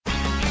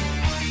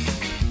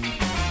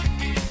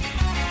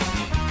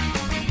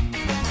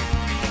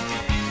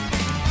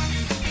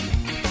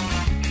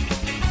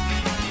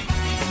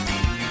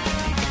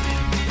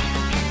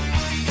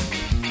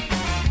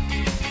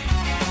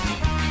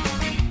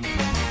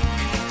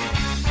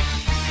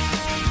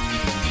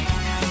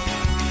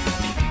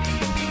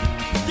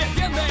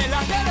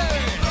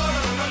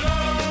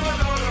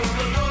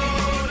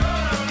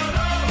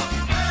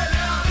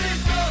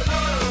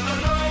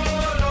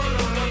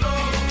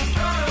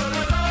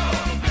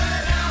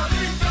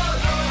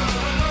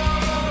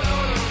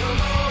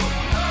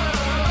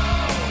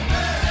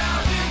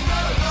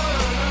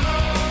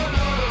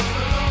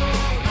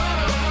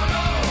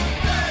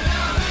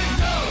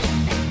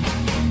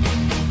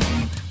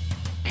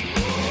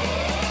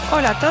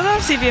Hola a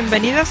todos y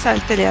bienvenidos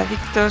al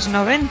Teleadictos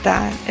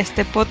 90,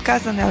 este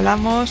podcast donde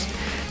hablamos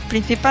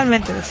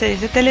principalmente de series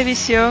de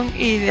televisión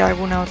y de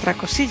alguna otra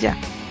cosilla.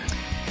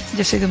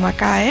 Yo soy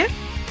Dumacae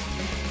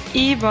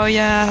y voy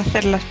a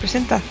hacer las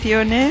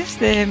presentaciones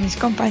de mis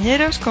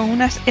compañeros con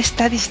unas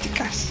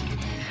estadísticas.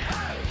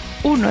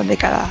 1 de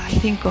cada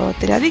 5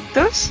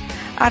 teleadictos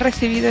ha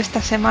recibido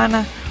esta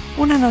semana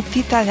una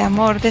notita de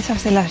amor de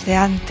esas de las de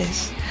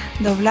antes,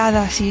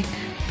 doblada así.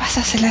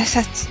 Pásasela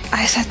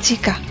a esa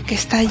chica que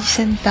está allí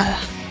sentada.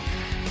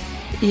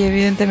 Y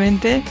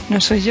evidentemente no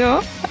soy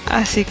yo,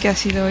 así que ha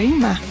sido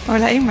Inma.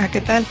 Hola Inma,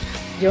 ¿qué tal?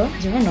 Yo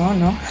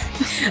no.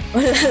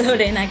 Hola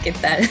Lorena, ¿qué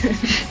tal?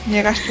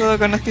 ¿Niegas todo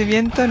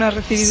conocimiento? ¿No has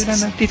recibido una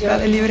notita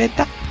de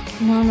libreta?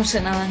 No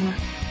sé nada, no.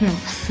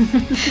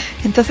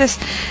 Entonces,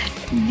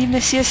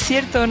 dime si es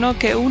cierto o no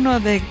que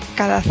 1 de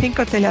cada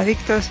 5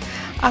 teleadictos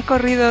ha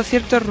corrido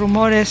ciertos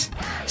rumores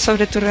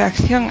sobre tu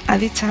reacción a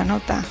dicha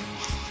nota.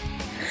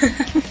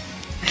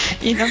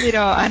 Y no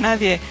miro a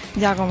nadie,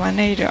 Yago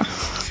Maneiro.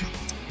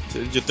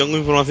 Yo tengo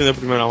información de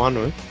primera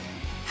mano, ¿eh?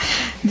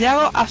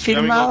 Yago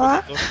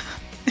afirmaba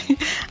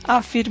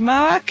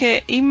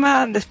que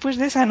Inma, después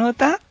de esa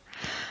nota,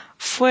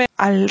 fue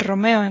al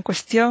Romeo en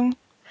cuestión,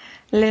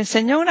 le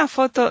enseñó una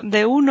foto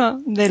de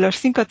 1 de los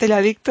 5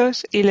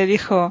 teleadictos y le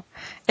dijo: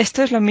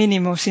 esto es lo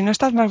mínimo, si no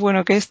estás más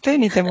bueno que este,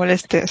 ni te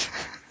molestes.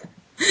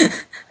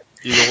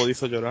 Y luego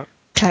hizo llorar.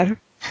 Claro.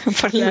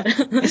 Claro.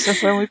 Eso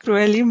fue muy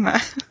cruel, Inma.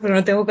 Pero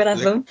no tengo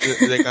corazón.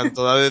 Le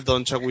cantó la de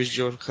Don't You Wish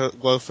Your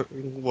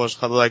Girlfriend Was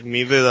Hard Like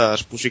Me de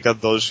las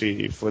Pussycat Dolls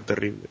y fue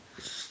terrible.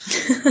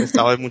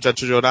 Estaba el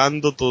muchacho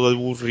llorando, todo el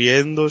bus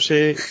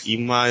riéndose,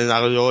 Inma en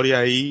la gloria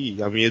ahí,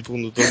 y a mí el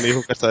conductor me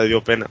dijo que hasta le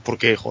dio pena,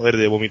 porque joder,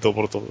 le vomitó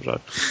por todo,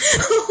 ¿sabes?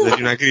 Le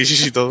dio una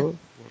crisis y todo.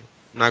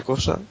 Una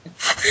cosa.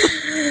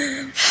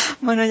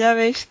 Bueno, ya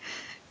veis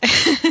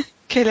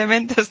qué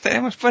elementos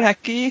tenemos por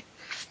aquí.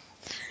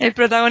 El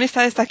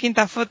protagonista de esta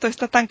quinta foto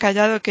está tan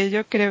callado que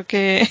yo creo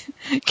que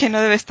no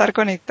debe estar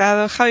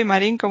conectado. Javi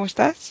Marín, ¿cómo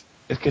estás?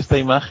 Es que esta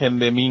imagen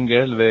de Mean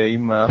Girl de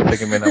Inma hace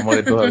que me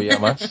enamore todavía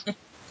más.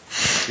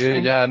 Yo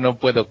ya no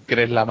puedo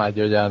creerla más,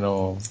 yo ya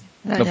no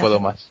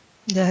puedo más.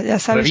 Ya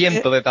sabes.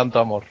 Reviento de tanto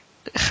amor.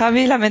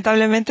 Javi,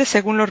 lamentablemente,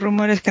 según los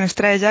rumores que nos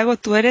trae Yago,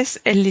 tú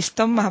eres el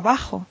listón más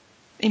bajo.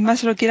 Inma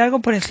solo quiere algo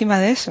por encima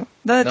de eso.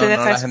 ¿Dónde te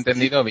dejas? No lo has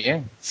entendido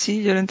bien.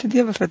 Sí, yo lo he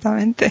entendido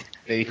perfectamente.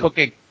 Te dijo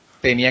que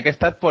tenía que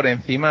estar por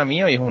encima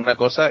mío y es una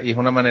cosa, y es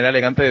una manera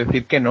elegante de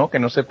decir que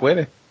no se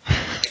puede.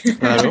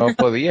 Claro. No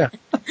podía.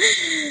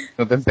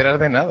 No te enteras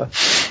de nada.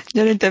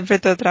 Yo lo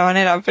interpreto de otra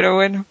manera, pero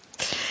bueno.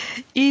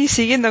 Y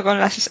siguiendo con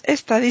las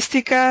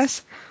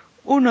estadísticas,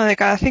 1 de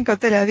cada 5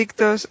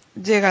 teleadictos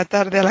llega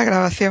tarde a la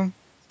grabación.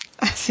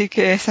 Así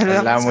que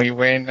saludamos. Hola, muy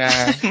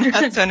buenas.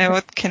 Nacho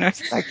Nebot, que no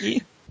está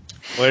aquí.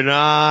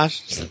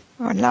 Buenas.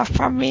 Hola,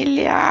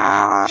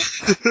 familia.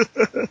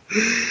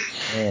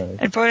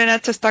 El pobre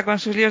Nacho está con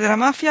sus líos de la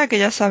mafia, que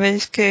ya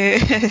sabéis que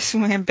es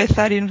un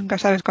empezar y nunca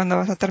sabes cuándo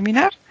vas a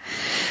terminar.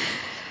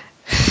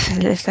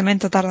 El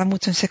cemento tarda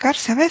mucho en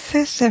secarse a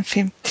veces, en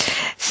fin.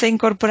 Se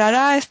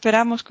incorporará,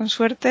 esperamos con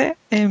suerte,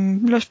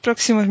 en los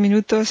próximos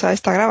minutos a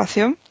esta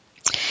grabación.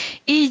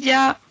 Y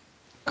ya,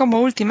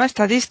 como última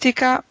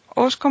estadística,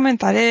 os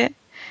comentaré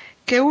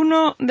que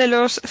 1 de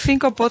los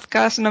 5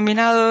 podcasts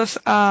nominados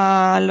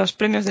a los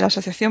premios de la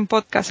Asociación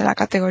Podcast en la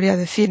categoría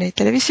de cine y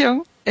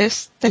televisión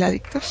es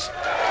Teleadictos.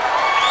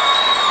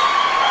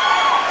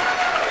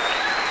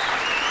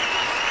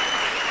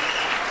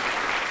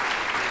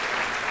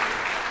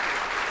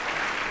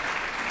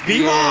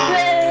 ¡Viva!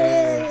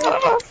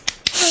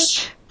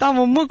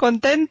 Estamos muy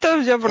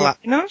contentos, yo por lo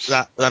menos.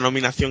 La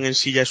nominación en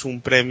sí ya es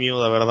un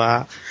premio, de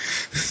verdad.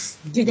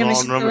 Yo ya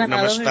no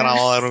me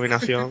esperaba la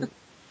nominación.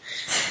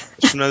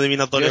 Es una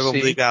eliminatoria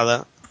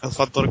complicada. El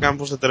factor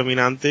campo es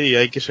determinante y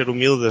hay que ser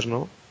humildes,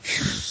 ¿no?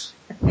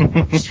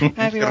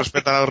 Hay que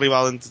respetar al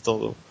rival ante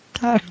todo.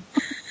 Claro.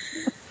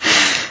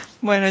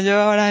 Bueno, yo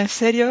ahora en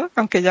serio,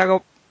 aunque ya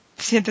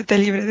siéntete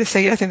libre de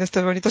seguir haciendo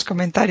estos bonitos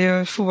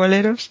comentarios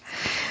futboleros.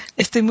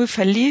 Estoy muy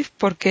feliz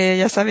porque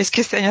ya sabéis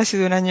que este año ha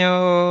sido un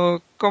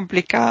año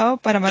complicado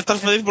para matar.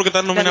 ¿Estás feliz porque te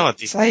han nominado a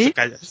ti? Ahí. Te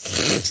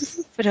callas.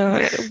 Pero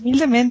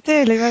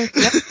humildemente le iba a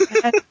decir.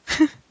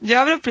 Yo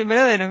hablo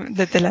primero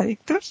de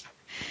Teleadictos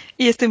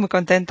y estoy muy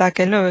contenta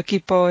que el nuevo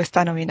equipo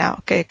está nominado.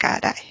 ¡Qué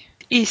caray!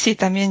 Y sí,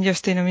 también yo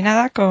estoy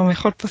nominada como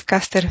mejor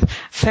podcaster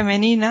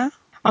femenina.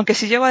 Aunque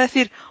si llego a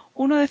decir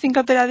 1 de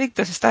 5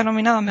 teleadictos está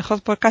nominado a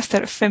mejor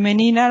podcaster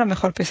femenina, a lo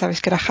mejor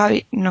pensabais que era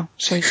Javi. No,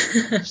 soy yo.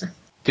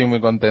 Estoy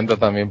muy contento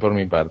también por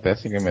mi parte,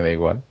 así que me da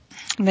igual.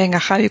 Venga,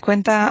 Javi,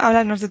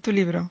 háblanos de tu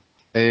libro.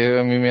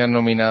 A mí me han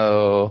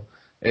nominado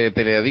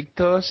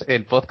Teleadictos,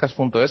 el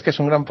podcast.es, que es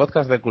un gran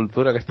podcast de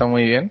cultura que está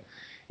muy bien,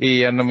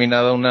 y han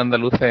nominado a un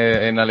andaluz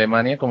en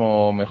Alemania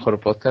como mejor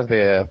podcast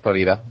de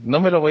actualidad. No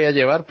me lo voy a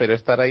llevar, pero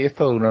estar ahí es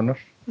todo un honor.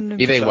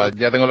 Y da igual,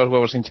 ya tengo los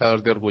huevos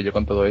hinchados de orgullo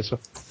con todo eso.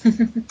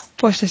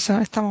 Pues eso,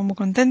 estamos muy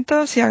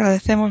contentos y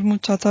agradecemos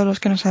mucho a todos los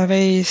que nos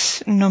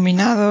habéis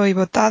nominado y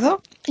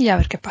votado, y a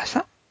ver qué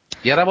pasa.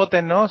 Y ahora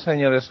voten no,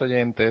 señores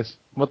oyentes.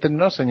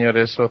 Vótennos,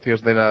 señores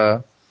socios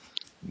de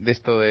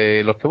esto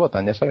de los que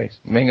votan, ya sabéis.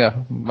 Venga,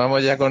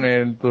 vamos ya con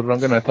el turrón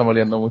que nos estamos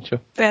liando mucho.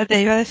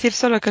 Espérate, iba a decir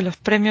solo que los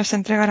premios se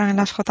entregarán en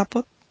las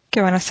JPod,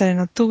 que van a ser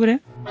en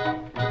octubre.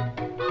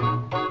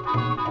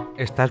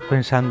 ¿Estás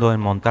pensando en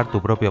montar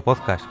tu propio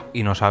podcast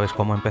y no sabes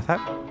cómo empezar?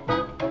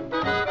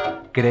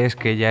 ¿Crees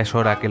que ya es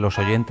hora que los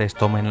oyentes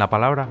tomen la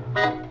palabra?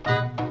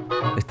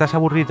 ¿Estás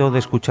aburrido de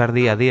escuchar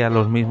día a día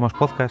los mismos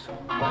podcasts?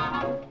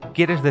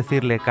 ¿Quieres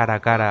decirle cara a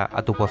cara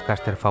a tu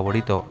podcaster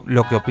favorito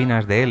lo que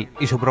opinas de él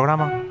y su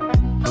programa?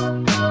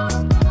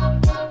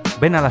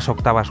 Ven a las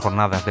 8ª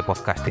jornadas de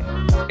podcasting.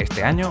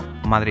 Este año,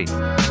 Madrid.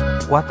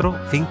 4,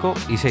 5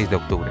 y 6 de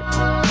octubre.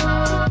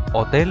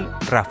 Hotel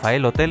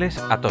Rafael Hoteles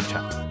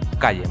Atocha.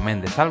 Calle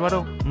Méndez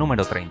Álvaro,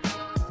 número 30.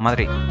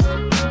 Madrid.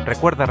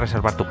 Recuerda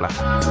reservar tu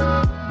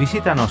plaza.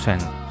 Visítanos en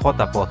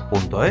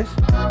jpod.es,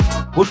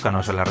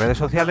 búscanos en las redes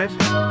sociales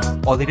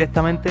o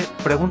directamente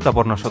pregunta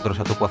por nosotros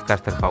a tu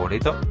podcaster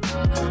favorito.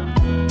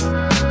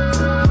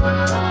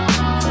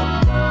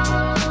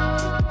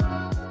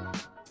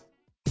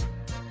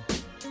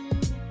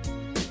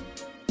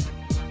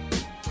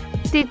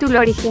 Título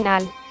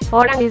original: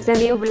 Orange is the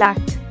New Black.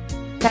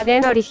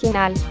 Cadena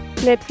original: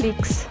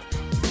 Netflix.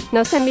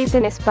 No se emite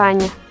en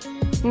España.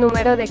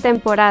 Número de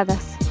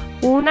temporadas: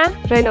 1,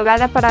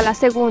 renovada para la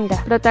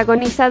segunda.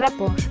 Protagonizada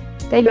por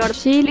Taylor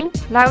Schilling,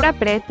 Laura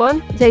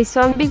Prepon,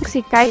 Jason Biggs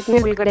y Kate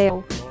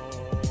Mulgrew.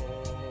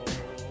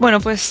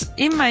 Bueno, pues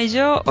Inma y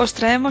yo os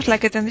traemos la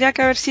que tendría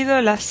que haber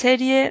sido la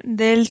serie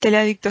del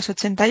Teleadictos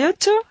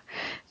 88,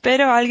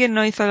 pero alguien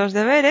no hizo los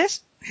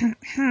deberes.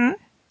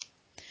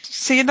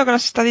 Siguiendo con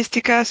las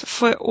estadísticas,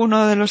 fue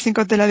uno de los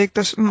 5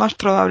 teleadictos más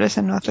probables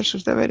en no hacer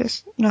sus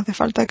deberes. No hace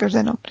falta que os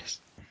dé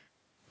nombres.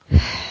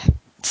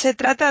 Se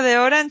trata de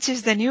Orange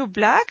is the New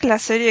Black, la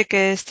serie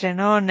que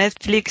estrenó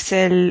Netflix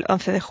el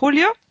 11 de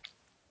julio.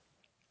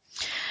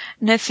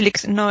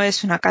 Netflix no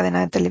es una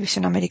cadena de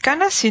televisión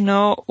americana,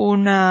 sino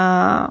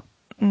una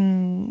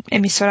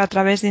emisora a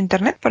través de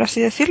Internet, por así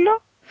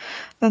decirlo,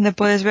 donde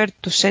puedes ver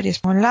tus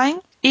series online.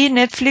 Y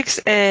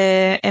Netflix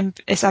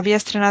había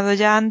estrenado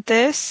ya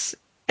antes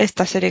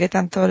esta serie que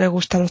tanto le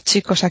gusta a los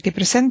chicos aquí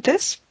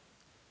presentes.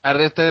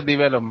 Arrested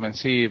Development,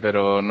 sí,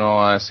 pero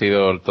no ha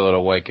sido todo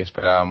lo guay que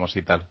esperábamos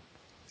y tal.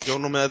 Yo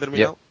aún no me he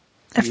determinado.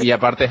 Y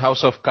aparte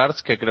House of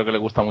Cards, que creo que le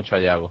gusta mucho a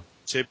Yago.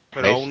 Sí,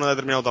 pero ¿Veis? aún no he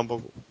determinado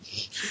tampoco.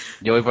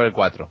 Yo voy por el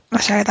 4. O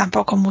sea que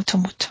tampoco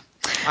mucho.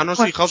 Ah, no,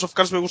 Bueno. sí, House of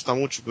Cards me gusta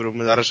mucho, pero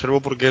me la reservo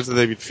porque es de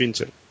David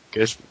Fincher,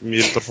 que es mi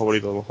director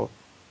favorito a lo mejor.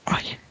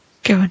 Oye,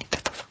 qué bonito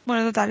todo.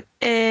 Bueno, total,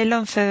 el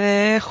 11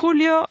 de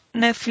julio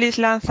Netflix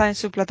lanza en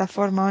su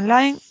plataforma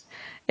online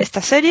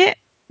esta serie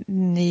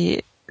y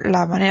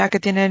la manera que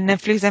tiene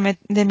Netflix de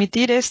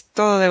emitir es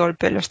todo de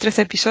golpe. Los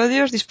 13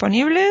 episodios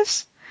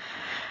disponibles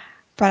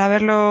para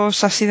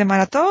verlos así de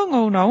maratón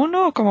o uno a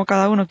uno o como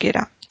cada uno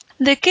quiera.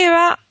 ¿De qué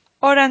va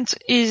Orange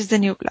is the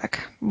New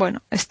Black?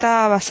 Bueno,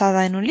 está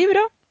basada en un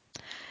libro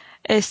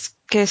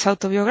que es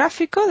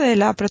autobiográfico de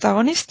la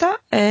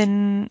protagonista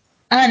en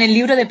el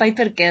libro de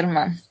Piper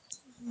Kerman.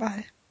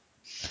 Vale.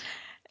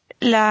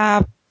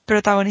 La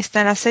protagonista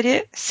de la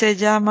serie se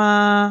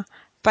llama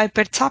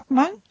Piper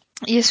Chapman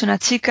y es una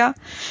chica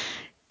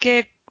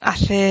que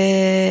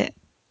hace...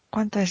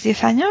 ¿cuánto es?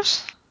 ¿10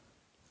 años?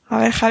 A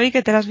ver, Javi,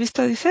 que te la has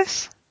visto,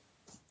 dices.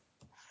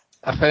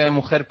 Hace de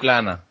mujer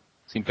plana,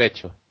 sin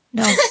pecho.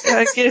 No,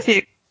 quiero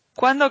decir,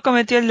 ¿cuándo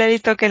cometió el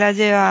delito que la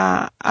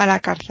lleva a la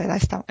cárcel?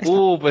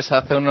 Pues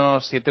hace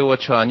unos 7 u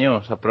 8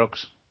 años,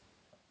 aprox.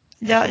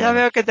 Ya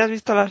veo que te has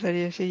visto la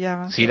serie, sí,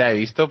 ya. Sí la he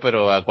visto,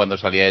 pero cuando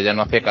salía ella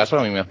no hacía caso,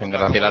 a mí me hacen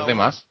gracia las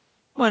demás.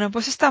 Bueno,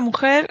 pues esta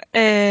mujer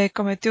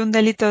cometió un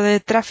delito de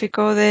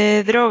tráfico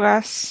de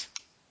drogas.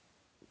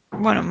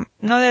 Bueno,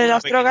 no de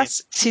las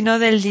drogas, sino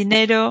del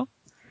dinero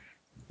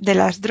de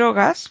las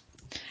drogas,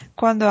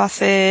 cuando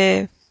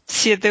hace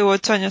 7 u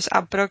 8 años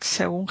aprox,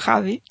 según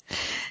Javi,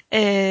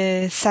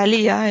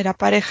 era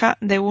pareja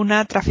de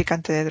una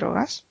traficante de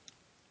drogas.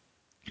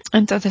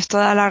 Entonces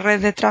toda la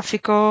red de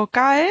tráfico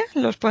cae,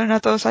 los ponen a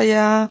todos ahí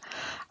a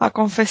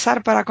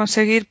confesar para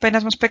conseguir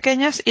penas más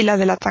pequeñas y la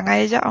delatan a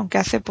ella, aunque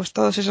hace pues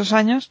todos esos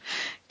años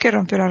que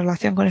rompió la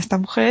relación con esta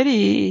mujer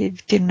y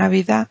tiene una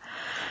vida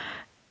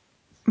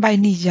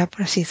vainilla,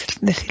 por así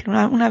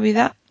decirlo, una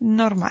vida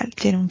normal.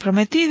 Tiene un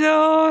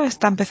prometido,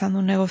 está empezando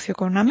un negocio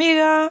con una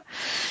amiga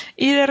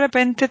y de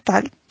repente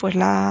pues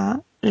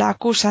la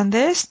acusan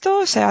de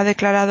esto, se ha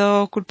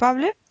declarado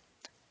culpable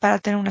para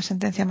tener una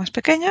sentencia más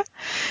pequeña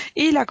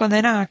y la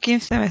condenan a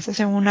 15 meses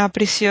en una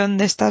prisión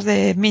de estas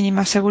de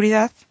mínima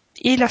seguridad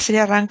y la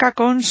serie arranca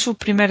con su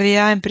primer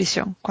día en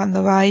prisión,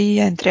 cuando va ahí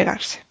a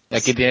entregarse. Y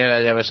aquí tiene la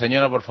llave,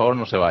 señora, por favor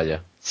no se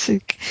vaya.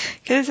 Sí,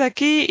 quédese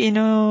aquí y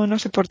no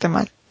se porte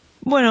mal.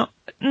 Bueno,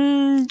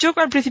 yo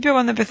al principio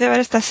cuando empecé a ver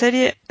esta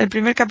serie, el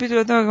primer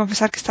capítulo tengo que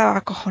confesar que estaba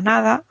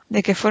acojonada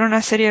de que fuera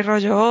una serie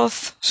rollo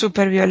Oz,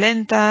 súper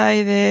violenta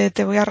y de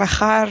te voy a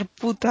rajar,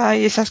 puta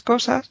y esas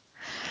cosas.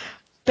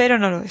 Pero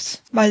no lo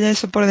es. Vaya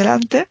eso por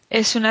delante.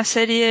 Es una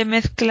serie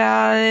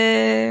mezcla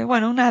de,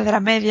 una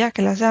dramedia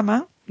que las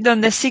llaman.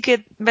 donde sí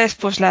que ves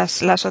pues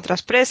las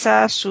otras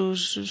presas,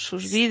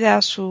 sus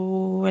vidas,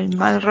 el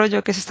mal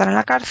rollo que es estar en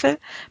la cárcel,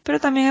 pero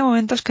también hay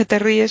momentos que te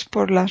ríes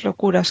por las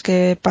locuras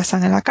que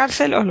pasan en la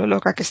cárcel o lo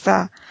loca que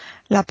está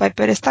la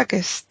Piper esta que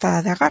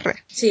está de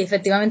agarre. Sí,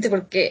 efectivamente,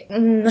 porque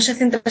no se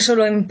centra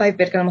solo en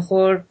Piper, que a lo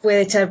mejor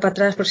puede echar para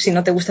atrás por si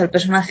no te gusta el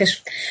personaje.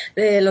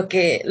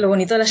 Lo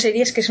bonito de la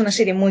serie es que es una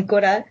serie muy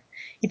coral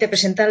y te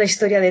presenta la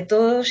historia de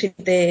todos y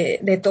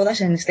de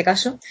todas, en este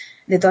caso,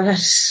 de todas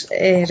las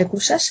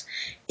reclusas.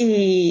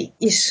 Y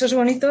eso es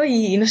bonito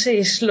y no sé,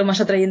 es lo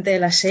más atrayente de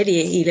la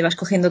serie. Y le vas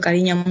cogiendo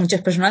cariño a muchos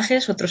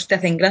personajes, otros te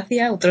hacen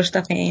gracia, otros te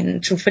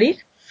hacen sufrir,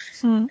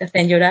 te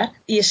hacen llorar.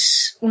 Y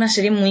es una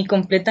serie muy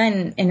completa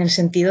en el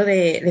sentido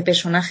de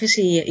personajes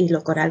y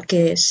lo coral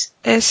que es.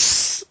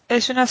 Es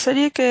una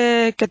serie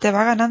que te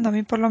va ganando. A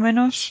mí, por lo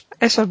menos,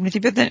 eso, al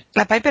principio,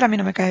 la Piper a mí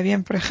no me cae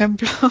bien, por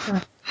ejemplo.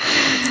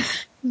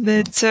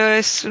 De hecho,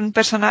 es un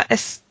personaje,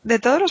 es de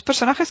todos los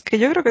personajes que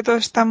yo creo que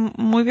todos están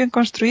muy bien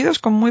construidos,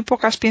 con muy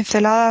pocas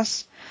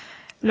pinceladas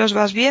los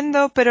vas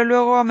viendo, pero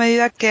luego a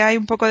medida que hay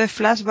un poco de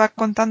flashback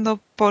contando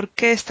por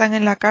qué están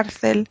en la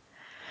cárcel,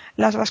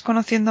 las vas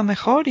conociendo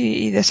mejor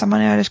y de esa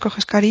manera les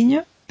coges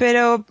cariño.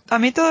 Pero a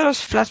mí todos los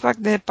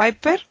flashbacks de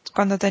Piper,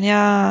 cuando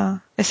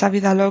tenía esa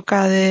vida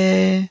loca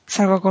de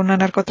salgo con una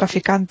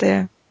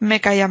narcotraficante, me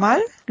caía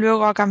mal.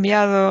 Luego ha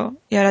cambiado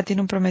y ahora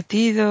tiene un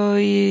prometido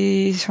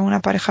y son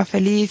una pareja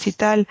feliz y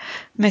tal.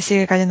 Me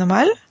sigue cayendo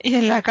mal. Y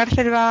en la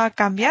cárcel va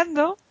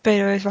cambiando,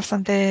 pero es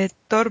bastante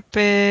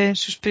torpe en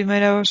sus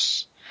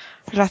primeros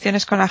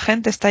relaciones con la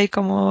gente. Está ahí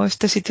como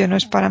este sitio no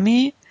es para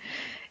mí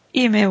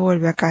y me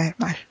vuelve a caer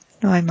mal.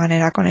 No hay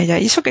manera con ella.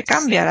 Y eso que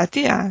cambia la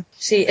tía.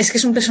 Sí, es que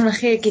es un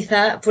personaje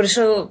quizá, por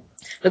eso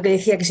lo que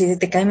decía, que si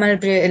te cae mal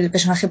el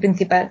personaje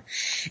principal,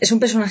 es un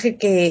personaje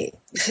que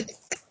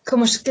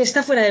como que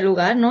está fuera de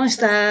lugar, ¿no?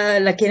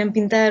 La quieren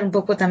pintar un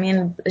poco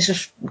también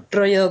esos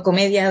rollo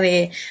comedia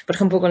de, por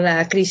ejemplo, con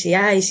la Crazy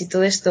Eyes y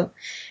todo esto.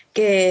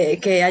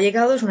 Que ha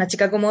llegado, es una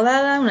chica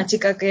acomodada, una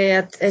chica que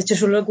ha hecho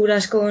sus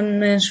locuras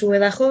en su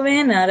edad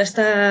joven, ahora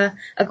está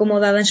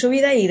acomodada en su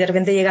vida y de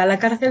repente llega a la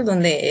cárcel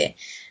donde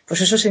pues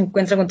eso se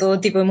encuentra con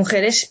todo tipo de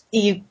mujeres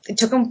y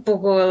choca un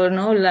poco,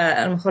 ¿no?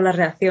 A lo mejor las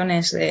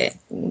reacciones de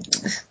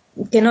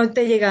que no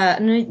te llega, a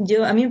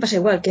mí me pasa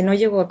igual, que no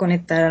llego a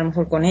conectar a lo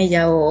mejor con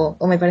ella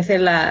o me parece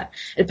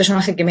el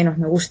personaje que menos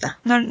me gusta.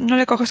 No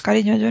le coges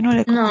cariño, yo no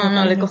le cojo cariño.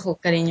 No le cojo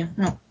cariño,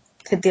 no,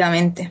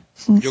 efectivamente.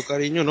 Yo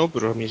cariño no,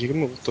 pero a mí sí que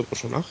me gusta el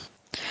personaje.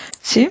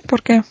 ¿Sí?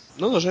 ¿Por qué?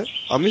 No lo sé.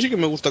 A mí sí que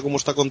me gusta cómo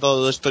está contada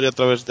la historia a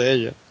través de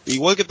ella.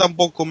 Igual que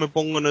tampoco me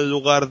pongo en el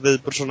lugar del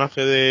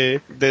personaje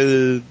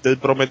del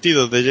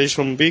prometido, de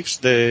Jason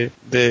Biggs, de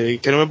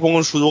que no me pongo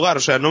en su lugar.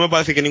 O sea, no me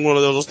parece que ninguno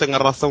de los dos tenga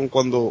razón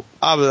cuando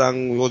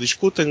hablan o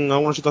discuten en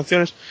algunas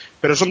situaciones,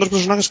 pero son dos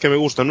personajes que me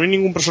gustan. No hay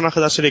ningún personaje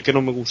de la serie que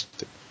no me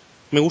guste.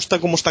 Me gusta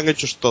cómo están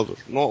hechos todos,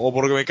 ¿no? O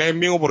porque me caen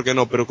bien o porque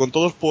no, pero con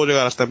todos puedo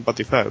llegar hasta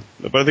empatizar.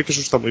 Me parece que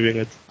eso está muy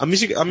bien hecho. A mí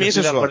es eso.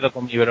 Estoy de acuerdo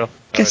con mi bro.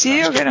 ¿Que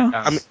sí o que no?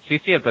 Sí,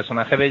 el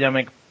personaje de ella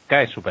me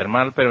cae súper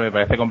mal, pero me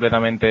parece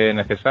completamente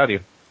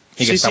necesario.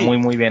 Y que está muy,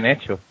 muy bien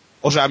hecho.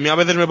 O sea, a mí a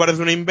veces me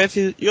parece una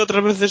imbécil y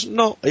otras veces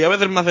no. Y a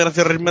veces me hace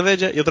gracia reírme de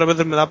ella y otras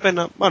veces me da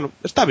pena. Bueno,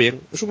 está bien.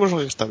 Es un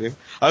personaje que está bien.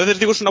 A veces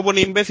digo es una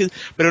buena imbécil,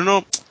 pero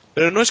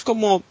no es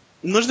como...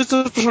 No es de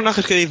estos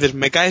personajes que dices,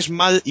 me caes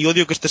mal y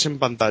odio que estés en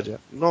pantalla.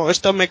 No,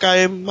 esta me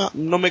cae mal,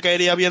 no me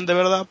caería bien de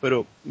verdad,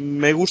 pero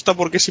me gusta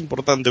porque es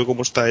importante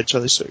cómo está hecha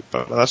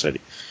para la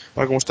serie,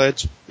 para cómo está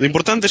hecha. Lo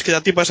importante es que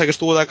la tipa esa que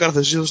estuvo en la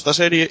cárcel hizo esta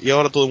serie y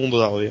ahora todo el mundo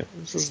la odia.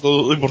 Eso es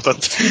todo lo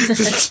importante.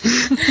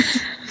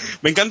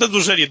 Me encanta tu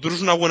serie, tú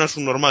eres una buena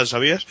subnormal,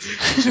 ¿sabías?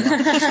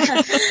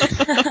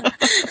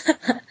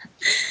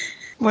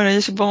 Bueno,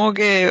 yo supongo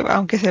que,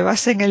 aunque se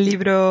base en el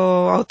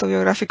libro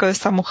autobiográfico de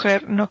esta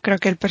mujer, no creo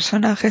que el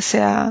personaje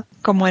sea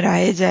como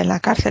era ella en la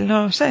cárcel.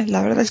 No lo sé.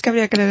 La verdad es que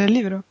habría que leer el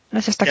libro. No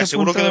sé hasta qué punto...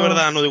 Seguro que de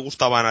verdad no le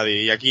gustaba a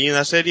nadie. Y aquí en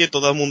la serie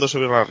todo el mundo se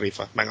ve la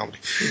rifa. Venga,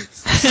 hombre.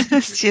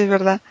 Sí, es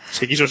verdad.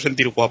 Se quiso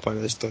sentir guapa en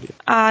la historia.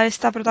 A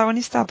esta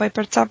protagonista,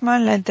 Piper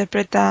Chapman, la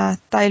interpreta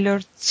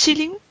Taylor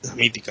Schilling. La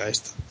mítica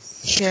esta.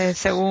 Que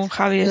según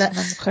Javi es una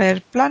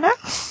mujer plana.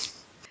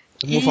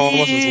 Muy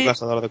famosa en su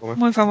casa a la hora de comer.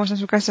 Muy famosa en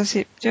su casa,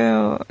 sí.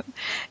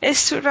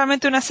 Es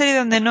realmente una serie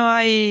donde no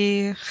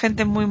hay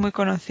gente muy muy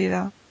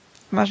conocida.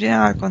 Más bien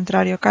al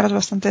contrario, caras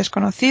bastante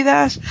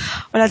desconocidas.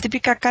 O la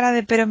típica cara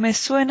de pero me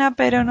suena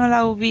pero no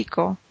la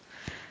ubico.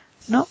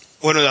 ¿No?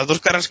 Bueno, las dos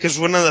caras que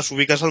suenan las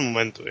ubicas al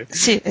momento, ¿eh?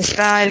 Sí,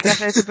 está el que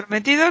hace de su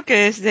prometido,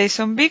 que es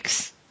Jason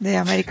Biggs, de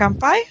American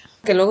Pie.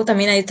 Que luego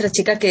también hay otra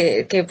chica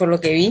que por lo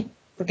que vi,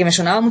 porque me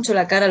sonaba mucho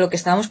la cara lo que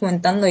estábamos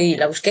comentando y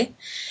la busqué.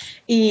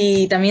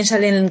 Y también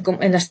sale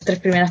en las 3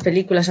 primeras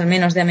películas, al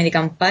menos, de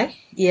American Pie,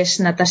 y es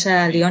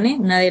Natasha Lyonne,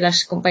 una de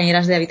las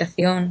compañeras de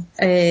habitación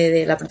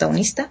de la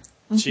protagonista.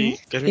 Sí,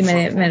 que es y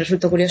me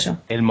resultó curioso.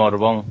 El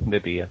morbón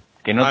de tía.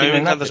 Que no tiene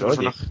nada, pero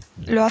oye.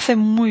 Lo hace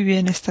muy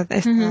bien esta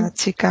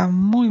chica,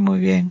 muy muy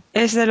bien.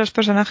 Es de los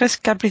personajes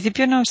que al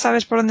principio no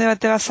sabes por dónde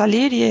te va a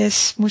salir y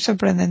es muy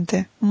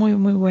sorprendente, muy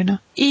muy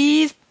buena.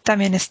 Y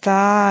También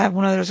está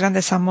uno de los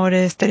grandes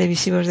amores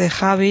televisivos de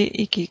Javi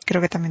y creo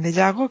que también de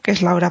Yago, que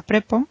es Laura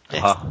Prepon.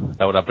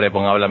 Laura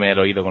Prepon, háblame al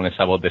oído con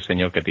esa voz de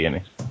señor que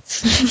tienes.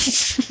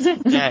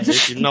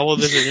 ¿Tiene una voz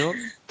de señor?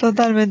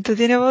 Totalmente.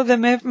 Tiene voz de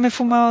me he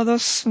fumado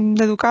 2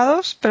 de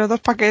Educados, pero 2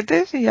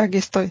 paquetes y aquí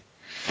estoy.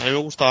 A mí me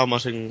gustaba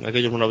más en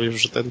aquellos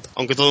maravillosos 70.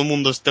 Aunque todo el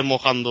mundo esté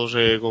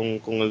mojándose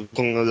con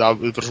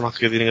el personaje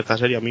que tiene en esta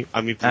serie, a mí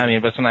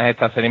el personaje de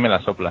esta serie me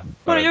la sopla.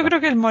 Bueno, yo creo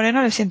que el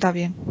moreno le sienta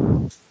bien.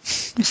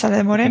 Me sale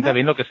de moreno. Sienta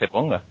bien lo que se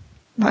ponga.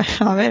 Bueno,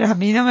 a ver, a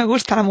mí no me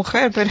gusta la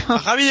mujer, pero... A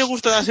Javi le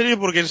gusta la serie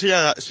porque se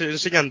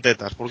enseñan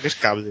tetas, porque es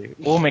cable.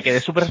 Me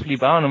quedé súper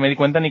flipado, no me di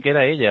cuenta ni que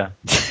era ella.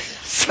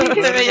 Solo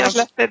te veías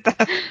las tetas.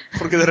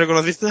 ¿Porque te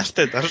reconociste las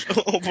tetas?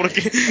 ¿O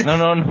porque...?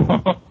 No.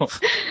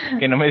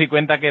 Que no me di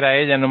cuenta que era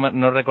ella,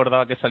 no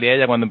recordaba que salía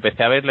ella cuando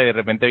empecé a verla y de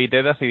repente vi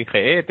tetas y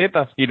dije,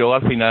 tetas. Y luego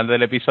al final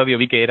del episodio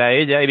vi que era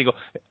ella y digo,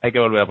 hay que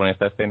volver a poner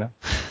esta escena.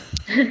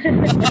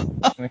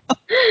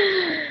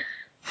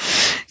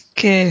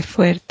 Qué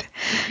fuerte.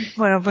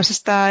 Bueno, pues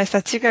está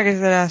esta chica que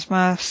es de las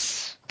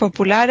más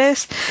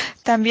populares.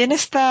 También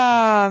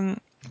está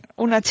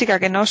una chica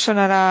que no os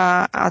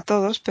sonará a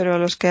todos, pero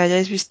los que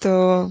hayáis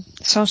visto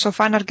Sons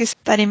of Anarchy,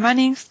 Tari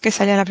Manning, que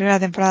salía en la primera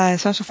temporada de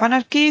Sons of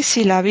Anarchy.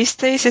 Si la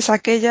visteis, es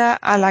aquella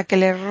a la que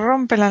le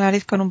rompe la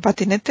nariz con un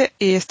patinete,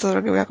 y es todo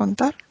lo que voy a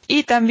contar.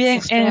 Y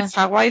también en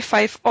Hawaii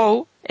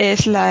Five-O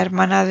es la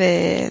hermana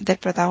del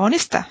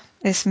protagonista.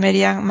 Es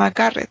Merian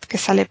McGarrett, que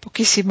sale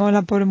poquísimo,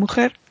 la pobre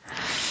mujer.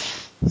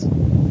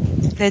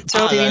 De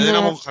hecho, la de Elena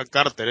Bonham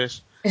Carter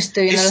es.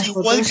 Estoy viendo las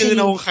igual fotos que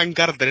Elena Bonham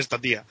Carter esta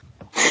tía.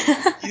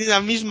 Tiene la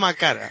misma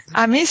cara.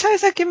 A mí,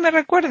 ¿sabes a quién me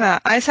recuerda?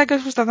 A esa que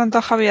os gusta tanto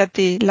a Javi y a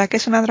ti, la que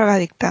es una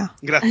drogadicta.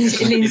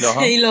 Gracias.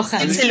 Lindsay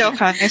Lohan. Lindsay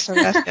Lohan, eso,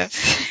 gracias.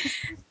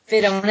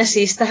 Pero aún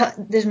así está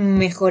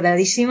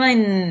desmejoradísima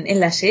en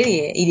la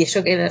serie. Y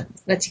eso que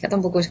la chica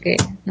tampoco es que...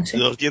 No sé.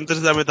 Los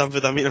dientes de la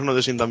metanfetamina no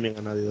le sientan bien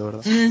a nadie, de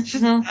verdad.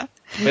 No.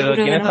 ¿Pero de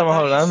quién estamos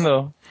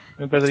hablando?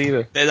 Me he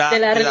perdido. De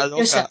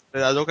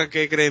la loca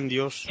que cree en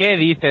Dios. ¿Qué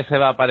dices se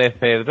va a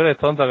parecer? ¿Tú eres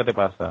tonto? ¿Qué te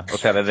pasa? O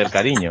sea, desde el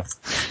cariño.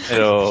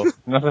 Pero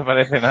no se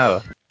parece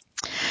nada.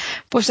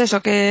 Pues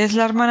eso, que es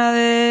la hermana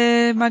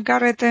de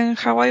McGarrett en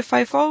Hawaii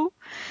Five-O,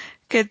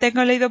 que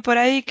tengo leído por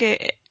ahí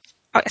que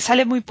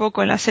sale muy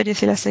poco en la serie,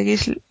 si la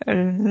seguís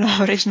lo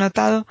habréis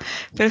notado,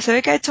 pero se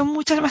ve que ha hecho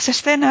muchas más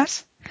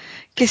escenas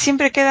que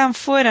siempre quedan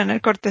fuera en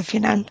el corte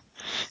final.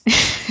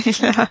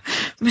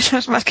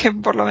 Menos más que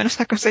por lo menos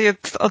ha conseguido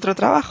otro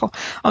trabajo,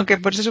 aunque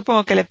por eso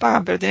supongo que le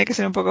pagan, pero tiene que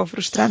ser un poco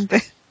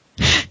frustrante.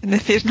 Es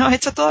decir, no, he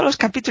hecho todos los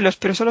capítulos,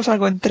 pero solo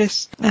salgo en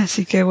 3.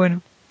 Así que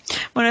bueno,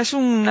 es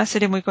una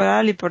serie muy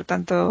coral y por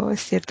tanto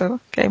es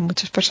cierto que hay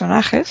muchos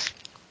personajes.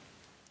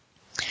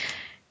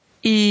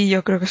 Y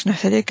yo creo que es una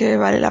serie que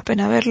vale la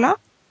pena verla.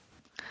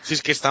 Sí,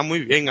 es que está muy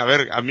bien. A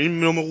ver, a mí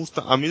no me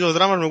gusta, a mí los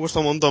dramas me cuesta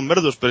un montón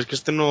verlos, pero es que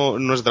este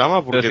no es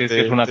drama porque pero si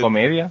es una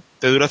comedia.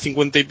 Te dura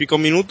 50 y pico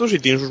minutos y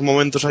tiene sus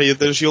momentos ahí de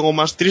tensión o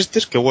más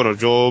tristes que bueno,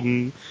 yo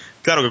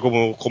claro que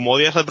como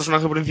odias al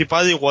personaje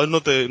principal igual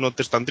no te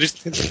es tan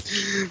triste.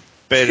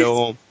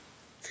 pero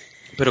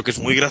que es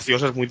muy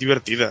graciosa, es muy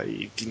divertida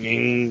y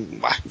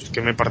tienen, es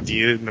que me partí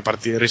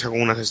de risa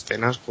con unas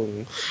escenas,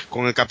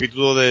 con el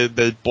capítulo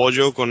del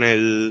pollo, con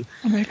el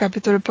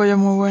capítulo del pollo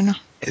muy bueno.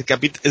 El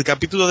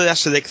capítulo de las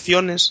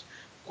selecciones,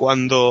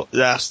 cuando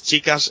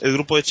el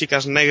grupo de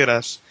chicas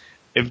negras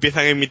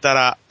empiezan a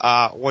imitar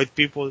a white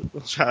people,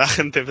 o sea, a la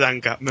gente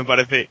blanca, me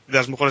parece de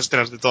las mejores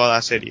escenas de toda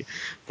la serie,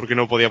 porque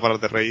no podía parar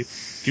de reír.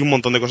 Tiene un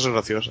montón de cosas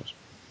graciosas.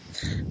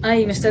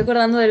 Ay, me estoy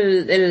acordando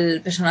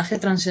del personaje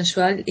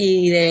transexual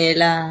y de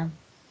la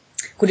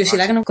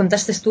curiosidad que nos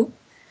contaste tú.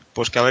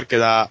 Pues que a ver,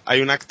 hay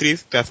una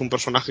actriz que hace un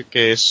personaje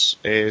que es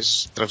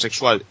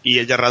transexual y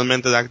ella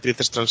realmente la actriz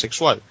es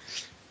transexual.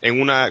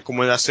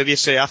 Como en la serie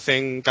se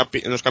hacen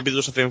en los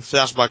capítulos se hacen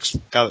flashbacks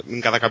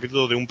en cada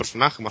capítulo de un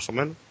personaje más o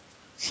menos.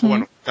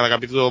 Bueno, cada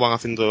capítulo van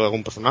haciendo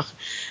algún personaje.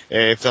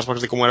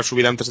 Flashbacks de cómo era su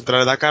vida antes de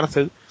entrar a la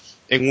cárcel.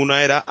 En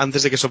una era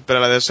antes de que se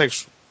operara del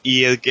sexo.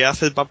 Y el que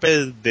hace el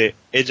papel de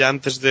ella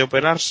antes de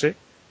operarse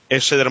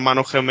es el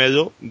hermano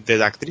gemelo de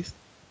la actriz.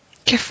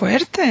 ¡Qué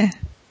fuerte!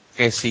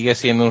 Que sigue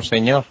siendo un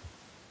señor.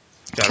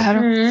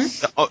 Claro.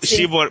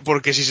 Sí,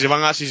 porque si se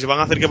van a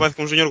hacer que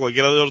parezca un señor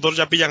cualquiera de los dos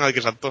ya pillan al que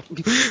es actor.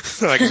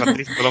 Al que es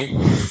actriz, perdón.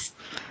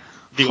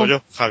 Digo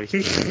yo, Javi.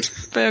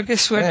 Pero qué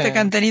suerte que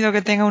han tenido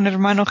que tenga un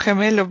hermano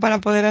gemelo para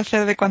poder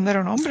hacer de cuando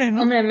era un hombre,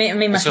 ¿no? Hombre, me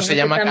imagino Eso se que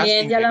llama también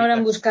casting, ya lo habrán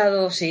querida.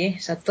 buscado, sí,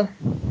 exacto.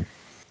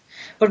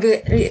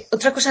 Porque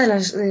otra cosa de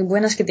las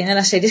buenas que tiene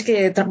la serie es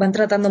que van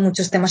tratando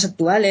muchos temas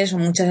actuales o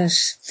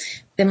muchos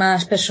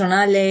temas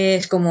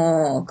personales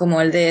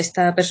como el de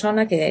esta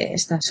persona que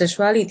es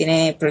transexual y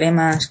tiene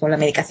problemas con la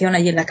medicación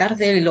allí en la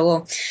cárcel y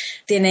luego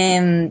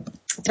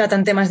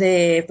tratan temas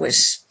de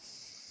pues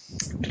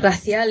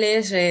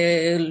raciales,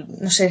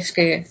 no sé, es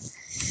que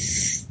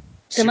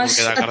temas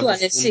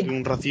actuales, sí.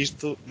 Del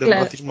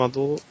Claro. racismo a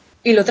todo.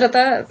 Y lo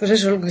trata, pues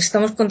eso, lo que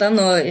estamos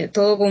contando,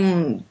 todo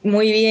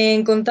muy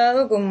bien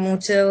contado, con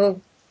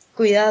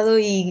cuidado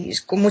y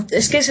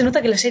es que se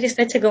nota que la serie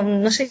está hecha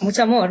con, no sé,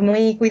 mucho amor,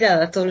 muy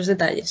cuidada todos los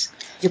detalles,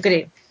 yo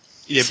creo.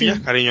 Y le pillas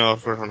cariño a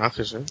los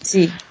personajes, ¿eh?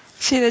 Sí.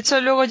 Sí, de hecho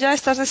luego ya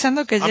estás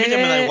deseando que A mí llegue... ya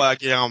me da igual a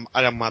quién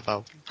hayan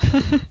matado.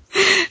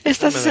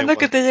 Estás Me da deseando igual.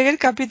 que te llegue el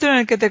capítulo en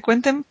el que te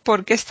cuenten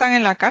por qué están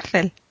en la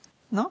cárcel,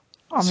 ¿no?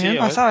 A mí Sí, me a ver.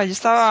 pasaba, yo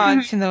estaba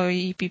diciendo,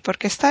 ¿y por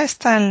qué está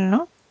él,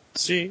 no?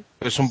 Sí.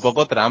 Es un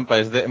poco trampa,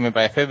 me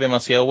parece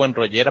demasiado buen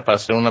rollera para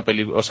ser una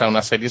película, o sea,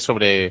 una serie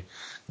sobre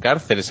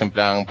cárceles, en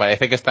plan,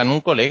 parece que está en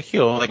un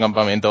colegio de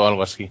campamento o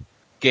algo así.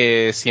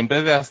 Que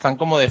siempre la están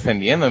como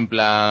defendiendo, en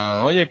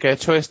plan, oye, que ha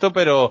hecho esto,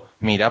 pero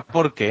mira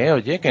por qué,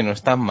 oye, que no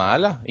es tan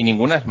mala. Y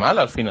ninguna es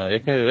mala al final,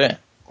 es que,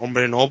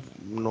 Hombre,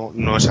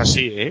 no es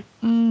así, ¿eh?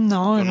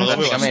 No, Yo no lo veo así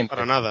prácticamente.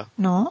 para nada.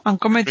 no, han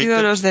cometido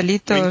No los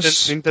delitos no por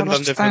los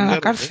intentan que están en la defenderlo,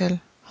 ¿eh? cárcel.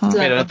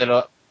 Claro.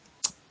 Pero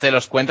te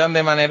los cuentan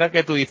de manera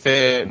que tú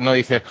dices, no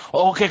dices,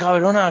 oh, qué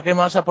cabrona, qué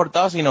mal se ha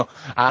portado, sino,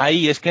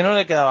 ay, es que no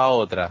le quedaba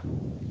otra.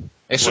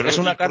 Bueno, Es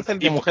una cárcel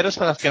de mujeres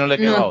a las que no le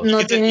quedaba No, otra.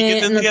 no ¿Y qué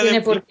tiene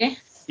tendría por qué.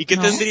 ¿Y qué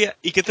No.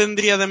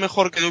 tendría de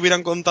mejor que le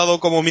hubieran contado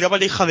como mira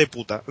vaya hija de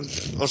puta?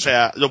 O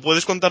sea, lo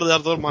puedes contar de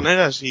las dos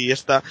maneras y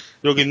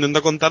lo que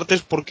intenta contarte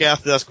es por qué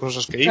hace las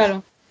cosas que hizo.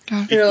 Claro.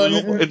 Claro. Y Pero tú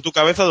luego en tu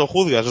cabeza lo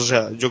juzgas, o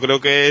sea, yo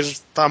creo que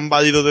es tan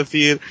válido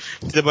decir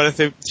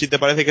si te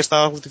parece que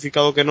estaba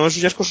justificado que no, eso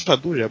ya es cosa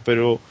tuya,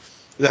 pero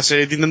la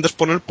serie te intenta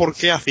exponer por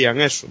qué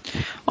hacían eso.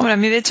 Hombre, a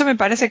mí de hecho me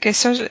parece que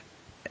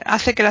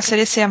hace que la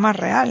serie sea más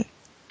real.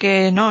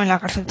 Que no, en la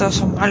cárcel todos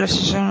son malos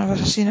y son los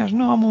asesinos.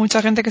 No,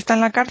 mucha gente que está en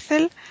la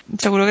cárcel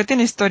seguro que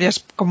tiene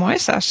historias como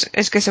esas.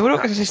 Es que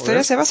seguro que esas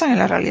historias se basan en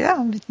la realidad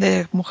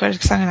de mujeres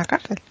que están en la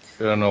cárcel.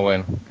 Pero no,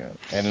 bueno,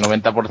 el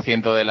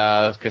 90% de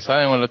las que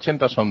salen o el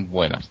 80% son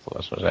buenas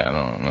todas, o sea,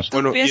 no sé.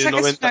 Bueno, Piensa y que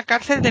es una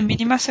cárcel de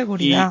mínima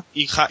seguridad.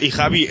 y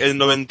Javi, el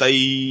 90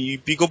 y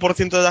pico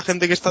 % de la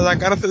gente que está en la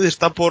cárcel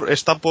está por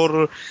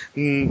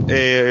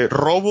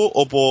robo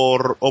o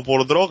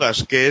por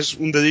drogas, que es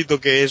un delito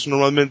que es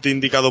normalmente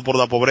indicado por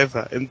la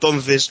pobreza.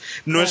 Entonces,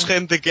 no es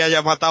gente que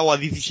haya matado a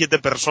 17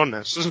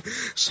 personas,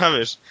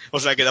 ¿sabes? O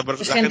sea, que la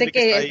Es gente gente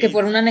que está ahí... que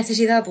por una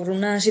necesidad, por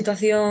una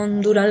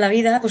situación dura en la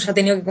vida, pues ha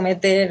tenido que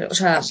cometer, o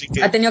sea, Así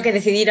que- ha tenido que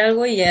decidir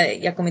algo y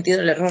ha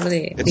cometido el error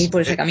de ir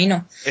por ese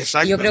camino.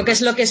 Exacto. Y yo creo que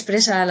es lo que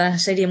expresa la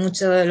serie en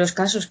muchos de los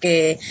casos,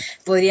 que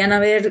podrían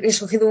haber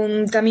escogido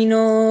un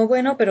camino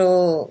bueno,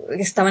 pero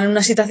estaban en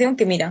una situación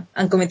que, mira,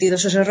 han cometido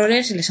esos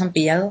errores y les han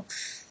pillado.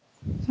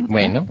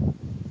 Bueno,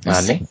 No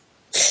vale.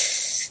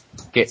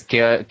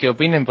 ¿Qué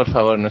opinen, por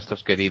favor,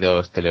 nuestros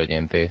queridos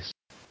teleoyentes?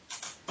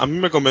 A mí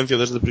me convenció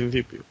desde el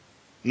principio.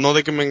 No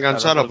de que me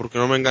enganchara, Claro, porque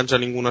no me engancha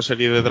ninguna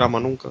serie de drama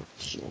nunca,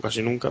 o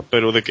casi nunca,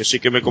 pero de que sí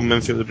que me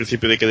convenció desde el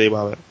principio de que la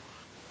iba a ver.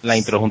 La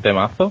intro es un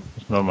temazo,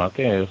 es normal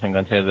que os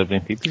enganche desde el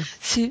principio.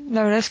 Sí,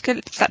 la verdad es que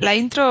la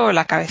intro,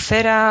 la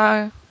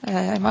cabecera,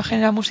 la imagen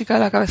y la música de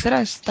la cabecera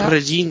está...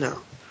 Regina.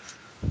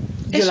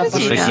 ¿Es Yo la paso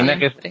Regina?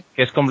 Regina,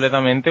 que es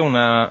completamente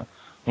una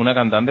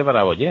cantante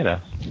para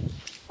bolleras.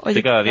 Oye,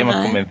 Estoy cada día más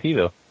perdona,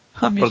 convencido.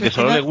 A mí Porque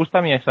solo Regina- le gusta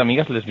a mis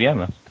amigas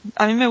lesbianas.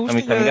 A mí me A gusta,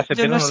 mis amigas yo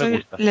heteros no no les soy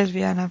gusta.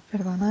 lesbiana,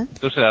 perdona.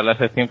 Tú serás la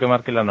excepción que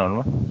marque la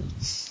norma.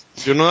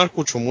 Yo no la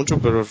escucho mucho,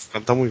 pero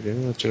canta muy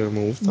bien, la chica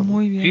me gusta.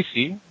 Muy bien. Sí,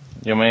 sí.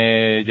 Yo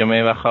me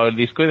he bajado el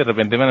disco y de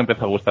repente me han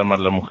empezado a gustar más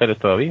las mujeres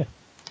todavía.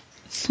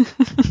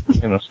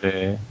 Que no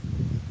sé.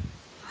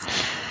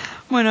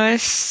 Bueno,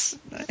 es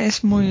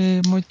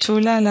muy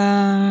chula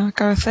la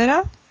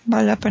cabecera.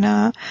 Vale la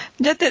pena.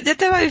 Ya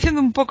te va diciendo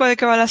un poco de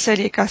qué va la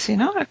serie casi,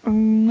 ¿no?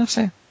 No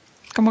sé.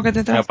 Como que te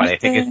Me transmite...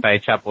 parece que está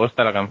hecha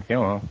aposta la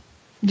canción, ¿no?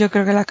 Yo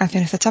creo que la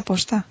canción está hecha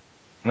posta.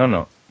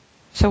 No.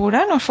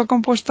 ¿Segura? ¿No fue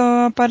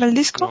compuesto para el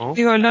disco? No.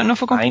 Digo, ¿no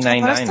fue compuesto para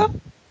 999.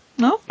 esto?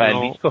 ¿No? Para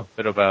No. el disco,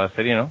 pero para la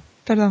serie no.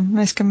 Perdón,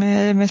 es que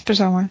me he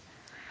expresado mal.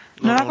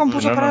 ¿No la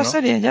compuso no, para la no.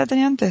 serie? ¿Ya la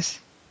tenía antes?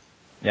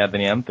 Ya la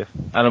tenía antes.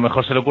 A lo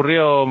mejor se le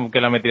ocurrió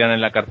que la metieran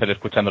en la cárcel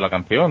escuchando la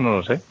canción, no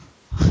lo sé.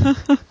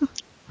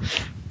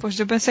 Pues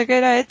yo pensé que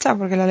era hecha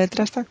porque la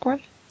letra es tal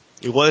cual.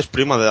 Igual es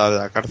prima de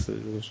la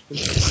cárcel.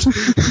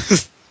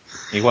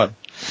 Igual.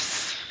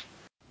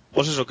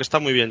 Pues eso, que está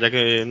muy bien, ya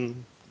que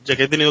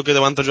he tenido que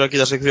levantar yo aquí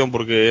la sección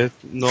porque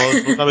no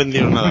la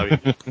vendieron nada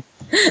bien.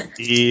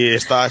 Y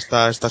esta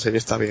serie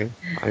está bien,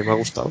 a mí me ha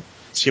gustado.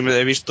 Si me la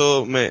he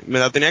visto, me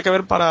la tenía que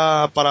ver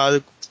para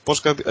el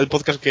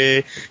podcast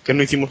que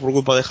no hicimos por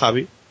culpa de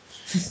Javi.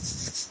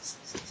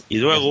 Y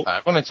luego,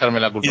 Con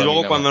echarme la culpa. y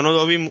luego cuando no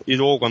lo vi, y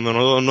luego cuando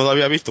no lo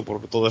había visto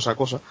por toda esa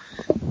cosa,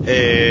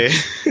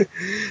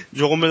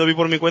 luego me lo vi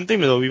por mi cuenta y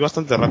me lo vi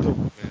bastante rápido.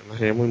 Una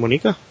serie muy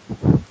bonita,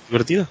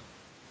 divertida.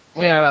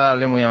 Muy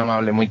agradable, muy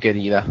amable, muy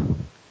querida.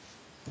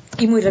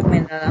 Y muy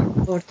recomendada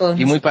por todos.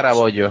 Y muy para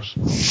bollos.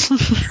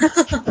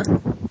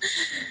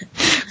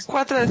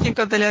 4 de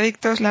 5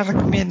 teleadictos la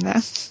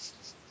recomiendan.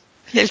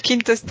 Y el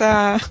quinto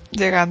está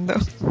llegando.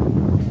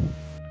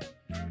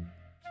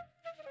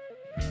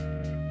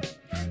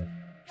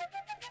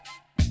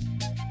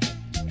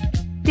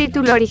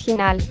 Título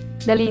original.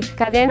 Delete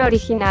cadena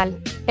original.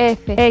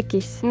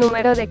 FX.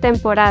 Número de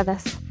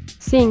temporadas.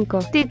 5.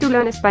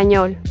 Título en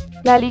español.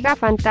 La Liga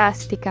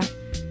Fantástica.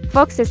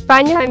 Fox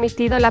España ha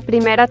emitido la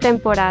primera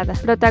temporada,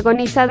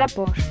 protagonizada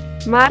por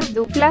Mark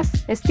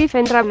Douglas,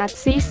 Stephen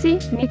Ramnatsisi,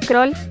 Nick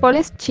Kroll, Paul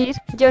Scheer,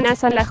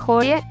 Jonathan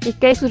LaJoie y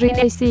Casey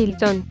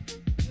Riney-Silton.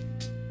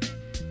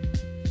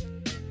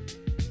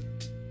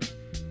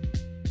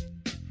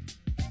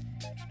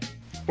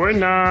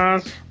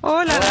 Buenas,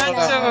 Hola,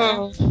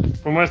 Hola. Nacho.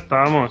 ¿cómo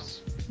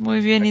estamos?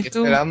 Muy bien, ¿y Aquí tú?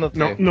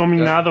 esperándote.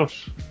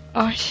 Nominados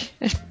Ay,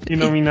 y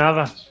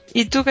nominadas.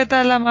 ¿y tú qué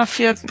tal la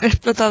mafia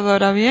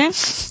explotadora? ¿Bien?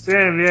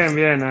 Bien.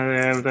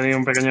 He tenido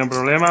un pequeño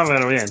problema,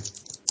 pero bien.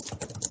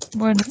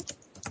 Bueno,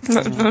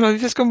 lo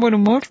dices con buen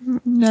humor.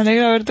 Me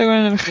alegra verte con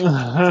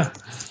energía.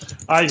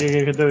 Ay,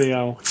 ¿qué te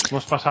diga?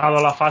 Hemos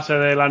pasado la fase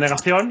de la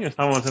negación y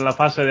estamos en la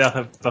fase de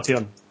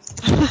aceptación.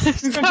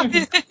 Está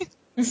bien.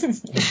 El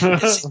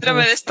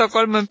síndrome de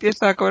Estocolmo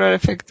empieza a cobrar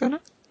efecto, ¿no?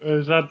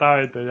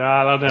 Exactamente,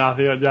 ya la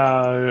negación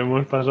ya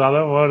hemos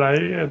pasado por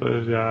ahí,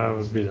 entonces ya,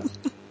 pues mira,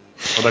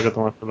 habrá que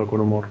tomárselo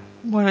con humor.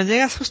 Bueno,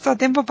 llegas justo a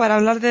tiempo para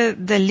hablar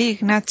de League,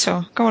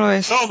 Nacho. ¿Cómo lo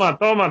ves?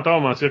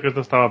 Toma, si es que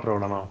esto estaba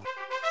programado.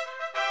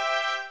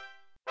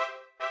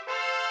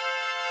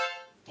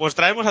 Pues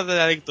traemos a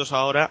Teleadictos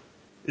ahora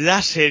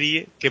la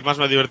serie que más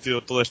me ha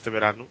divertido todo este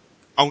verano,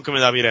 aunque me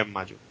la viera en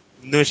mayo.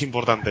 No es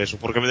importante eso,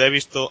 porque me la he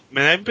visto...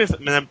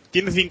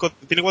 tiene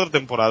 4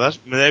 temporadas,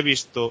 me la he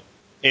visto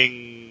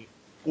en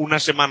una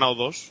semana o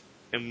 2,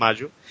 en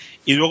mayo,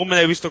 y luego me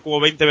la he visto como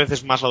 20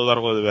 veces más a lo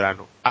largo del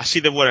verano.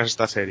 Así de buena es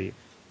esta serie.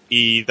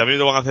 Y también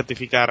lo van a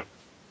certificar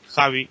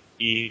Javi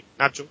y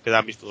Nacho, que la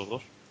han visto los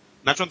dos.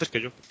 Nacho antes que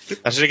yo.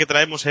 La serie que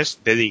traemos es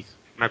The Dig,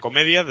 una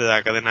comedia de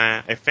la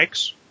cadena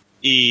FX,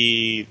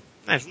 y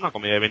es una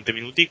comedia de 20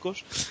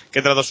 minuticos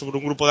que trata sobre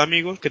un grupo de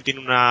amigos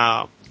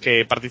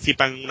que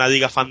participa en una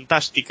liga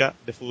fantástica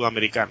de fútbol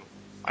americano.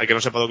 Al que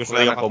no sepa lo que es una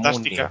liga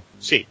fantástica,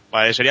 sí,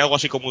 vale, sería algo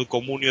así como el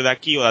Comunio de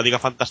aquí o la liga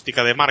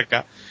fantástica de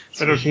Marca,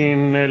 Pero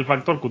sin el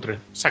factor cutre.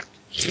 exacto,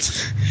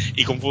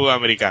 y con fútbol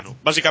americano.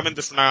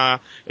 Básicamente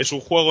es un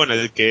juego en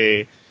el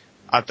que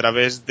a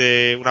través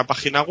de una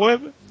página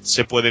web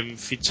se pueden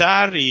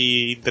fichar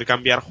y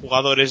intercambiar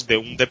jugadores de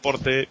un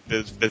deporte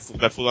del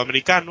fútbol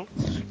americano,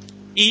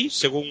 y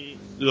según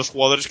los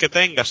jugadores que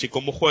tengas y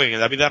cómo jueguen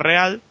en la vida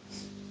real,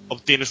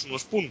 obtienes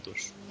unos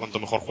puntos. Cuanto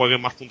mejor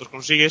jueguen, más puntos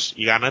consigues,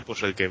 y gana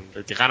pues el que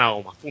gana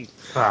o más puntos.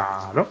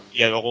 Claro.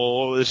 Y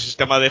luego el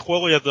sistema de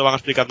juego ya te lo van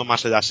explicando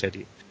más en la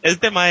serie. El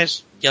tema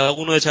es que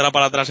alguno echará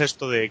para atrás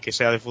esto de que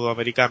sea de fútbol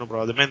americano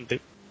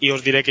probablemente, y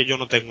os diré que yo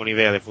no tengo ni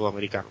idea de fútbol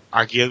americano.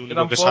 Aquí el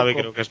único que sabe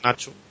creo que es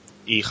Nacho,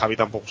 y Javi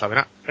tampoco sabe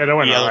nada. Pero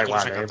bueno, y a da los dos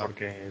nos igual, encanta.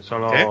 porque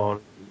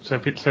solo...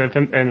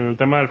 en el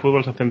tema del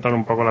fútbol se centran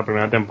un poco la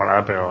primera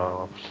temporada,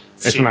 pero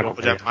es Sí, una luego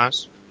comedia.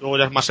 luego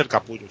ya es más el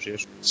capullo, sí,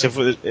 eso.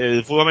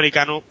 El fútbol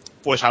americano,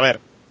 pues a ver,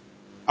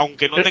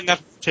 aunque no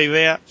tengas mucha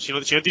idea, si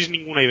no tienes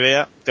ninguna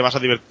idea, te vas a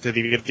te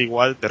divierte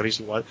igual, te ríes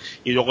igual,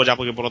 y luego ya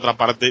porque por otra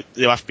parte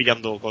le vas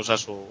pillando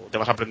cosas o te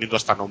vas aprendiendo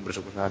hasta nombres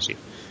o cosas así.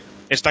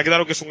 Está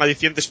claro que es un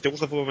aliciente, si te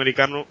gusta el fútbol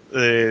americano,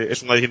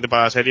 es un aliciente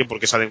para la serie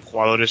porque salen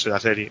jugadores en la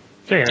serie.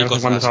 Sí, y no sé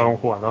cosas cuándo así. salga un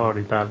jugador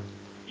y tal.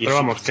 Y Pero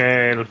vamos,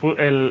 que el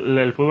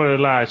fútbol es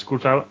la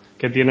excusa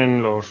que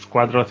tienen los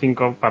 4 o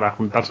 5 para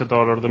juntarse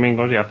todos los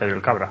domingos y hacer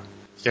el cabra.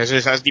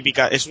 Es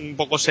típica, es un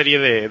poco serie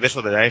de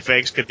eso, de la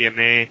FX, que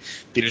tiene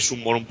su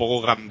humor un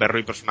poco gamberro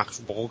y personajes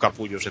un poco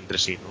capullos entre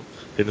sí, ¿no?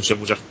 Haciéndose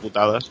muchas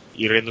putadas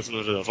y riéndose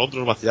unos de los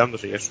otros,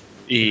 vacilándose y eso.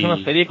 Y... Es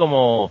una serie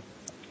como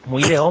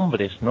muy de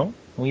hombres, ¿no?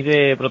 Muy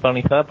de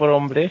protagonizada por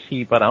hombres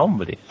y para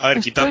hombres. A ver,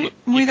 Estoy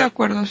muy de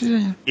acuerdo, sí,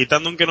 señor.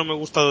 quitando en que no me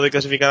gusta lo de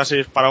clasificar a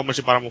series para hombres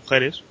y para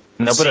mujeres.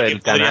 No, pero sí el que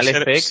podría canal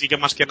ser, FX... sí que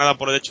más que nada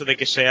por el hecho de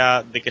que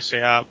sea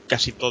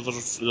casi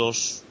todos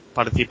los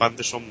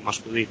participantes son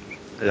masculinos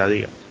en la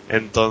liga.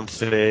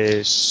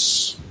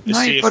 Entonces... No,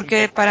 sí, y es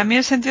porque un poco... para mí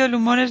el sentido del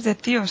humor es de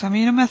tíos. A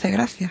mí no me hace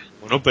gracia.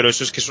 Bueno, pero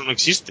eso es que eso no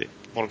existe.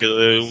 Porque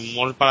el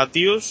humor para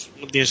tíos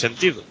no tiene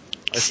sentido.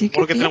 Es Sí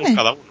humor que que tenemos tiene.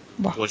 cada uno.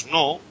 Buah. Pues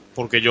no,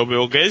 porque yo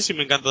veo que y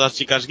me encantan las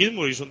chicas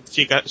Gilmore y son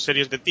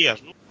series de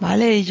tías, ¿no?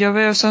 Vale, y yo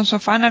veo Sons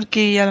of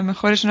Anarchy y a lo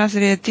mejor es una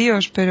serie de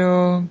tíos,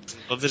 pero...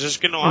 Entonces es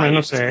que no Bueno, hay.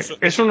 no sé,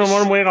 es un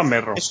humor muy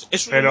gamberro.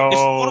 Es pero... un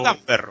humor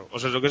gamberro. O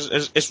sea, lo que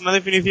es una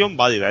definición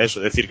válida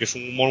eso. Decir que es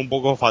un humor un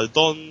poco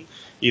faltón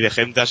y de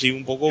gente así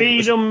un poco...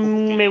 Pero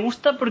me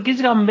gusta porque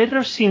es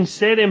gamberro sin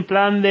ser en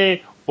plan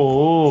de...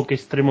 Oh, qué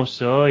extremo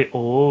soy.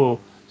 Oh,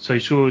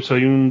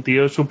 soy un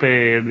tío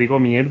súper... Digo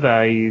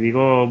mierda y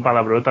digo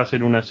palabrotas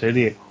en una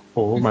serie.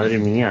 Oh, madre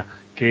mía.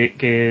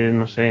 Que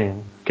no sé...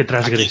 Qué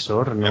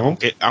transgresor, aquí, ¿no?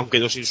 aunque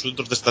los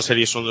insultos de esta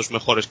serie son los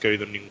mejores que he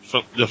oído en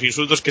los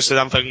insultos que se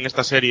lanzan en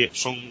esta serie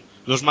son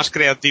los más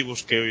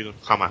creativos que he oído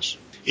jamás.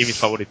 Y mis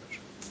favoritos.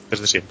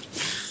 Desde siempre.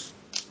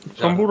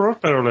 Son burros,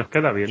 pero les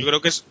queda bien. Yo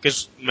creo que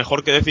es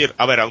mejor que decir,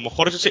 a ver, a lo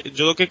mejor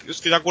yo lo que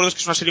estoy de acuerdo es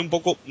que es una serie un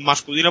poco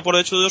masculina por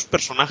el hecho de los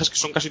personajes que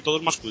son casi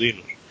todos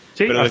masculinos.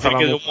 Sí, pero decir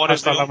que el humor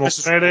es de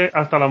hombres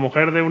hasta la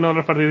mujer de uno de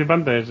los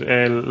participantes,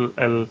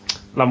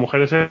 la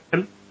mujer es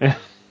él,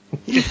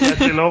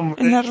 es el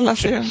hombre. En la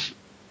relación.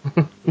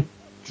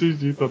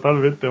 Sí,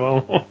 totalmente,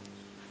 vamos.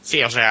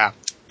 Sí, o sea,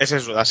 es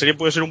eso, la serie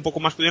puede ser un poco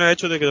masculina de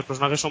hecho de que los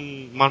personajes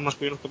son más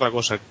masculinos que otra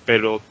cosa,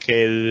 pero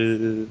que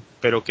el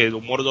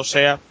humor lo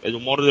sea, el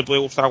humor le puede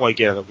gustar a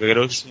cualquiera, porque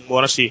creo que es un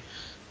humor así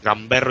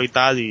gamberro y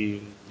tal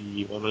y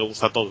bueno, le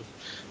gusta a todos.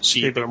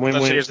 Si Sí, te pero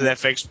gustan series de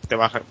FX te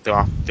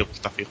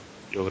gusta fijo,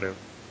 yo creo.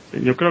 Sí,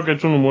 yo creo que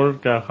es un humor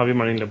que a Javi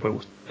Marín le puede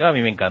gustar. A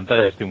mí me encanta,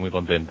 estoy muy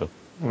contento.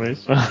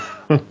 ¿Ves?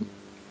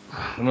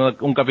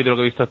 Un capítulo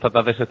que he visto esta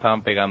tarde se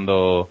estaban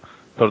pegando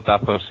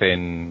tortazos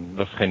en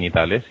los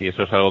genitales y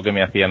eso es algo que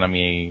me hacían a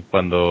mí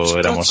cuando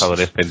éramos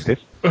adolescentes.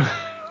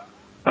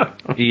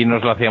 Y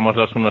nos lo hacíamos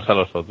los unos a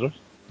los otros.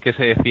 Que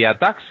se decía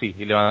taxi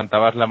y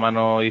levantabas la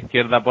mano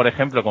izquierda, por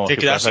ejemplo, como si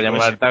fueras a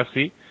llamar al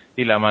taxi,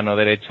 y la mano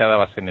derecha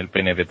dabas en el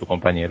pene de tu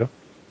compañero.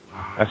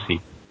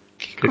 Así.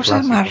 ¿Qué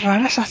cosas más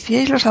raras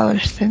hacíais los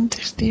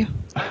adolescentes, tío?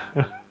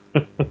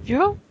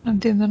 Yo no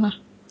entiendo nada.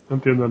 No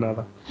entiendo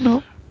nada.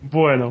 No.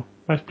 Bueno,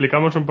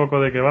 explicamos un poco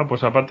de qué va.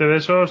 Pues aparte de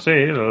eso, sí,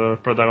 los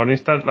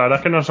protagonistas, la verdad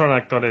es que no son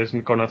actores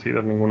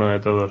conocidos ninguno de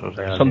todos. O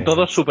sea, son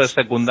todos súper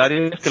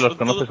secundarios que los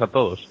conoces a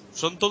todos.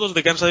 Son todos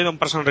de que han salido en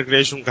Parks and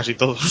Recreation casi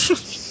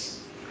todos.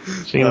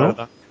 Sí, ¿no?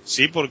 Verdad.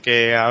 Sí,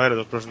 porque, a ver,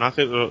 los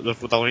personajes, los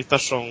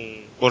protagonistas son...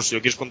 Bueno, si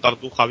lo quieres contar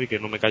tú, Javi, que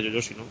no me callo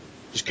yo, si no.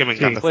 Es que me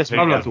encanta. Sí, pues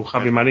habla tú,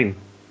 Javi Marín.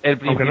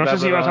 Aunque no sé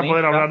si vas a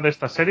poder hablar de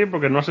esta serie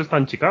porque no has estado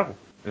en Chicago.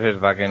 Es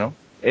verdad que no.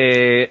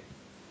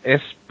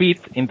 Es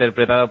Pete,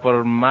 interpretado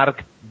por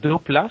Mark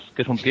Duplass,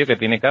 que es un tío que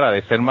tiene cara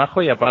de ser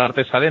majo y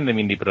aparte salen de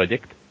Mindy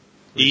Project.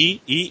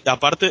 Y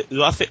aparte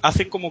lo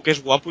hacen como que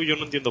es guapo y yo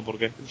no entiendo por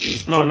qué.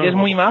 Porque es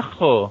muy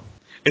majo.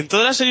 En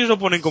todas las series lo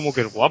ponen como que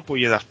es guapo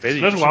y en las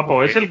pelis. No es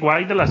guapo, es el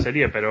guay de la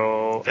serie,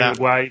 pero el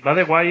guay va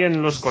de guay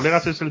en Los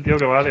Colegas, es el tío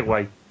que va de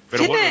guay.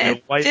 Pero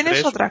tiene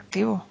su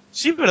atractivo.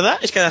 Sí, ¿verdad?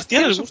 Es que a las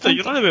tías les gusta,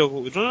 yo no le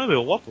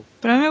veo guapo.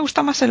 Pero a mí me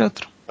gusta más el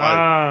otro.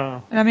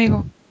 El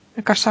amigo,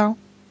 el casado.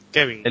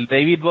 Kevin. El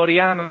David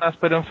Boreanaz,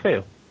 pero en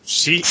feo.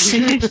 Sí.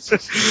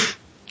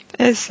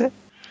 Ese.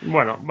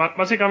 Bueno,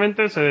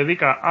 básicamente se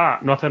dedica a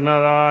no hacer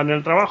nada en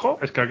el trabajo,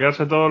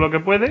 escaquearse todo lo que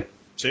puede.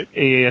 Sí.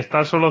 Y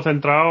está solo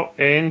centrado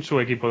en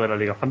su equipo de la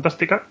Liga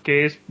Fantástica,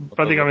 que es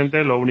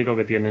prácticamente lo único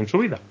que tiene en su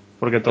vida.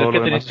 Porque todo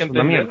lo demás es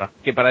una mierda.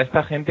 Que para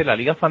esta gente la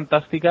Liga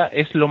Fantástica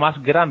es lo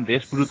más grande,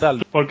 es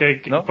brutal.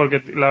 Porque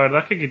la verdad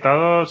es que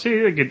quitado... Sí,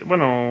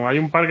 bueno, hay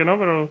un par que no,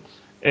 pero...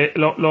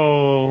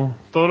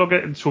 todo lo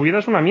que... Su vida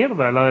es una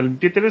mierda.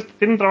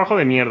 Tiene un trabajo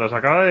de mierda, se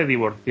acaba de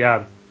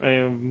divorciar.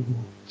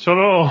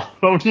 Solo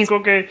lo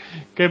único que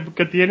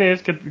tiene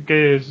es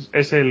que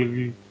es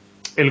el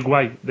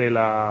guay de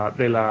la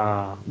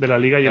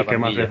liga y el que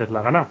más veces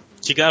la ha ganado.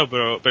 Sí, claro,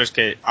 pero es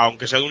que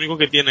aunque sea el único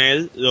que tiene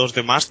él, los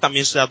demás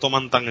también se la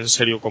toman tan en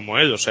serio como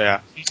él, o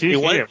sea,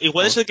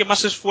 igual es el que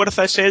más se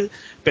esfuerza es él,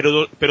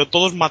 pero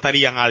todos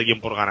matarían a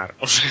alguien por ganar.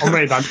 O sea.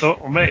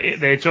 Hombre,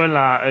 de hecho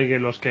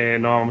en los que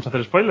no vamos a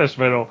hacer spoilers,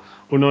 pero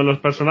uno de los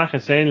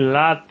personajes en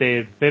la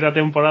tercera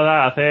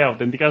temporada hace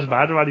auténticas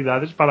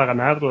barbaridades para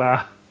ganar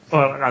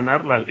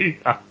la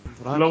liga.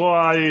 Luego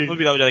hay... Me he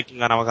olvidado ya de quién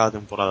ganaba cada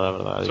temporada, la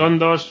verdad.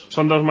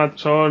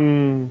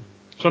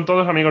 Son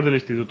todos amigos del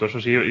instituto, eso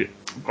sí,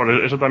 por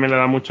eso también le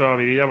da mucho a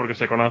vidilla porque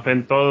se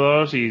conocen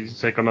todos y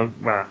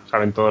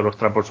saben todos los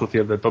trapos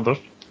sucios de todos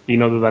y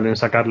no dudan en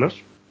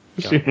sacarlos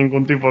sin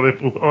ningún tipo de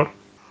pudor.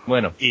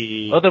 Bueno,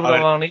 otro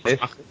protagonista es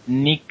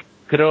Nick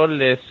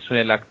Kroll, es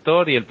el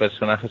actor y el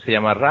personaje se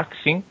llama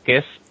Raksin, que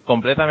es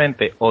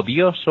completamente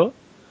odioso,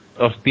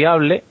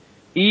 hostiable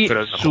y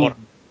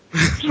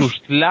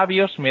sus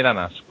labios me dan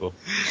asco.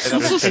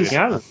 Es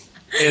genial.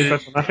 El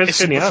personaje es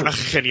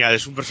genial.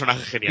 Es un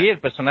personaje genial. Sí, el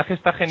personaje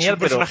está genial,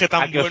 pero a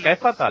que os cae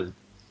fatal.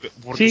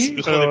 Sí,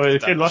 pero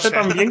es que lo hace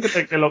tan bien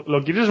que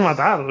lo quieres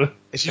matar.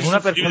 Es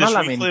una persona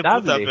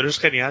lamentable. Pero es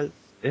genial.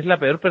 Es la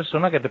peor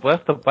persona que te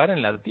puedas topar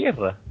en la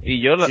tierra.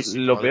 Y yo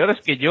lo peor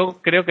es que yo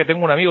creo que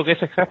tengo un amigo que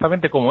es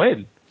exactamente como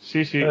él.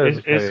 Sí,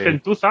 es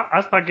gentuza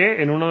hasta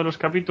que en uno de los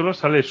capítulos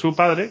sale su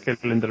padre, que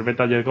le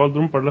interpreta a Jeff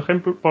Goldblum, por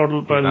ejemplo,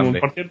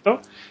 por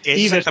cierto, que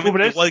y es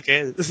descubres igual que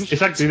él.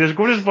 Exacto, y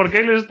descubres por qué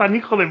él es tan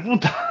hijo de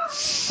puta.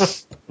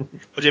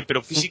 Oye,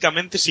 pero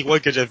físicamente es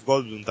igual que Jeff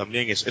Goldblum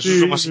también, eso es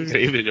lo más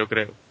increíble, yo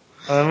creo.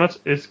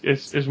 Además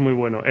es muy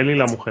bueno, él y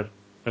la mujer,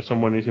 son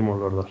buenísimos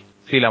los dos.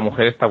 Sí, la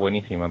mujer está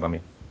buenísima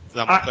también.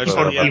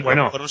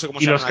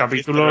 Y los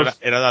capítulos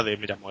era la de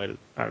Miramoel.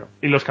 Claro.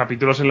 Y los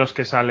capítulos en los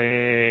que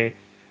sale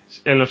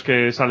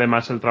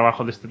más el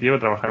trabajo de este tío,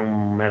 trabaja en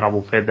un mega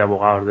buffet de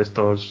abogados de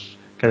estos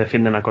que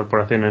defienden a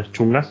corporaciones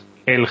chungas.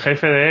 El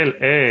jefe de él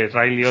es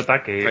Ray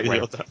Liotta,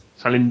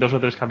 salen 2 o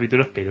 3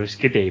 capítulos, pero es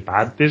que te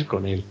partes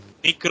con él.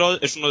 Nick Kroll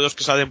es uno de los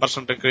que sale en Parks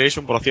and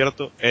Recreation, por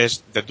cierto,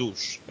 es The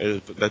Deuce,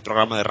 del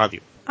programa de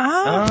radio.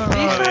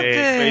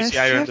 Fíjate,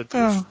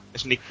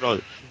 es Nick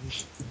Kroll.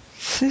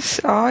 Sí,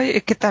 es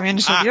que también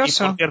es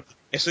odioso. Y por cierto,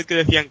 es el que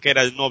decían que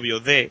era el novio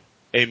de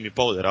Amy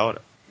Powder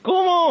ahora.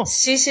 ¿Cómo?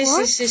 Sí.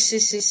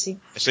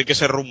 Es el que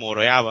se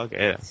rumoreaba que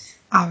era.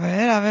 A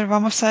ver,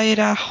 vamos a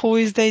ir a Who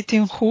is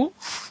Dating Who.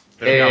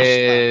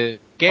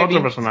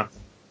 Otro personaje.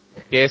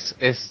 Que es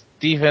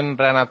Stephen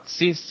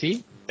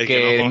Ranazzisi,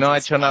 que no ha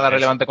hecho nada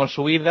relevante con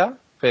su vida,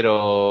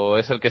 pero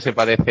es el que se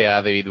parece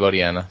a David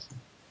Boreanaz.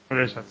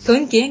 Por eso.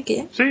 ¿Con quién?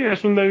 ¿Quién? Sí,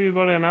 es un David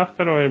Boreanaz,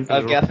 pero en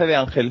Al que hace de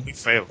Ángel. Muy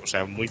feo, o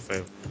sea, muy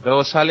feo.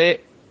 Luego sale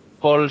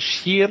Paul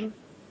Scheer,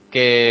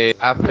 que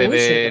hace Uy,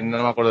 de... sí.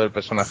 No me acuerdo del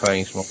personaje ahora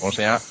mismo, ¿cómo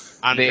se llama?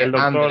 Andre. El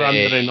doctor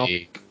Andre, no.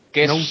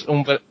 Que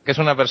es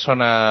una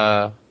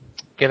persona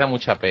que da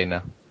mucha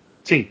pena.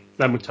 Sí,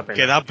 da mucha pena.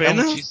 ¿Que da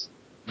pena?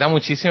 Da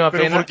muchísima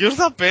 ¿Pero pena por qué os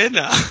da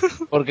pena?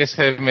 porque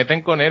se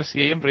meten con él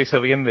siempre y se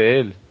ríen de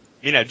él.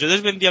 Mira, yo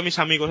les vendí a mis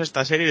amigos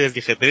esta serie y les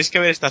dije, tenéis que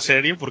ver esta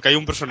serie porque hay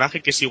un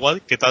personaje que es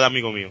igual que tal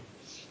amigo mío.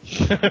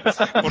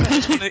 Porque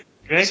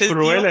Qué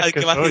crueles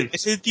que sois.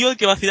 es el tío al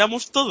que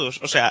vacilamos todos.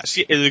 O sea,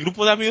 si en el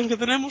grupo de amigos que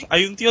tenemos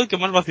hay un tío al que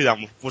más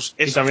vacilamos. Pues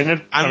es Y también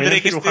es André, que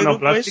este cirujano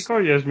grupo es...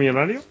 plástico y es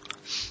millonario.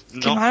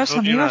 Qué malos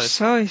no tiene nada amigos de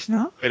eso. sois,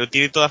 ¿no? Pero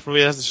tiene todas las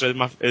propiedades de ser el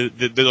más...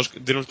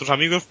 de nuestros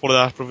amigos, por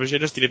las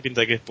profesiones, tiene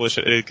pinta de que puede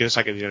ser el que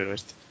saque dinero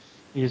este.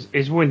 Y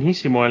es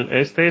buenísimo.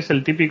 Este es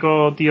el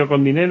típico tío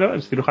con dinero,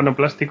 es cirujano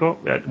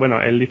plástico.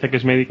 Bueno, él dice que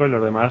es médico y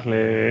los demás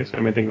se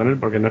meten con él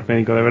porque no es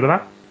médico de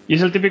verdad. Y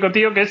es el típico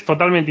tío que es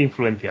totalmente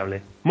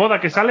influenciable. Moda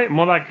que sale,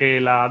 moda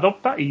que la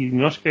adopta, y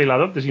no es que la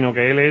adopte, sino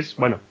que él es,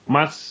 bueno,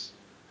 más...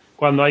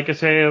 Cuando hay que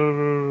ser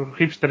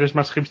hipster es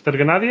más hipster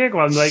que nadie,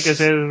 cuando hay que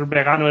ser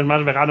vegano es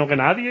más vegano que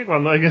nadie,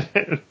 cuando hay que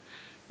ser...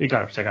 Y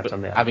claro, se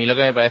cachondea. A mí lo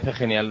que me parece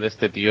genial de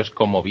este tío es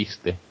cómo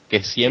viste.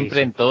 Que siempre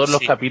Sí, en todos los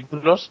sí.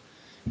 capítulos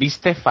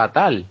viste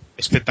fatal. En plan,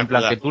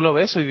 Espectacular. que tú lo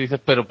ves y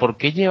dices, pero ¿por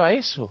qué lleva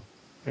eso?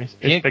 Es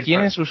 ¿Quién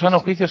espectacular. en su sano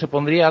juicio se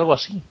pondría algo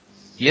así?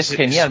 Y es Es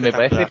genial, me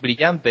parece espectacular.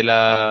 brillante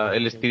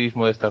el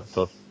estilismo de este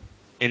actor.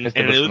 En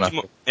Este el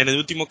personaje.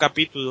 último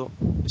capítulo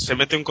se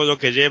meten con lo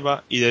que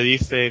lleva y le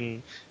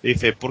dice,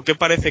 ¿por qué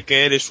parece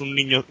que eres un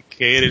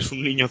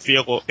niño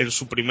ciego en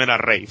su primera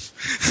rave?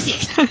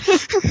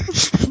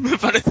 Me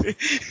parece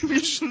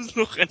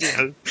eso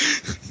genial.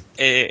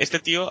 Este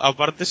tío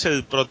aparte es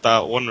el prota,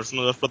 bueno, es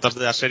uno de los protas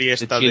de la serie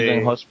The esta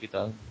Children's de...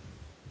 Hospital.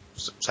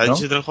 ¿Sale ¿No?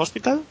 Children's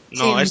Hospital?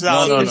 No, Sí, es la no,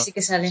 otra. no, no. sí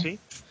que sale. ¿Sí?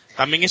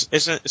 También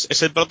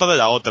es el prota de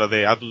la otra,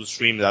 de Adult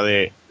Swim,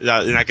 en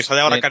la que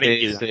sale ahora Karen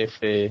Gillan.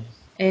 NTSF,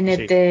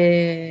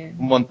 NT...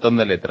 un montón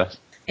de letras.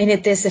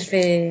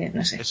 NTSF,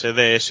 no sé.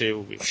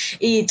 SDSV.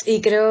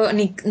 Y creo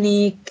Nick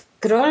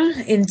Kroll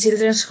en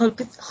Children's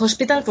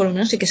Hospital por lo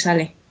menos sí que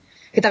sale.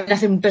 Que también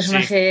hace un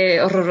personaje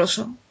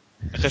horroroso.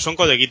 Es que son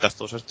coleguitas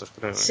todos estos,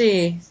 creo.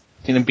 Sí.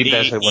 Tienen pinta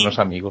de Y- ser buenos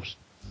amigos.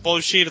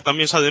 Paul Scheer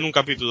también sale en un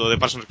capítulo de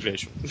Parks and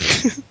Recreation.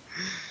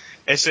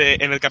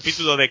 En el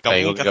capítulo de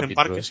Caigo, Kowloon, que ¿qué hacen capítulo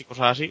parques es? y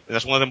cosas así, en la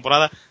segunda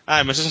temporada.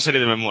 Me sé esa serie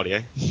de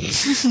memoria,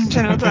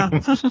 Se nota.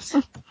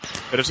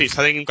 Pero sí,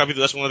 sale en un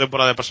capítulo de la segunda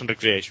temporada de Parks and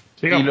Recreation.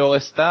 Sigamos. Y luego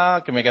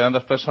está, que me quedan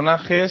dos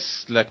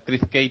personajes, la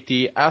actriz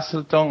Katie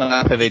Aselton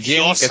hace de Jenny,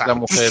 Diosa. que es la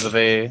mujer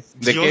de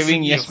Dios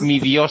Kevin, y mío. es mi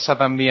diosa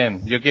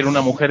también. Yo quiero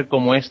una mujer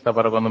como esta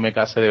para cuando me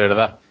case de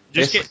verdad.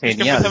 Yo es que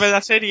empecé a genial. ver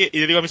la serie y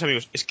le digo a mis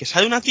amigos, es que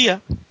sale una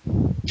tía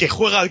que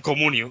juega al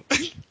comunio.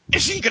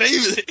 ¡Es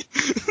increíble!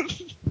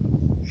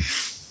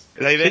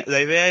 La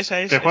idea esa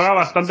es... Que juega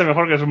bastante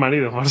mejor que su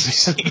marido, por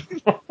cierto.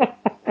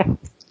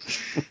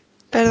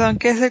 Perdón,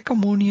 ¿qué es el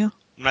comunio?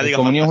 Una El liga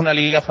Comunio es fantástica. una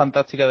liga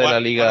fantástica de la Una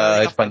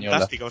liga española.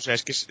 fantástica, o sea,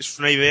 es que es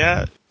una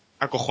idea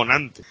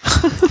acojonante.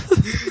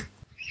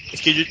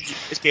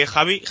 Es que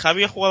Javi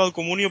ha jugado al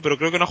comunio, pero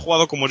creo que no ha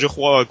jugado como yo he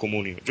jugado al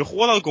comunio. Yo he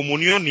jugado al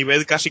comunio a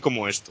nivel casi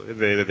como esto,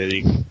 de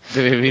liga.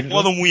 De He vivirlo.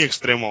 jugado muy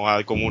extremo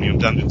al comunio, en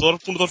plan, de todos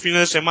los puntos fines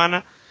de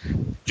semana.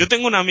 Yo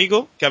tengo un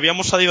amigo que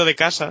habíamos salido de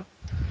casa,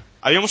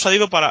 habíamos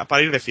salido para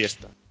ir de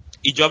fiesta.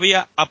 Y yo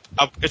había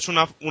hecho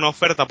una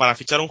oferta para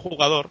fichar a un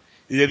jugador,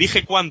 y le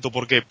dije cuánto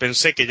porque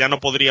pensé que ya no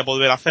podría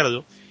volver a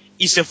hacerlo,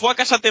 y se fue a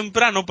casa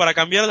temprano para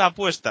cambiar la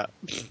apuesta.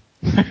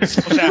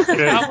 O sea,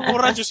 estábamos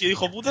borrachos y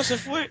dijo puta se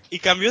fue y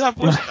cambió la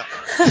apuesta.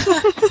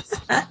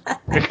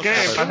 Es que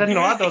pases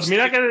novatos.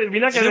 Mira que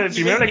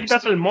primero le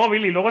quitas el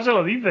móvil y luego se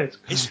lo dices.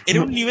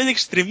 Era un nivel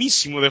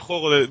extremísimo de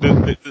juego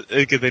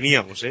el que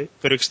teníamos,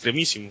 pero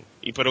extremísimo.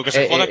 Pero que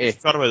se juega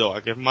con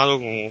Arbeloa, que es malo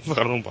como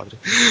jugar de un padre.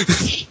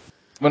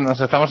 Bueno,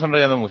 nos estamos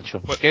enrollando mucho.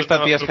 Pues- que esta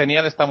pues- tía es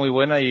genial, está muy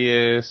buena y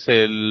es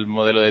el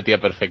modelo de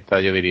tía perfecta,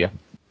 yo diría.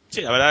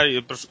 Sí, la verdad,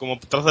 como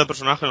trazo de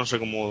personaje, no sé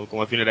cómo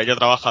definir. Ella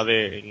trabaja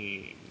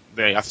de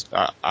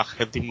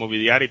agente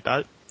inmobiliario y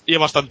tal. Y es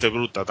bastante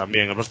bruta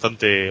también,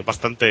 es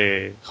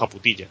bastante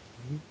japutilla.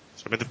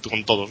 Se mete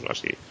con todos,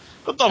 así.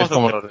 Con todos Es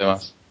como bastante. los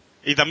demás.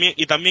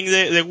 Y también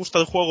le gusta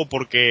el juego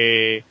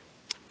porque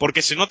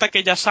se nota que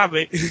ella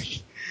sabe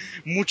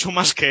mucho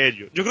más que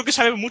ellos. Yo creo que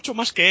sabe mucho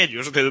más que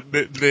ellos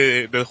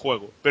del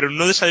juego, pero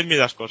no le saben bien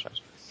las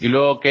cosas. Y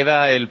luego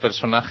queda el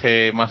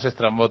personaje más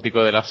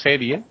estrambótico de la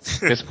serie,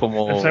 que es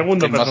como... El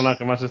segundo el más-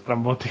 personaje más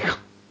estrambótico.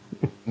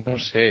 no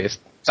sé,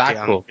 es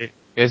Taco, Que-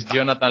 que es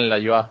Jonathan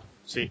Layoa.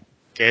 Sí,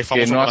 que es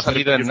famoso no por ha hacer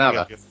salido en vídeos muy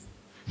nada. graciosos.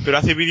 Pero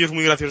hace vídeos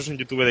muy graciosos en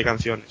YouTube de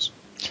canciones.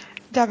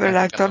 Ya, pero el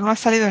actor no ha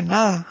salido en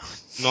nada.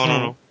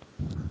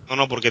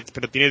 No,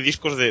 pero tiene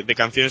discos de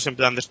canciones en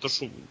plan de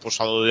estos,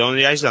 pues a lo de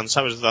Only Island,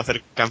 ¿sabes? De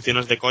hacer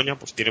canciones de coña,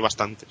 pues tiene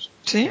bastantes.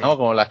 ¿Sí? ¿No?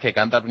 Como las que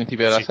canta al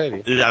principio de la Sí.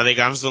 serie. La de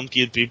Guns Don't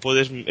Kill People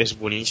es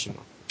buenísima.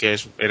 Que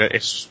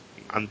es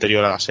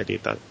anterior a la serie y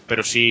tal.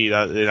 Pero sí,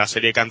 la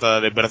serie canta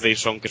de Birthday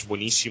Song, que es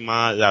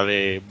buenísima, la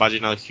de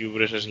Vaginal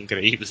Hubris es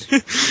increíble.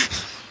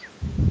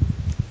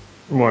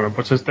 Bueno,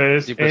 pues este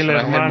es Y el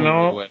personaje muy, muy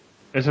hermano, bueno.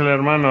 es el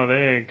hermano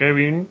de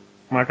Kevin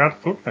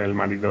MacArthur, el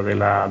marido de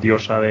la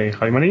diosa de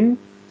Jaime Marín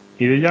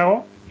y de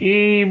Yago.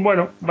 Y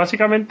bueno,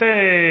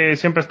 básicamente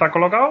siempre está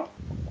colocado,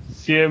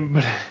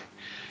 siempre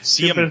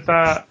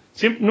está,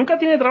 nunca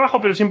tiene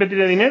trabajo, pero siempre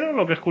tiene dinero,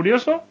 lo que es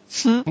curioso,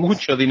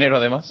 Mucho dinero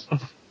además.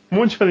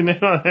 mucho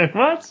dinero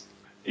además.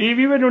 Y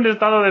vive en un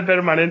estado de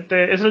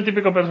permanente. Es el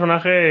típico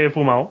personaje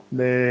fumado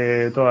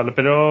de todas.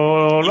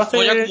 Pero Y lo hace.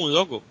 folla como un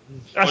loco.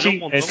 Ah, Folla un sí,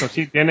 montón. eso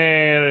sí.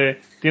 Tiene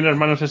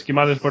hermanos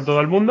esquimales por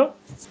todo el mundo.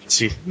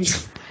 Sí.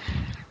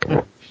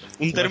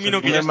 Un término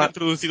que ya está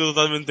introducido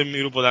totalmente en mi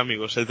grupo de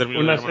amigos. El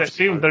término de hermanos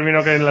Sí, un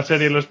término que en la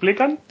serie lo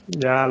explican.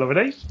 Ya lo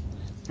veréis.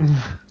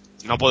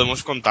 No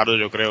podemos contarlo,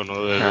 yo creo,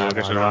 ¿no? De lo que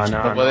es hermanos.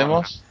 ¿No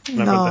podemos?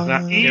 No cuentas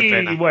nada. Qué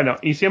pena. Y bueno,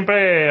 y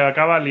siempre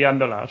acaba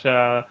liándola. O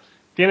sea,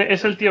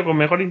 es el tío con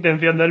mejor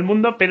intención del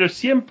mundo, pero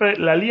siempre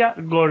la lía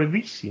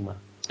gordísima.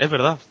 Es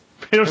verdad.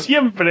 Pero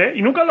siempre,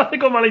 y nunca lo hace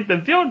con mala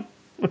intención.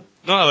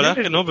 No, la verdad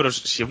es que no, pero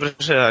siempre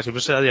se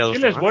ha liado.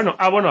 Él es bueno.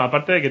 Ah, bueno,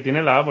 aparte de que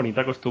tiene la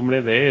bonita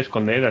costumbre de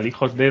esconder a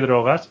hijos de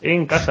drogas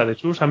en casa de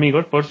sus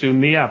amigos por si un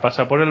día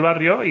pasa por el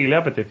barrio y le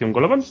apetece un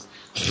colocón.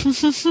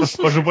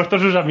 Por supuesto,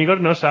 sus amigos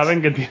no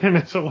saben que tienen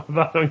eso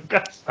guardado en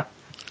casa.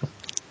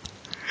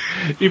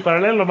 Y para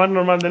él es lo más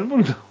normal del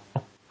mundo.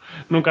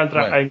 Nunca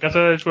entra, Bueno. en casa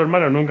de su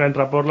hermano nunca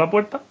entra por la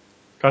puerta,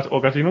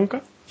 o casi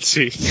nunca.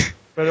 Sí.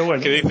 Pero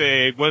bueno. Que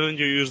dice, why don't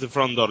you use the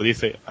front door?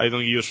 Dice, I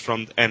don't use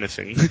front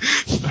anything.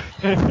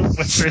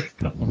 Pues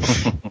esto.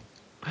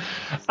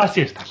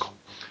 Así está.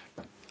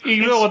 Y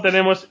luego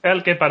tenemos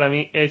el que para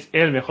mí es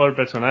el mejor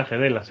personaje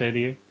de la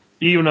serie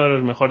y uno de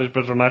los mejores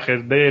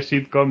personajes de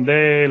sitcom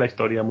de la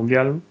historia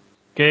mundial,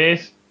 que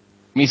es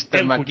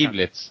Mr.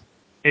 McGiblets.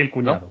 el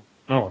cuñado.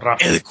 No,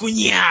 Rafa. ¡El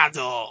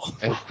cuñado!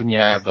 El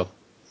cuñado.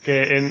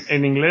 Que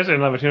en inglés,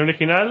 en la versión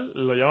original,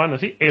 lo llaman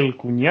así, el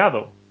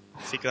cuñado.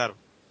 Sí, claro.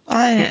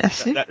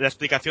 ¿sí? La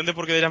explicación de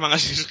por qué le llaman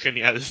así es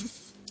genial.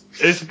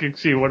 Es que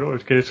sí, bueno,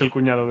 es que es el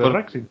cuñado de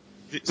Raxi.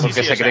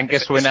 Porque se creen que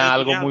suena el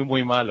algo cuñado. muy,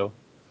 muy malo.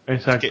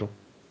 Exacto.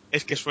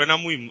 Es que suena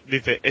muy...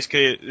 Dice, es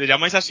que le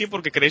llamáis así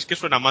porque creéis que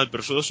suena mal,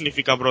 pero solo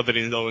significa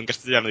brother-in-law en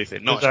castellano. Dice,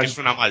 no, Exacto. es que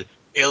suena mal.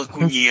 ¡El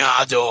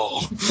cuñado!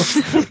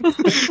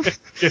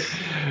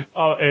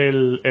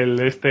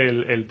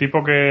 El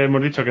tipo que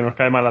hemos dicho que nos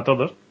cae mal a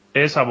todos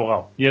es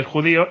abogado y es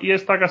judío y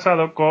está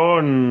casado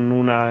con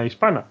una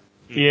hispana.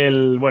 Y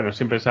él, bueno,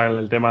 siempre sale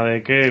el tema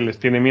de que les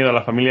tiene miedo a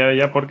la familia de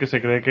ella porque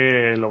se cree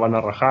que lo van a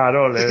rajar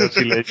o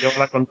si le lleva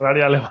la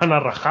contraria le van a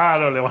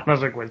rajar o le van a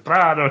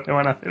secuestrar o le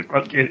van a hacer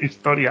cualquier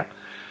historia.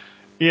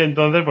 Y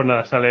entonces, pues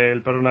nada, sale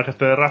el personaje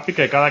este de Rafi,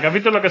 que cada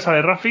capítulo que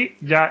sale Rafi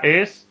ya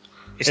es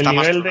Está el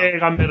más nivel clonado. de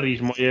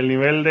gamberrismo y el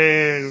nivel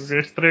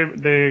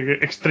de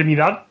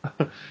extremidad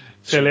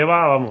se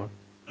eleva, vamos.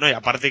 No, y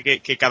aparte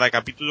que cada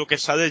capítulo que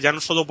sale, ya no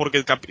solo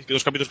porque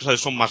los capítulos que salen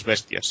son más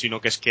bestias,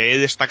 sino que es que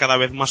él está cada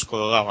vez más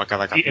colgado a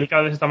cada Y capítulo. él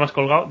cada vez está más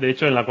colgado. De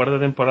hecho, en la cuarta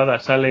temporada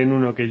sale en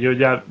uno que yo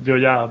ya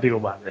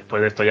digo, va,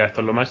 después de esto ya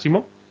esto es lo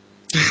máximo.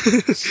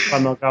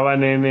 Cuando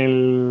acaban en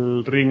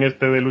el ring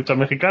este de lucha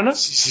mexicana.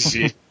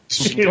 Sí.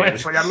 Y bueno,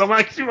 esto ya es lo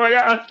máximo,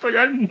 ya, esto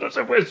ya no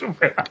se puede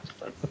superar.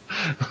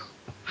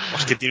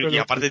 Es que y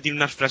aparte tiene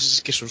unas frases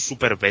que son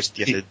súper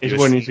bestias. Sí, el tío es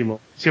buenísimo.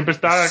 Siempre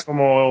está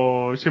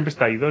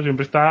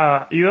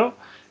ido.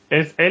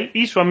 Es él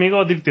y su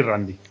amigo Dirty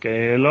Randy,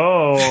 que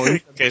lo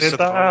Que es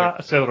interpreta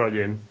Seth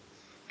Rogen,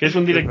 que es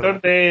un director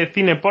de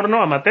cine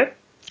porno amateur.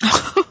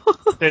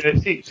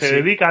 Se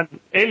dedican,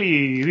 él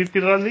y Dirty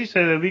Randy se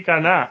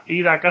dedican a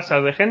ir a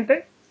casas de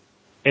gente,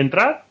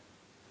 entrar,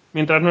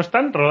 mientras no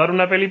están, rodar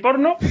una peli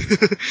porno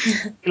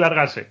y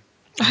largarse.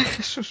 Ay,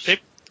 Jesús. Sí.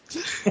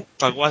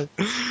 Tal cual.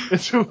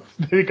 Es su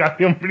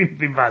dedicación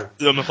principal.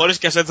 Lo mejor es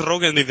que a Seth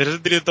Rogen dices, es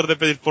el director de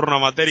pelis porno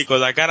amateur y con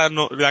la cara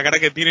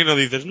que tiene no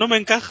dices, no me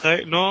encaja,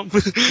 no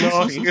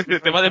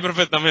te vale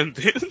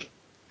perfectamente.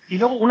 Y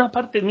luego una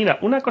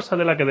cosa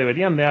de la que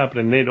deberían de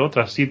aprender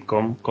otras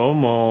sitcom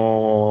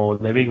como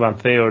The Big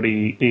Bang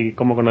Theory y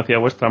Cómo conocía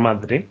vuestra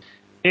madre,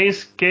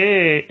 es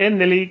que en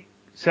The League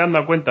se han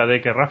dado cuenta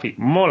de que Rafi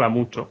mola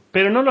mucho,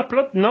 pero no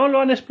lo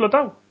han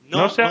explotado.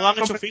 No se lo ha han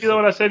hecho convertido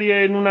fijo. la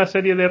serie en una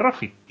serie de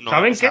Rafi. No,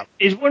 ¿Saben o sea,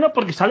 qué? Es bueno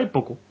porque sale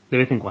poco, de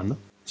vez en cuando.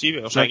 Sí,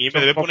 o sea, en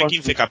IMDb pone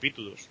 15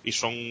 capítulos y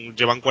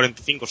llevan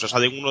 45, o sea,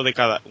 salen uno de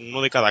cada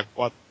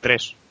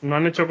 3. No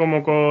han hecho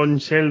como con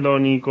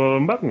Sheldon y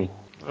con Barney.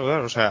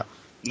 Claro, o sea,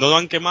 no lo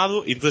han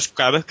quemado y entonces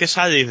cada vez que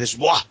sale dices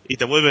 ¡buah! Y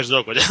te vuelves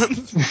loco ya.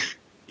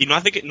 Y no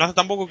hace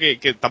tampoco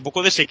que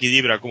tampoco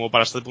desequilibra como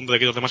para hasta el punto de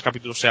que los demás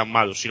capítulos sean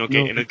malos, sino que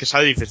en el que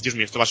sale dices, Dios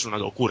mío, esto va a ser una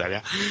locura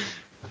ya.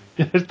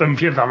 Esto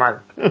empieza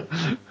mal.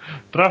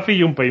 Rafi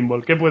y un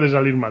paintball, ¿qué puede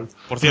salir mal?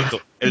 Por cierto,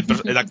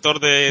 el actor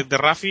de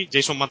Rafi,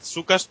 Jason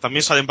Matsukas,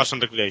 también sale en Parks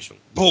and Recreation.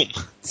 ¡Boom!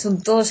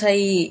 Son todos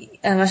ahí.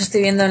 Además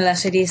estoy viendo en la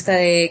serie esta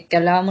que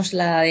hablábamos,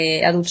 la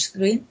de Adult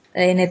Swim,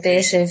 la de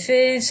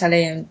NTSF,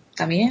 salen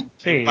también.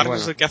 Sí, Parks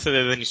bueno. es el que hace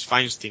de Dennis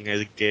Feinstein,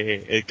 el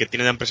que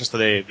tiene la empresa esta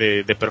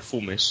de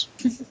perfumes,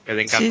 que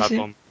le encanta Sí, sí. a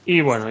Tom.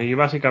 Y bueno, y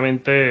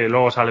básicamente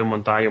luego sale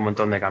hay un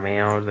montón de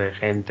cameos de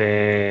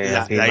gente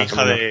así La más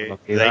o menos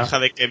conocida. hija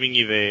de Kevin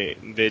y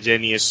de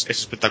Jenny es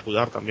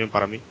espectacular también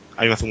para mí.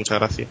 A mí me hace mucha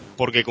gracia.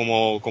 Porque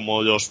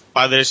como los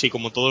padres y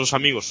como todos los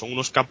amigos son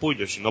unos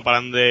capullos y no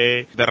paran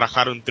de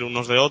rajar entre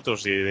unos de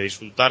otros y de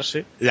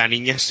insultarse, la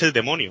niña es el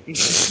demonio.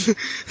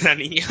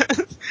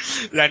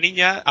 la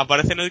niña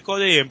aparece en el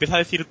cole y empieza a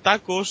decir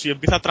tacos y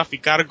empieza a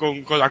traficar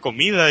con la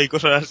comida y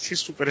cosas así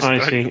súper Ay,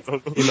 extrañas. sí.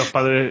 Todo. Y los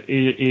padres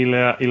y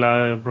la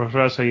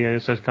profesora se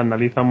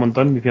escandaliza un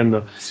montón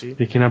diciendo Sí.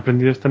 ¿de quién ha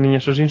aprendido esta niña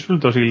esos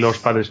insultos? Y los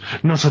padres,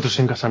 nosotros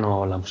en casa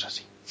no hablamos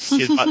así.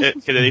 Sí,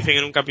 que le dicen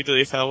en un capítulo,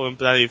 dice algo en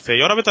plan, dice,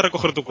 y ahora vete a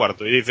recoger tu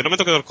cuarto. Y dice, no me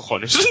toques los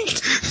cojones.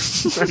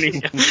 Una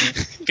niña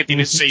que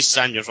tiene 6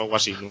 años o algo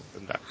así, ¿no?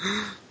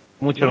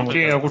 Muchos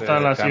Si os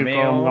gustan las ir con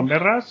cameos,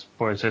 gamberras,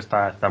 pues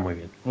está muy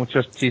bien.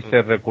 muchos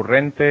chistes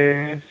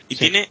recurrentes. Y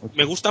Sí,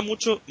 me gusta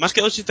mucho, más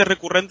que los chistes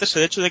recurrentes,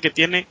 el hecho de que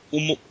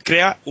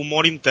crea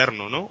humor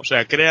interno, ¿no? O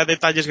sea, crea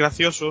detalles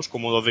graciosos,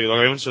 como lo que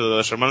habíamos dicho de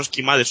los hermanos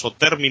Quimales, o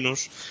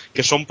términos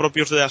que son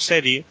propios de la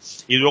serie,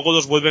 y luego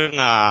los vuelven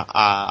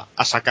a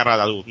sacar a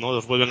la luz, ¿no?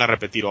 Los vuelven a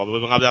repetir, o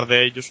vuelven a hablar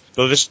de ellos.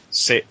 Entonces,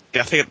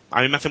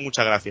 a mí me hace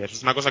mucha gracia. Eso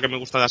es una cosa que me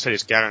gusta de las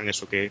series, que hagan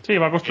eso, Sí,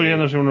 va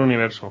construyéndose un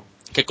universo.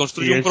 que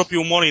construye Y un es- propio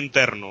humor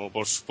interno.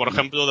 Pues, por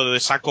ejemplo, lo de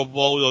Saco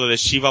Bowl o de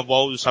Shiva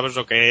Bowl, sabes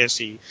lo que es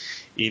y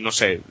no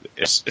sé,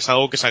 es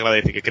algo que se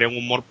agradece, que crea un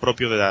humor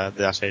propio de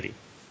la serie.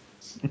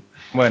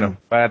 Bueno,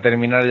 para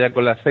terminar ya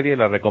con la serie,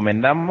 la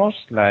recomendamos.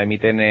 La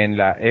emiten en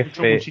la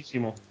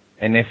muchísimo.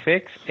 en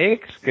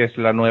FX, que es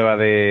la nueva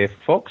de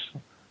Fox,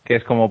 que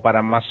es como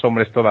para más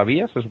hombres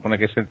todavía. Se supone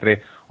que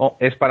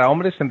es para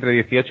hombres entre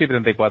 18 y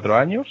 34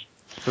 años.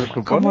 Se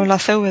supone. Como la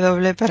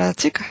CW para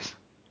chicas.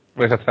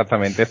 Pues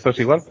exactamente, esto es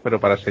igual, pero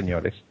para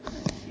señores.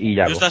 Y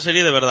ya. Yo esta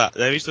serie de verdad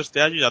la he visto este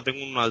año y la tengo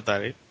en un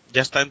altar, ¿eh?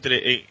 Ya está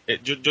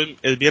yo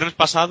el viernes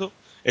pasado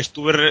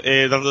estuve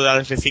dándole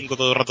al F5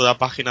 todo el rato de la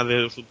página de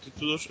los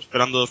subtítulos,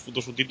 esperando los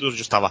putos subtítulos.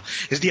 Yo estaba,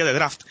 es día de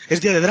draft.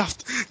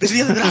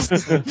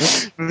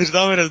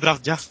 Necesitaba ver el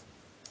draft ya.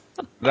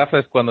 Draft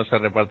es cuando se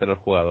reparten los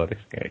jugadores.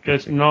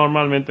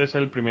 Normalmente es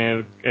el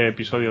primer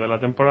episodio de la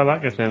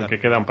temporada, que es en el que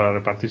quedan para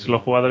repartirse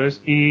los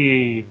jugadores,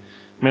 y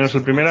menos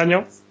el primer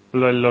año,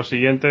 los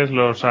siguientes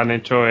los han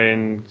hecho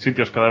en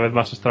sitios cada vez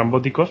más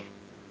estrambóticos.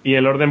 Y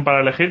el orden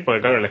para elegir,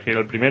 porque claro, elegir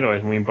el primero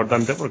es muy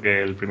importante,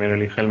 porque el primero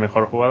elige el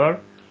mejor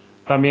jugador.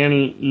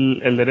 También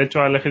el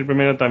derecho a elegir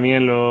primero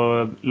también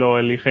lo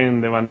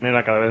eligen de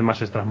manera cada vez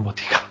más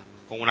estrambótica.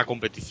 Con una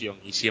competición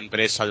y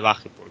siempre es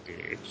salvaje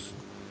porque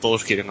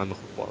todos quieren al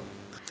mejor jugador.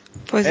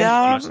 Pues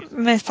ya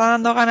me está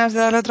dando ganas de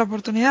darle otra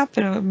oportunidad,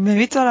 pero me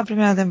vi toda la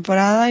primera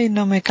temporada y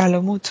no me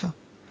caló mucho.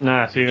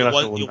 Nada, sigue la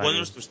segunda. Igual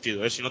no es tu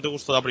estilo, ¿eh? Si no te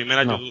gustó la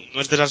primera, No.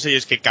 no es de esas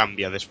series que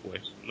cambia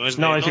después. No es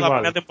de, No, es la igual.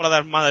 primera temporada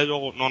es mala y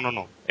luego,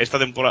 no. Esta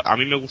temporada, a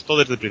mí me gustó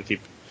desde el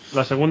principio.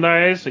 La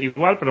segunda es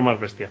igual, pero más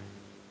bestia.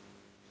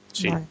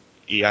 Sí. Vale.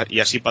 Y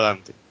así para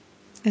adelante.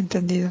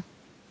 Entendido.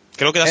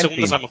 Creo que la En segunda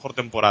fin. es la mejor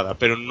temporada,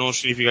 pero no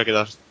significa que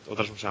las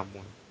otras no sean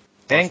buenas.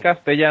 En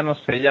castellano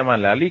se llama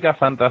La Liga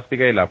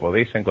Fantástica y la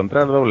podéis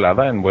encontrar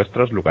doblada en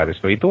vuestros lugares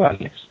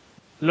habituales.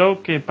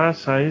 Lo que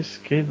pasa es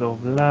que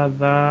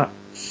doblada...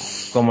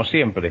 Como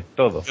siempre,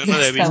 todo. Yo no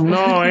la he visto.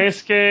 No,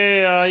 es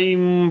que hay...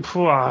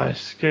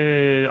 es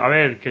que... A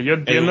ver, que yo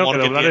entiendo humor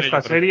que que doblar tiene, esta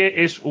yo creo.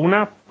 serie es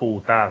una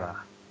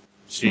putada.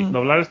 Sí.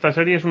 Doblar esta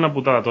serie es una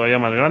putada todavía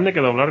más grande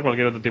que doblar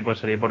cualquier otro tipo de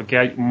serie, porque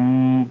hay...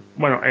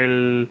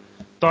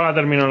 toda la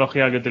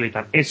terminología que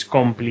utilizan es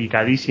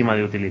complicadísima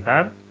de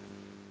utilizar.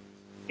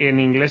 En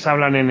inglés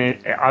hablan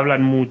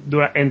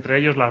entre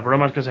ellos las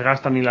bromas que se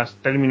gastan y los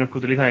términos que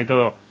utilizan y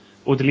todo.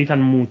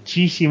 Utilizan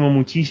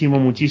muchísimo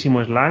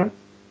slang,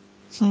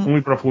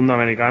 muy profundo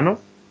americano.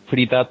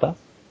 Fritata.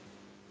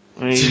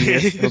 Y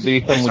es, Lo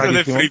utilizan Eso de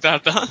muchísimo.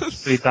 fritata.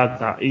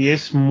 fritata. Y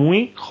es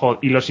muy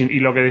y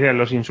lo que decían,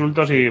 los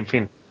insultos y en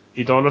fin,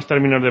 y todos los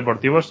términos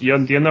deportivos. Yo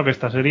entiendo que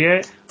esta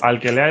serie, al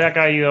que le haya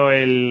caído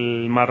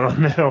el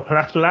marrón de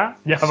doblarla,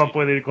 ya va a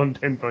poder ir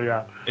contento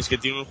ya. Es que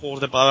tiene unos juegos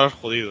de palabras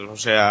jodidos, o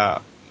sea...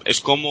 Es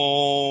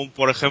como,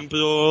 por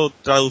ejemplo,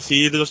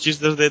 traducir los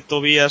chistes de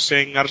Tobías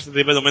en Arrested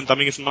Development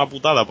también es una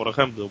putada, por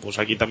ejemplo. Pues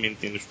aquí también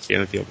tiene su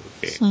ciencia,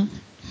 porque...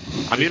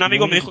 A mí un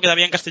amigo me dijo que la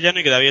había en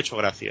castellano y que le había hecho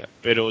gracia,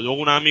 pero luego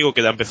un amigo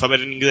que la empezó a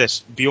ver en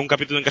inglés vio un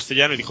capítulo en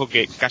castellano y dijo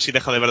que casi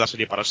deja de ver la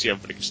serie para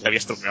siempre, que se le había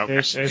estropeado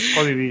Es casi.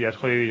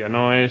 jodidilla,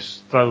 no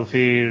es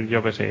traducir,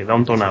 yo qué sé,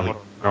 Downton Abbey.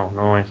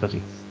 No es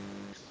así.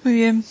 Muy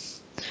bien.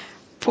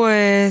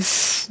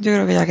 Pues yo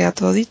creo que ya queda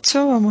todo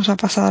dicho. Vamos a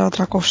pasar a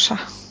otra cosa.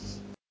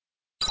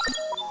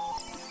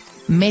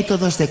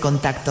 Métodos de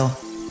contacto.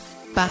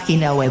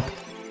 Página web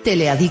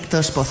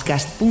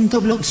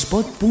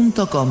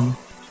teleadictospodcast.blogspot.com.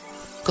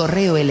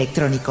 Correo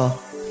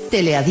electrónico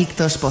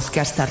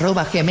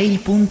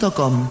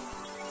teleadictospodcast@gmail.com.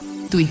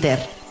 Twitter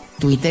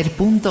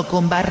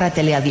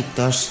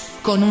twitter.com/teleadictos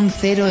con un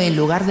 0 en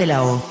lugar de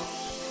la O.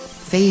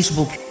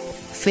 Facebook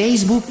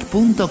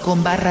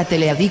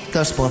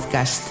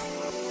facebook.com/teleadictospodcast.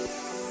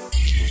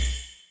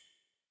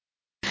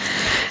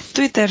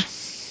 Twitter.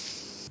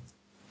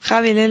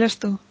 Javi, léelos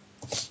tú.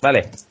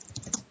 Vale.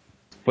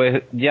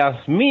 Pues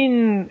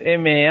Yasmin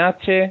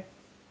MH,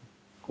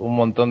 un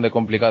montón de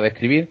complicado de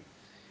escribir,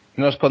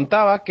 nos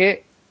contaba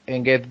que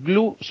en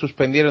GetGlue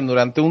suspendieron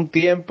durante un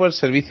tiempo el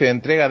servicio de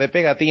entrega de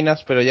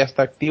pegatinas, pero ya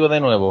está activo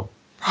de nuevo.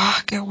 ¡Ah,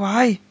 qué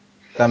guay!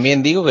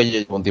 También digo que yo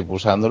llevo un tiempo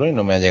usándolo y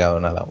no me ha llegado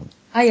nada aún.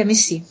 Ay, a mí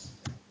sí.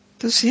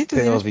 ¿Tú sí? ¿Tú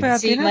Te tienes odio.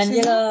 pegatinas? Sí, me han ¿no?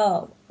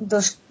 llegado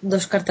dos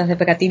cartas de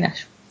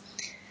pegatinas.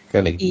 Qué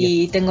alegría.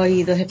 Y tengo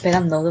ahí 2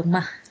 esperando, 2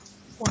 más.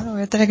 Bueno,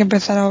 voy a tener que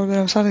empezar a volver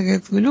a usar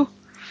GetGlue.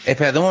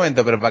 Espérate un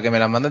momento, pero para que me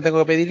las manden tengo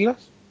que pedirlas.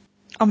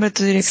 Hombre,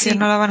 tu dirección Sí.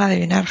 no la van a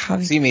adivinar,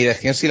 Javi. Sí, mi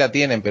dirección sí la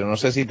tienen, pero no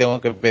sé si tengo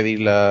que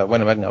pedirla.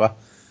 Bueno, venga, va.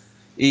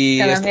 Y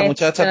Cada esta mes-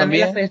 muchacha cada mes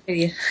las también. puedes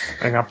pedir.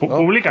 Venga, Oh,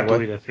 publica tu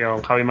guay.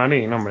 dirección, Javi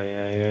Marín,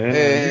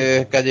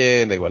 hombre.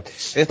 Calle, da igual.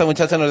 Esta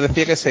muchacha nos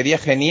decía que sería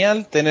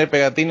genial tener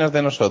pegatinas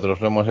de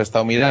nosotros. Lo hemos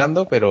estado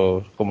mirando,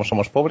 pero como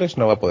somos pobres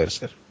no va a poder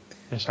ser.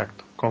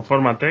 Exacto.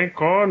 Confórmate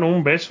con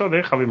un beso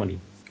de Javi Marín.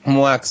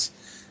 Muax.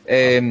 O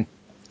venir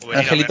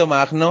Angelito a ver,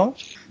 Magno.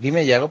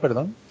 Dime, Yago,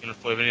 perdón. que nos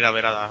puede venir a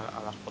ver a las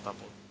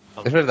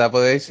JPod. Es verdad,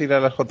 podéis ir a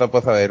las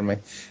JPOZ a verme.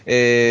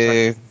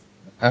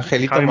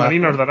 Angelito Javi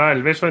Marín nos Magno. dará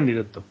el beso en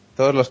directo.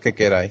 Todos los que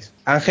queráis.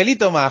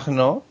 Angelito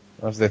Magno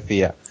nos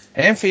decía,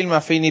 en Film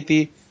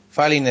Affinity,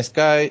 Falling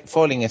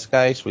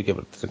Skies, uy,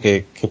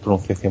 qué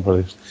pronunciación, por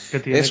Dios. ¿Qué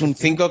tiene? Es un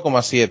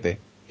 5,7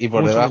 y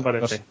por Mucho me debajo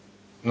parece.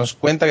 nos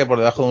cuenta que por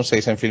debajo de un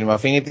 6 en Film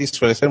Affinity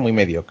suele ser muy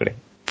mediocre.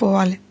 Pues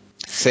vale.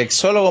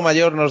 Sexólogo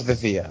mayor nos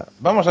decía,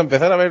 vamos a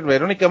empezar a ver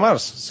Verónica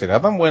Mars.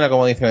 ¿Será tan buena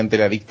como dicen en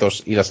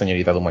Teleadictos y la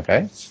señorita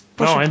Dumacae?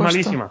 Por No, es supuesto.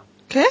 malísima.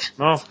 ¿Qué?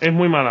 No, es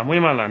muy mala,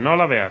 no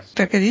la veas.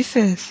 ¿Pero qué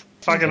dices?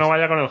 Es para que no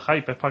vaya con el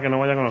hype, es para que no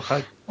vaya con el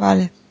hype.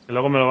 Vale. Que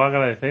luego me lo va a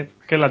agradecer.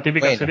 Que es la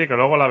típica Bueno. serie que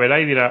luego la verá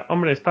y dirá,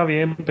 hombre, está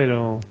bien,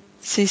 pero...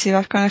 Sí, si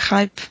vas con el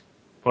hype.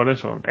 Por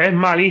eso, es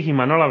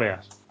malísima, no la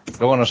veas.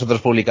 Luego nosotros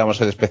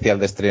publicamos el especial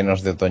de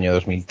estrenos de otoño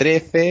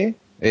 2013.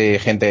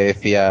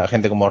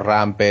 Gente como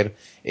Ramper,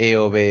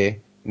 EOB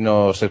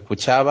nos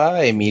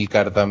escuchaba.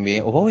 Emilcar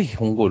también. ¡Uy,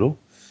 un gurú!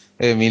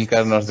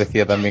 Emilcar nos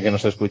decía también que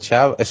nos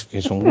escuchaba. Es que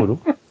es un gurú.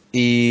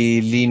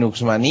 Y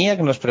Linux Manía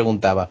que nos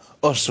preguntaba,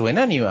 ¿os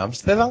suena New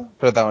Amsterdam?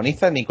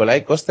 Protagoniza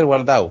Nikolai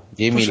Coster-Waldau,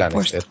 Jamie Por supuesto.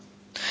 Lannister.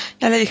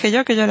 Ya le dije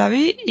yo que yo la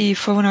vi y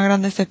fue una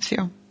gran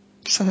decepción.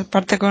 Se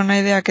parte con una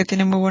idea que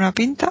tiene muy buena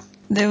pinta.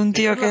 De un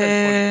tío ¿Es la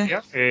del que...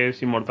 policía, que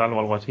es inmortal o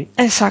algo así?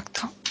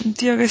 Exacto. Un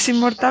tío que es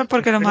inmortal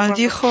porque lo Pero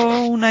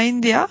maldijo una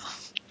india.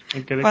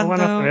 El que de Cuando-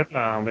 van a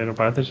verla, pero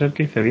parece ser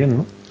que hice bien,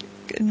 ¿no?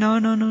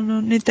 No,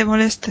 ni te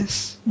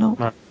molestes. No,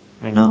 Vale,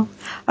 venga. no.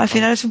 Al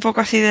final es un poco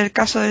así del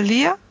caso del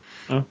día.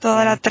 Ah,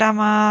 Toda la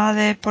trama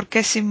de por qué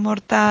es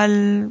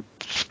inmortal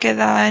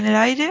queda en el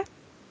aire.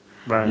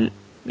 Vale.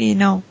 Y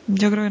no,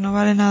 yo creo que no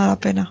vale nada la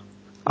pena.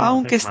 No,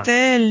 Aunque es más.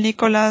 esté el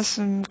Nicolás,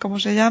 ¿cómo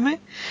se llame?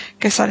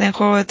 Que sale en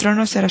Juego de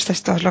Tronos y ahora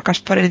estáis todas locas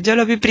por él. Yo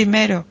lo vi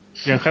primero.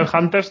 Y en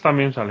Hellhunters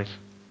también sales.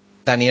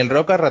 Daniel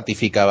Roca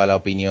ratificaba la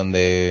opinión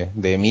de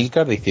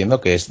Emilcar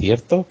diciendo que es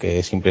cierto que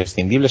es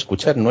imprescindible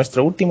escuchar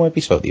nuestro último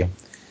episodio.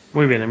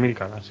 Muy bien,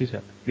 Emilcar, así se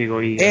hace.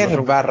 Digo, y el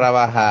otro-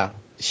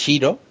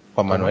 /Shiro,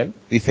 Juan Manuel,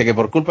 dice que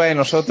por culpa de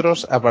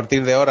nosotros, a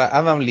partir de ahora,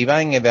 Adam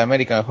Levine de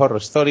American Horror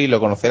Story lo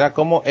conocerá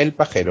como El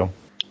Pajero.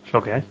 es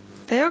lo que hay.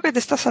 Te digo que te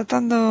estás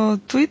saltando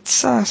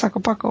tweets a saco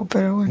paco,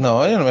 pero bueno.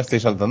 No, yo no me estoy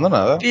saltando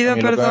nada. Pido A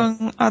mí lo que-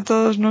 perdón a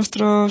todos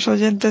nuestros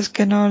oyentes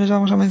que no les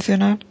vamos a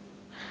mencionar.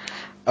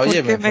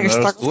 Oye, porque me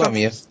mencionaros está tú, a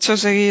mí es... mucho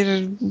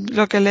seguir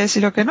lo que lees y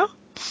lo que no.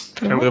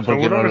 Pero ¿Pero por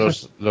qué Seguro no que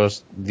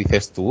los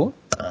dices tú?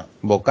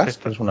 ¿Bocas?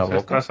 Se ¿Es una está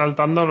boca?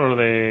 saltando los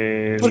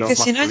de... porque los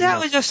si no ya hago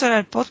masculinos. yo solo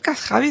el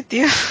podcast, Javi,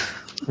 tío.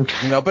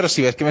 No, pero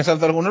si ves que me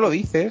salto alguno, lo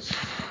dices.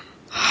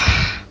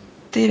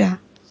 Tira.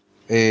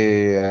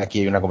 Aquí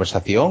hay una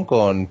conversación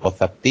con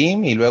Podzap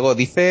Team y luego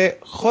dice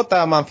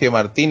J. Amancio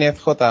Martínez,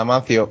 J.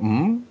 Amancio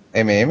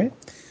MM.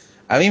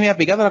 A mí me ha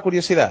picado la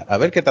curiosidad, a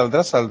ver qué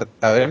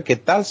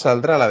tal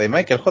saldrá la de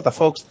Michael J.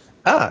 Fox.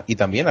 Ah, y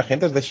también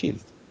Agentes de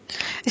S.H.I.E.L.D.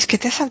 Es que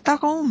te has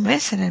saltado como un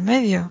mes en el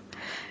medio.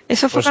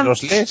 Eso fue Pues cuando...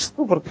 los lees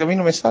tú, porque a mí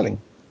no me salen.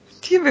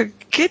 Tío, pero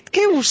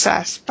 ¿qué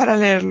usas para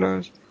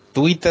leerlos?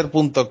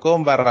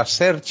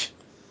 Twitter.com/search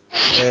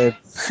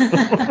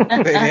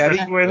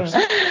Teleadictos.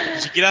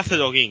 Ni siquiera hace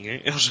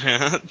login, O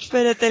sea,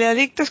 Pero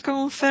teleadictos con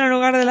un cero en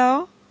lugar de la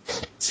O.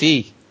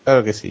 Sí,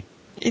 claro que sí.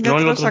 Y ¿No te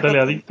el lo otro saca tú.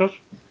 teleadictos?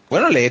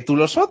 Bueno, lee tú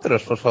los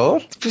otros, por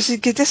favor. Pues sí,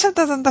 que te has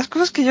saltado tantas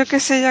cosas que yo que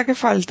sé ya que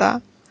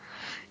falta.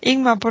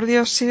 Inma, por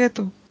Dios, sigue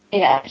tú.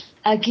 Mira,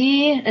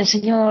 aquí el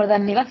señor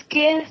Dani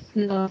Vázquez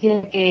nos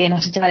dice que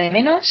nos echaba de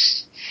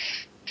menos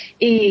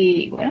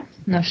y bueno,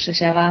 nos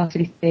deseaba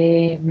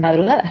felices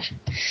madrugadas.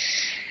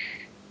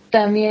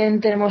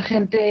 También tenemos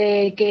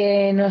gente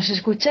que nos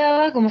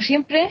escuchaba, como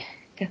siempre,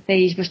 que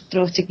hacéis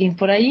vuestros check-in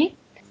por allí.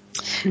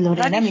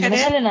 Lorena, a mí no me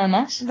sale nada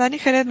más. Dani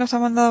Jerez nos ha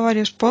mandado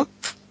varios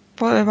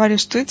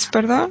tweets,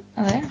 perdón.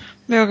 A ver.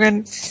 Veo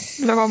que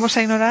lo vamos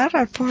a ignorar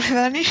al pobre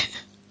Dani.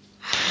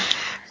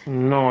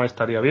 No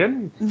estaría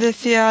bien.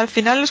 Decía, al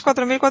final los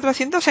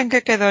 4.400, ¿en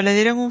qué quedó? ¿Le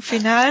dieron un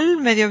final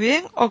medio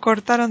bien o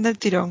cortaron del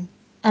tirón?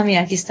 Ah,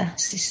 mira, aquí está.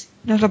 Sí.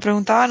 Nos lo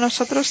preguntaba a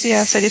nosotros y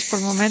a Series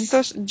por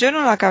Momentos. Yo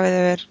no lo acabé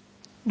de ver.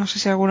 No sé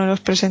si alguno de los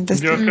presentes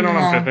Yo es que no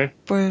la empecé.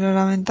 Pues lo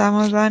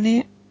lamentamos,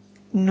 Dani.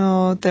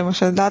 No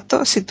tenemos el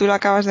dato. Si tú lo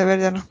acabas de ver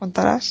ya nos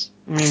contarás.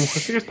 Mi mujer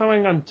sí que estaba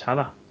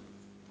enganchada.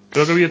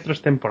 Creo que vi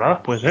 3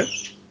 temporadas, ¿puede ser?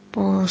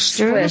 Pues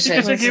yo Puede sí ser,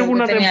 que sé que hubo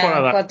una tenía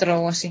temporada. 4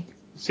 o así.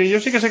 Sí, yo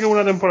sí que sé que hubo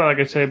una temporada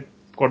que se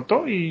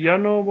cortó y ya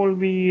no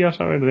volví a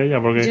saber de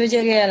ella. Porque Yo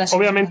llegué a la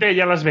segunda. obviamente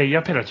ella las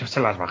veía, pero yo se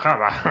las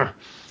bajaba.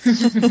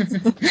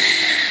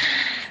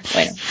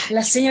 Bueno,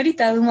 la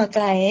señorita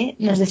Dumakae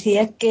nos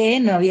decía que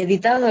no había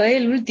editado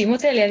el último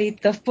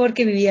Teleadictos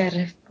porque vivía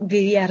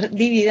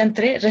dividida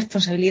entre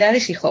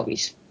responsabilidades y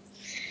hobbies.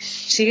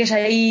 ¿Sigues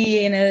ahí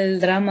en el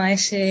drama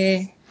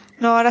ese?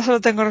 No, ahora solo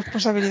tengo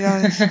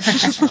responsabilidades.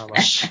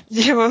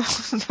 Llevo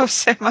 2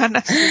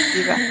 semanas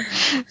sin vida.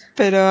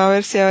 Pero a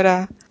ver si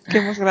ahora que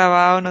hemos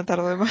grabado no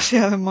tardo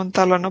demasiado en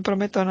montarlo. No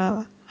prometo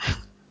nada.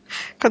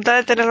 Con tal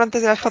de tenerlo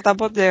antes de las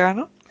JPOD llega,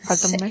 ¿no?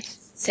 Falta un mes.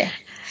 Sí.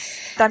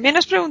 También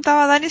nos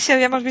preguntaba Dani si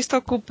habíamos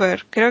visto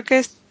Cooper. Creo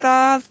que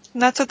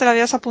Nacho, te la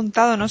habías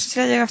apuntado. No sé si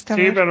la llegaste a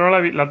ver. Sí, pero no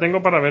la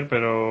tengo para ver,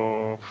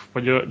 pero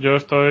pues yo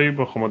estoy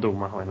pues como tú,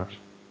 más o menos.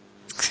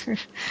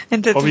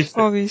 Entre tus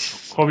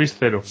hobbies. Hobbies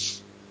cero.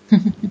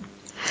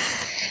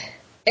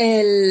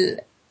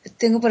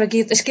 Tengo por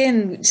aquí, es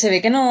que se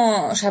ve que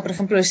no, o sea, por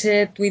ejemplo,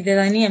 ese tweet de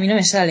Dani a mí no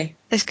me sale.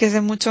 Es que es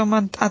de mucho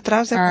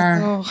atrás de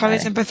cuando Javi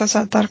vale. se empezó a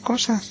saltar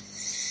cosas.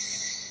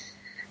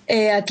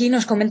 Aquí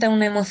nos comentan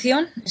una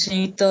emoción, el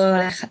señorito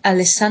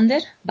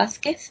Alexander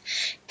Vázquez,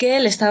 que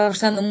le estaba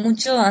gustando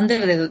mucho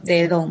Under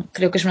the Dome.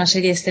 Creo que es una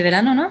serie de este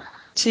verano, ¿no?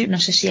 Sí. No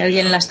sé si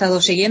alguien la ha estado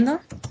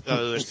siguiendo.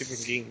 La de Stephen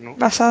King, ¿no?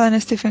 Basada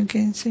en Stephen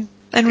King, sí.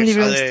 En un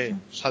libro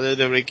sale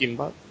de Breaking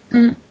Bad.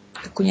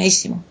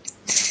 Cuñadísimo.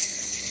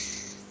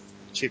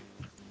 Sí.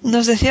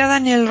 Nos decía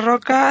Daniel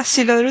Roca,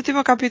 si lo del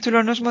último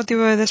capítulo no es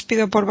motivo de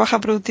despido por baja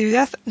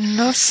productividad,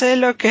 no sé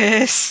lo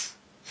que es.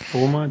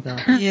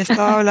 Y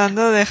estaba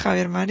hablando de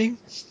Javier Marín.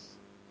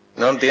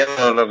 No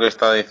entiendo lo que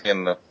está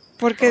diciendo.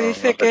 Porque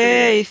dice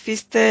que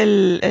hiciste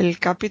el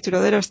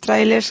capítulo de los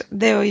trailers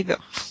de oído.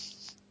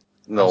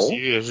 No.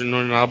 Sí, eso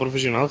no es nada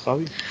profesional,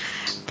 Javi.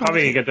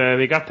 Javi, que te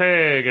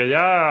dedicaste, que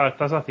ya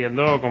estás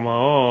haciendo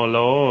como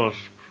los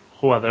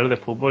jugadores de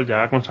fútbol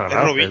ya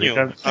consagrados.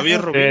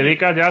 Te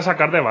dedicas ya a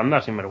sacar de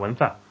banda, sin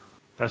vergüenza.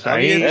 Estás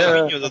ahí.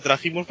 Robinho, te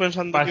trajimos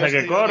pensando pasa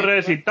que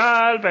corres y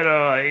tal,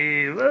 pero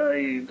ahí.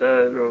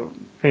 En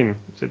fin,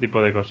 ese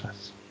tipo de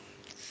cosas.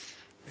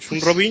 Es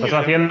un Robinho.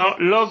 Estás haciendo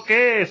lo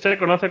que se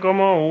conoce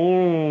como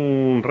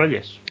un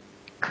Reyes.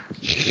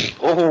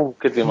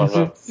 ¡Qué tema!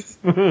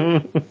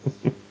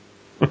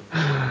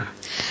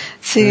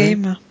 Sí,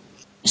 Ima.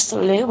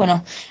 Esto leo,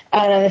 bueno,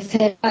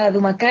 agradecer a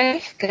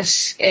Dumakae, que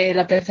es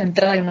la pieza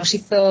entrada que nos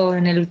hizo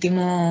en el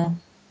último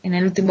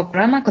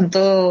programa, con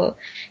todos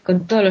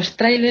los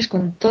trailers,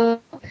 con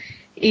todo,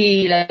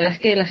 y la verdad es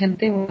que la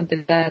gente muy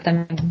contenta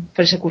también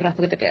por ese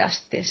currazo que te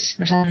pegaste.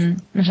 Nos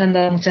han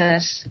dado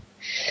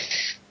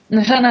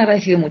nos han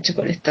agradecido mucho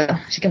por esto,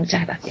 así que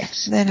muchas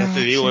gracias. Ya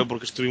te digo,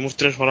 porque estuvimos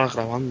 3 horas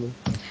grabando.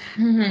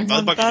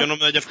 Para que yo no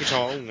me haya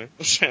escuchado aún,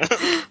 o sea.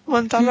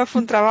 Montarlo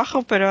fue un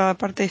trabajo, pero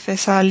aparte hice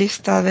esa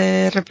lista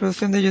de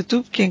reproducción de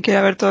YouTube. Quien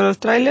quiera ver todos los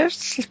trailers,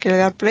 si quiere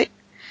dar play,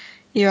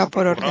 y va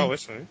por orden.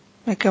 Eso,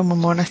 Me quedo muy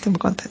mona, estoy muy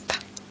contenta.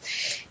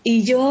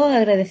 Y yo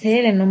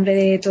agradecer en nombre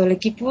de todo el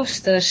equipo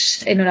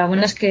estas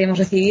enhorabuenas que hemos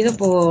recibido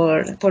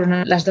por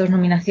las 2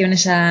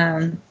 nominaciones a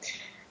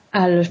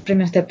los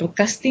premios de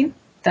podcasting,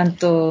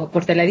 tanto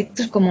por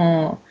Teleadictos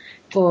como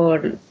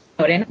por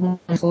Lorena, como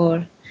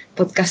por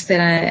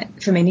podcaster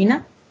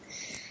femenina,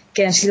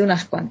 que han sido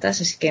unas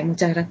cuantas, así que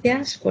muchas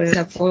gracias por el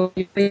apoyo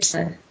y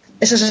esas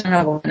son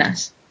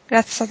enhorabuenas.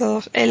 Gracias a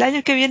todos. El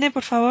año que viene,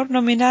 por favor,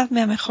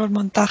 nominadme a mejor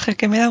montaje,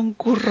 que me da un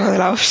curro de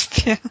la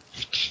hostia.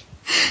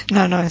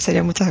 No, en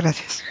serio, muchas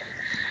gracias.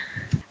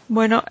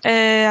 Bueno,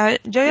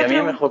 yo y a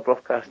mí mejor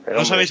podcast.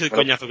 No sabéis el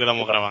coñazo que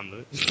estamos grabando,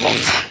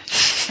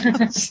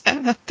 O sea,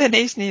 no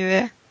tenéis ni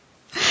idea.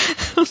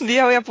 Un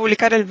día voy a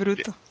publicar el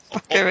bruto.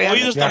 Para que vean.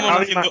 Hoy estamos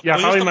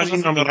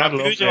haciendo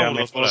rápido y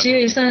llevamos 2 horas. Sí,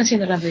 hoy están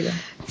haciendo rápido.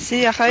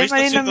 Sí, a Javi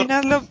Marín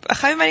nominarlo. A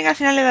Javi Marín al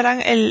final le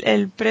darán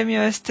el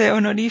premio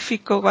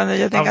honorífico cuando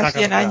ya tenga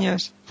 100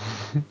 años.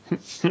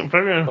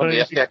 Cuando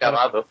ya esté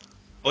acabado.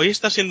 Hoy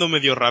está siendo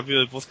medio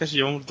rápido el podcast y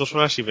llevamos 2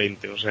 horas y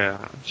 20, o sea,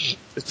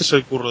 este es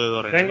el curro de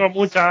Dorena. Tengo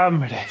mucha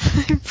hambre.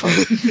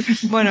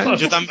 Bueno,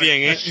 yo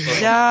también,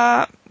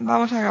 Ya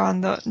vamos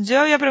acabando.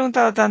 Yo había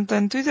preguntado tanto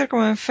en Twitter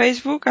como en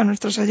Facebook a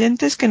nuestros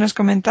oyentes que nos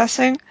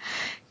comentasen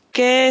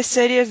qué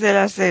series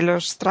de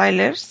los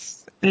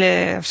trailers,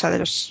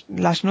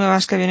 las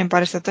nuevas que vienen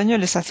para este otoño,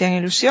 les hacían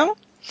ilusión.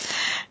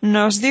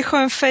 Nos dijo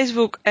en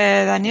Facebook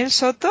Daniel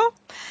Soto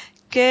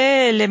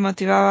que le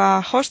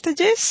motivaba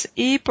Hostages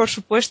y, por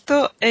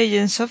supuesto,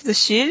 Agents of the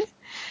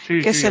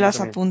S.H.I.E.L.D., que se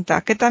las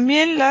apunta. Que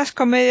también las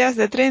comedias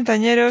de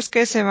treintañeros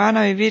que se van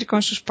a vivir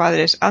con sus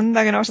padres.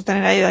 Anda que no vas a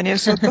tener ahí, Daniel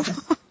Soto,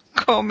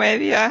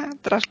 Comedia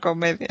tras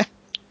comedia.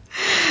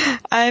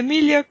 A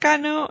Emilio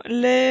Cano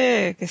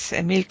que es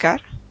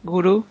Emilcar,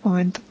 gurú,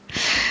 momento,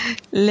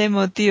 le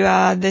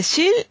motiva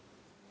Shield,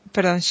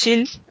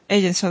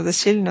 Agents of the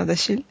Shield, no The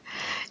Shield,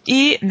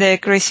 y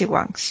The Crazy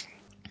Ones.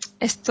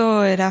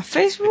 Esto era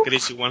Facebook. The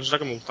Crazy Ones es la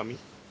que me gusta a mí,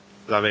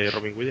 la de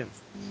Robin Williams.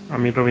 A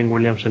mí Robin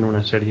Williams en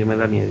una serie me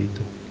da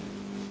miedito.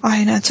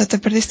 Ay, Nacho, te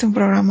perdiste un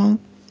programa.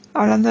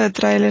 Hablando de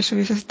trailers,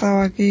 hubiese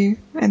estado aquí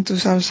en tu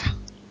salsa.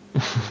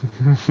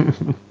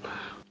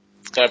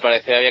 Que al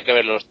parecer había que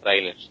ver los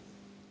trailers.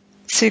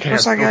 Sí,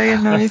 cosa que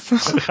alguien no hizo.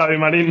 Javi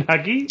Marín,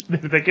 aquí,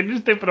 desde que en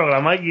este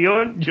programa hay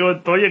guión, yo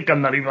estoy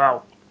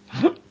escandalizado.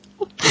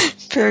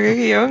 Pero qué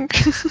guión.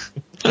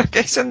 Lo que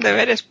hay son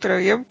deberes, pero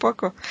guión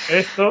poco.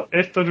 Esto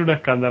es un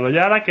escándalo.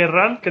 Ya ahora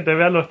querrán que te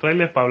vean los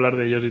trailers para hablar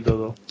de ellos y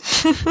todo.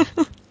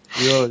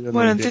 Yo no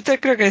Bueno, en entiendo. Twitter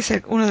creo que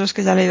es uno de los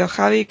que ya ha leído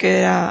Javi, que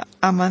era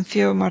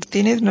Amancio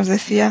Martínez, nos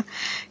decía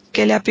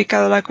que le ha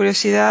picado la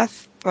curiosidad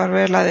por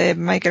ver la de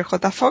Michael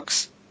J.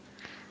 Fox,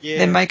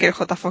 de Michael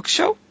J. Fox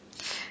Show,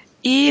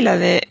 y la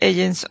de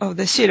Agents of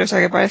the Shield. O sea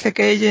que parece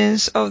que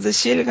Agents of the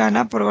Shield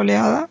gana por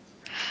goleada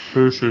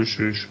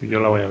Sí, yo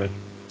la voy a ver.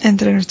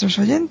 entre nuestros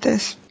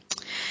oyentes.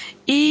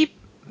 Y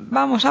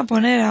vamos a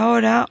poner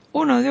ahora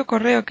un audio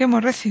correo que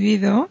hemos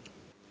recibido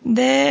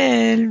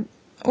de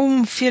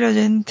un fiel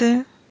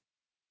oyente.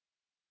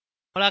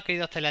 Hola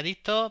queridos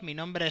teleadictos, mi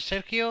nombre es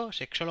Sergio,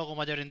 sexólogo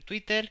mayor en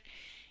Twitter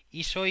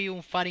y soy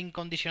un fan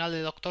incondicional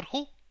de Doctor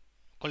Who.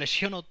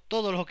 Colecciono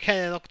todo lo que hay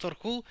de Doctor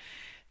Who,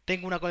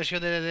 tengo una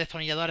colección de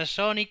destornilladores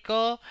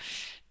sónicos,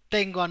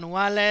 tengo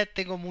anuales,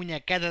 tengo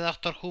muñequeras de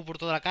Doctor Who por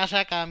toda la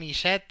casa,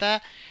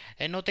 camisetas,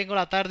 no tengo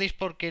la TARDIS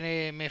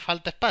porque me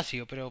falta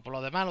espacio, pero por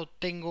lo demás lo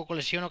tengo,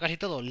 colecciono casi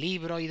todo,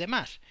 libros y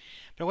demás.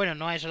 Pero bueno,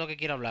 no es eso lo que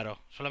quiero hablaros,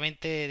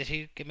 solamente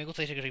decir que me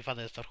gusta decir que soy fan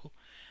de Doctor Who.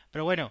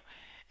 Pero bueno,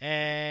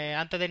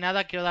 antes de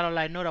nada quiero daros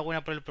la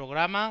enhorabuena por el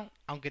programa,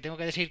 aunque tengo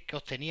que decir que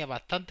os tenía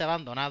bastante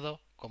abandonado,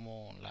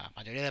 como la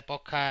mayoría de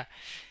podcasts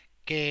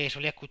que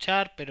solía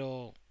escuchar,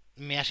 pero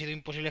me ha sido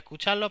imposible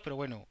escucharlo, pero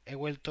bueno,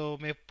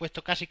 me he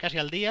puesto casi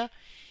al día.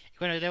 Y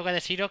bueno, yo tengo que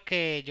deciros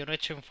que yo no he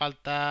hecho en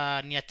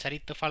falta ni a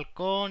Charito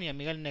Falcón, ni a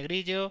Miguel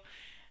Negrillo,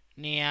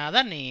 ni a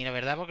Dani, la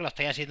verdad, porque lo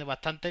estáis haciendo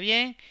bastante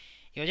bien.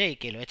 Y oye, y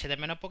que lo eche de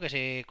menos porque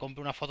se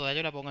compre una foto de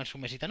ellos y la ponga en su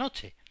mesita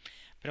noche.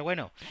 Pero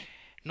bueno,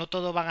 no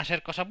todo van a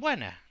ser cosas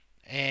buenas.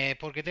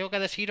 Porque tengo que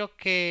deciros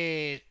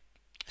que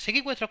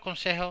seguid vuestros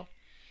consejos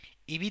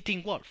y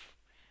Beating Wolf.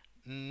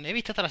 He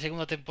visto hasta la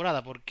segunda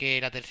temporada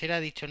porque la tercera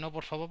he dicho no,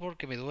 por favor,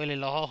 porque me duelen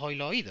los ojos y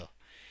los oídos.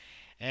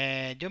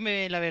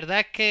 La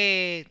verdad es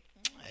que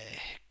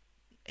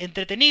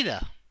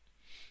entretenida.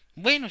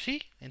 Bueno,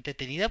 sí,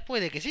 entretenida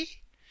puede que sí.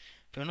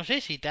 Pero no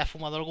sé si te has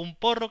fumado algún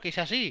porro,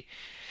 quizás sí.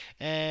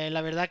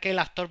 La verdad que el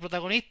actor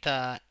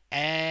protagonista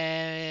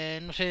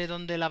no sé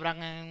dónde le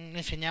habrán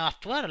enseñado a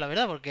actuar, la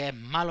verdad, porque es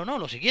malo no,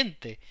 lo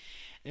siguiente.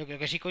 Yo creo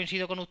que sí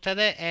coincido con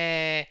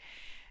ustedes.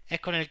 Es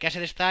con el que hace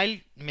de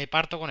Style, me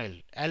parto con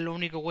él. Es lo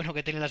único bueno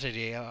que tiene la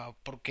serie.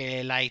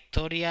 Porque la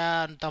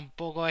historia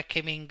tampoco es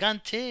que me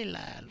enganche,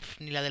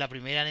 ni la de la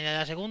primera ni la de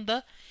la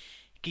segunda.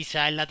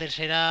 Quizá en la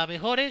tercera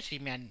mejore. Si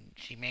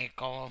me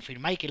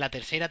confirmáis que la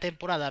tercera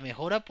temporada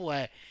mejora,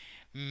 pues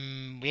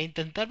voy a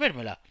intentar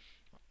vérmela.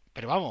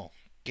 Pero vamos,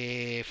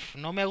 que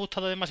no me ha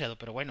gustado demasiado.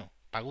 Pero bueno,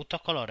 para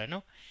gustos colores,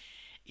 ¿no?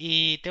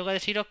 Y tengo que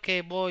deciros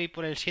que voy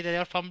por el 7 de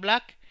Orphan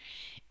Black.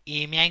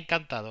 Y me ha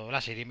encantado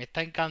la serie, me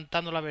está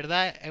encantando la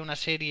verdad, es una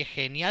serie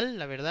genial,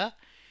 la verdad.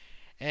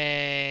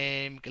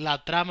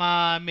 La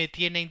trama me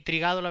tiene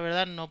intrigado, la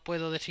verdad, no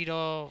puedo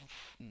deciros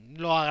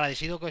lo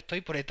agradecido que estoy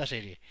por esta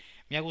serie.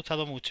 Me ha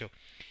gustado mucho.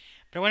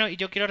 Pero bueno, y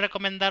yo quiero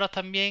recomendaros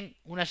también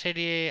una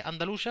serie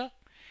andaluza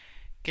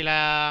que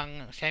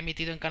se ha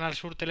emitido en Canal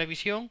Sur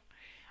Televisión.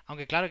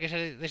 Aunque claro, hay que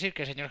decir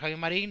que el señor Javi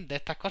Marín de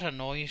estas cosas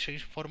no se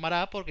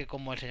informará porque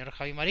como el señor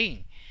Javi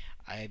Marín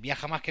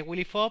viaja más que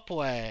Willy Fox,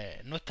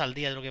 pues no está al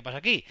día de lo que pasa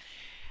aquí.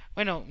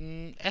 Bueno,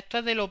 esto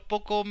es de lo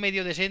poco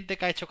medio decente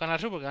que ha hecho Canal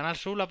Sur, porque Canal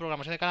Sur, la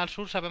programación de Canal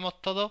Sur,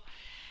 sabemos todos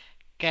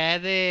que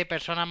es de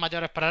personas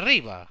mayores para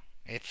arriba.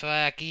 Esto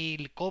es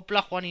aquí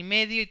Copla, Juan y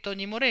Medio y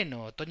Toñi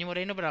Moreno. Toñi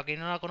Moreno, para quien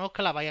no la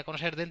conozca, la vaya a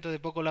conocer dentro de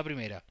poco la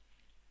primera.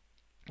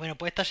 Bueno,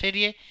 pues esta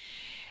serie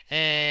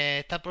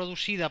está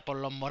producida por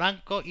los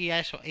Morancos y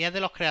es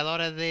de los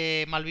creadores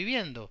de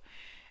Malviviendo.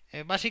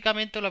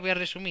 Básicamente lo voy a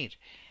resumir.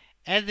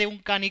 Es de un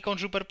cani con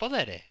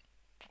superpoderes.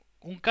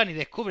 Un cani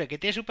descubre que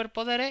tiene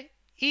superpoderes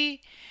y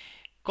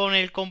con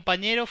el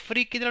compañero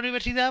friki de la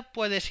universidad,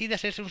 pues decide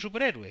hacerse un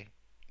superhéroe.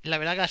 La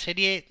verdad que la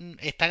serie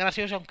está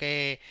graciosa,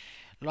 aunque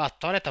los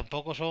actores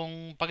tampoco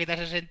son para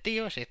quitarse el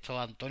sentido, excepto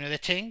Antonio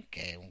Dechen,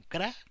 que es un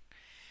crack,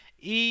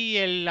 y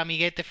el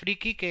amiguete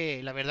friki,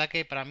 que la verdad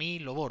que para mí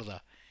lo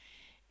borda.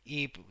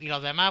 Y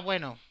los demás,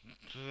 bueno,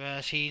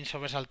 sin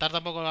sobresaltar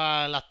tampoco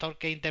al actor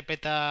que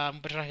interpreta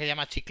un personaje que se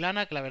llama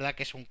Chiclana, que la verdad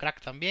que es un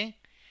crack también.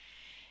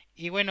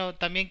 Y bueno,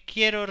 también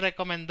quiero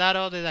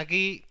recomendaros desde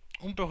aquí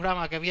un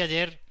programa que vi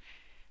ayer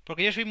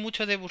porque yo soy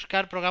mucho de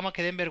buscar programas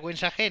que den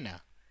vergüenza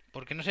ajena.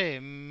 porque no sé,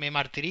 me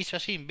martirizo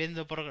así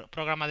viendo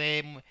programa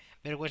de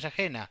vergüenza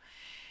ajena,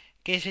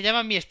 que se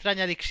llama Mi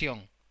extraña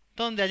adicción,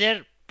 donde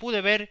ayer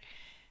pude ver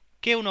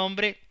que un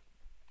hombre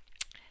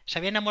se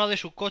había enamorado de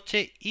su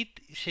coche y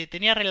se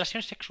tenía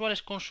relaciones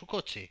sexuales con su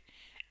coche.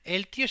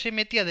 El tío se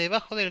metía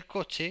debajo del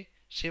coche,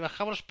 se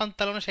bajaba los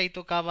pantalones y ahí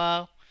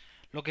tocaba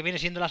lo que viene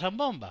siendo la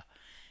zambomba.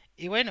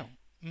 Y bueno,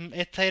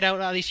 esta era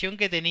una adicción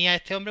que tenía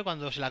este hombre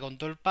cuando se la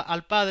contó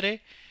al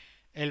padre.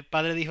 El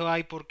padre dijo,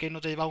 ay, ¿por qué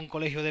no te llevas a un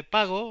colegio de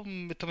pago?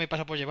 Esto me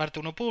pasa por llevarte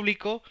uno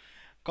público,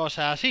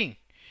 cosas así.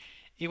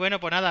 Y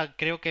bueno, pues nada,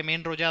 creo que me he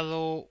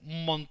enrollado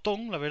un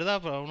montón, la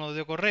verdad, por uno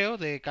de correo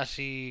de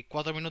casi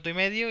 4 minutos y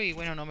medio. Y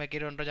bueno, no me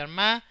quiero enrollar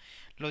más.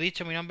 Lo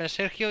dicho, mi nombre es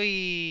Sergio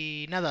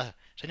y nada,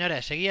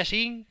 señores, seguí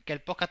así, que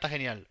el podcast está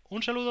genial.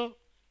 Un saludo.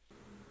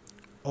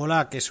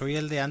 Hola, que soy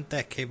el de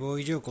antes, que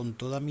voy yo con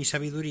toda mi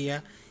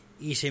sabiduría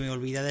y se me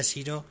olvida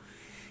deciros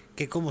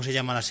que cómo se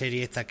llama la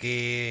serie esta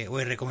que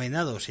os he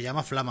recomendado. Se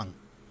llama Flaman,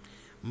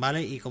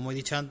 ¿vale? Y como he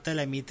dicho antes,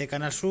 la emite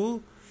Canal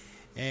Sur.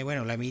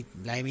 Bueno, la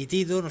ha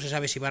emitido, no se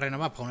sabe si va a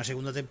renovar para una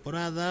segunda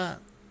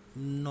temporada.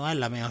 No es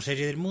la mejor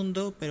serie del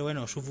mundo, pero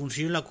bueno, su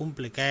función la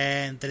cumple, que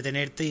es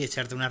entretenerte y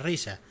echarte una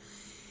risa.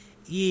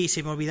 Y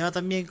se me olvidaba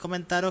también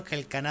comentaros que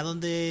el canal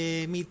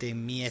donde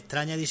emiten Mi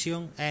extraña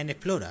edición es en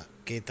Explora,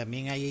 que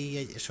también hay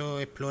eso.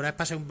 Explora es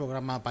para ser un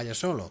programa para allá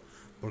solo,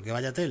 porque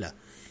vaya tela.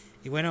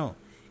 Y bueno,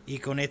 y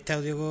con este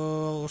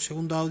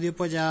segundo audio,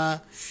 pues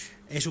ya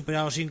he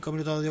superado 5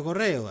 minutos de audio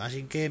correo,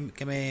 así que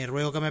me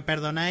ruego que me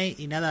perdonéis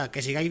y nada,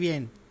 que sigáis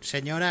bien,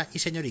 señoras y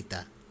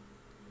señoritas.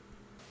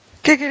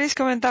 ¿Qué queréis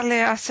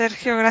comentarle a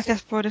Sergio?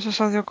 Gracias por esos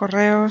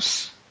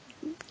audiocorreos.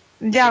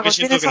 Yo Yago, que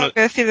siento ¿tienes que algo no,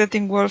 que decir de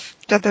Teen Wolf?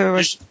 Ya te veo.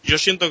 yo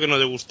siento que no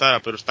le gustará,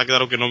 pero está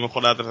claro que no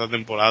mejora la tercera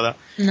temporada.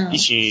 No. Y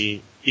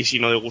si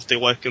no le gusta,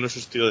 igual es que no es su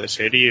estilo de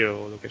serie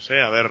o lo que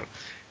sea. A ver,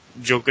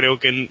 yo creo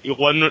que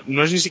igual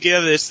no es ni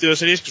siquiera de estilo de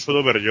series que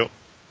suelo ver yo.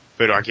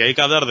 Pero aquí hay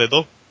que hablar de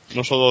todo.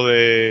 No solo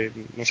de,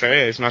 no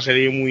sé, es una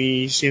serie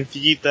muy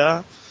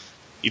sencillita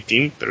y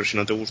teen, pero si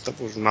no te gusta,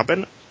 pues una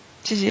pena.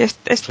 Sí, es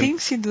Teen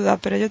sin duda,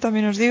 pero yo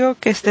también os digo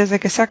que desde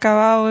que se ha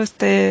acabado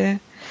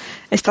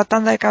esta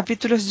tanda de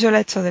capítulos yo la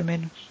echo de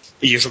menos.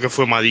 Y eso que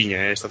fue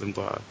maliña, esta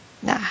temporada.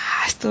 Nah,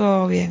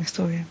 estuvo bien.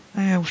 A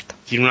mí me gustó.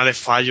 Tiene una de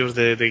fallos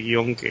de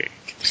guión que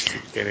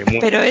de muerte.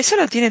 Pero eso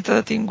lo tiene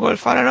todo Teen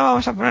Wolf. Ahora no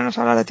vamos a ponernos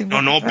a hablar de Teen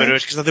Wolf. No, pero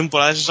es que esta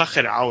temporada es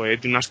exagerado,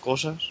 tiene unas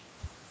cosas.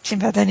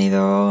 Siempre ha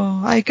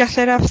tenido... Hay que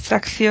hacer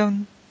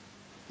abstracción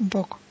un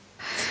poco.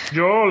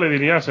 Yo le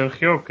diría a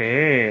Sergio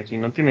que si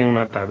no tienen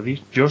una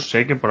TARDIS, yo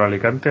sé que por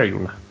Alicante hay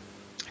una.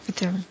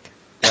 Efectivamente.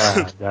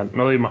 Ya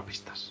no doy más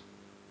pistas.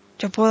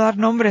 Yo puedo dar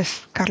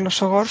nombres.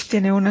 Carlos Ogorz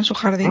tiene una en su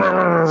jardín.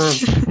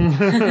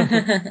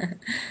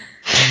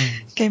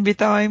 Que he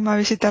invitado a Inma a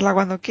visitarla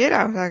cuando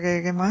quiera. O sea,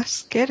 ¿qué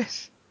más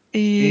quieres?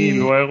 Y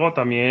luego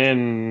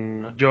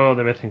también yo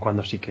de vez en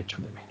cuando sí que echo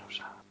de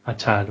menos a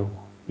Charo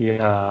y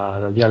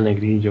al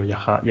Negrillo y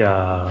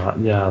a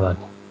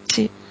Dani.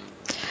 Sí,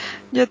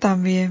 yo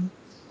también.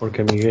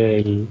 Porque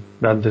Miguel,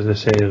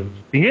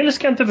 Miguel es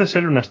que antes de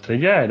ser una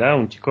estrella era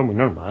un chico muy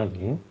normal,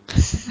 ¿eh?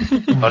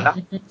 Hola.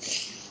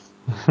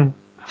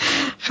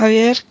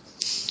 Javier,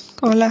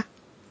 hola.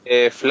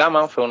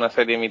 Flaman fue una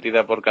serie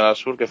emitida por Canal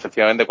Sur que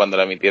efectivamente cuando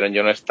la emitieron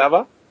yo no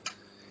estaba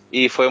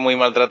y fue muy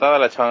maltratada,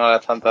 la echaban a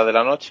las tantas de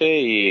la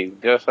noche y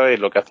ya sabéis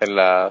lo que hacen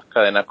las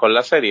cadenas con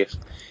las series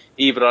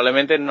y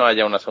probablemente no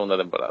haya una segunda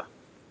temporada.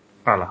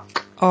 ¡Hala!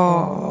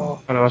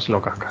 Oh. Ahora vas y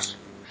lo cascas.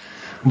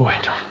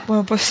 Bueno,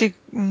 pues sí,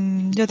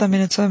 yo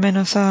también echo de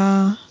menos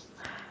a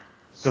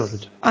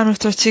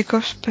nuestros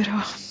chicos, pero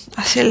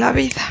así es la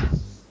vida.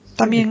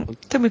 También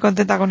estoy muy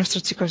contenta con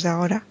nuestros chicos de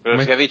ahora.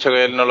 Pero si ha dicho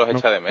que él no los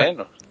echa de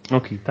menos.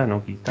 No quita.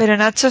 Pero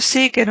Nacho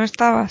sí, que no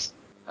estabas.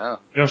 Ah.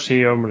 Yo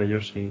sí, hombre,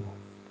 yo sí.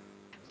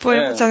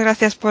 Pues muchas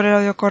gracias por el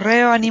audio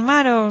correo.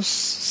 Animaros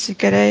si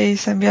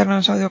queréis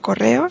enviarnos audio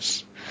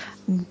correos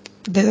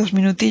de 2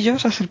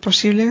 minutillos, a ser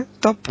posible,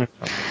 top.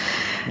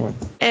 Bueno.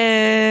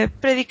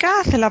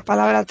 Predicad en la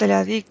palabra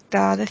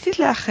teleadicta,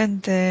 decidle a la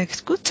gente,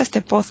 escucha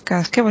este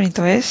podcast, qué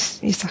bonito es,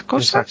 y estas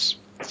cosas.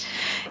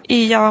 Exacto.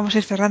 Y ya vamos a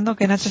ir cerrando,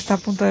 que Nacho está a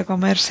punto de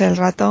comerse el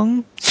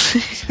ratón,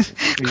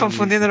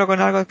 confundiéndolo con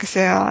algo que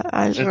sea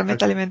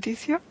realmente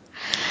alimenticio.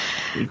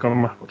 Y con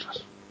más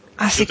cosas.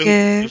 Así yo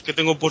es que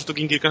tengo puesto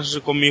que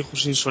casarse con mi hijo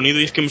sin sonido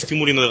y es que me estoy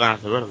muriendo de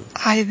ganas de verlo.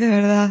 Ay, de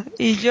verdad.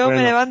 Y yo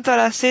me levanto a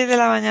las 6 de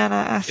la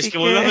mañana, así es que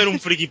voy a ver un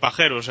friki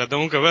pajero, o sea,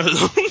 tengo que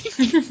verlo.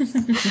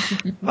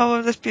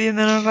 Vamos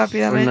despidiéndonos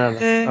rápidamente.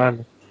 Pues nada,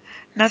 vale.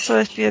 Nacho,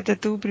 despídete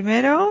tú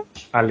primero.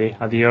 Vale,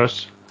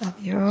 adiós.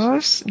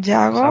 Adiós,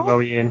 Yago. Pasadlo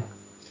bien.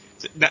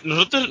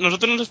 Nosotros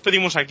nos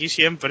despedimos aquí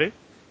siempre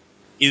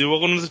y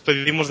luego nos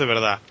despedimos de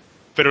verdad.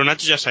 Pero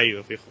Nacho ya se ha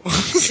ido, fijo.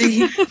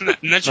 Sí.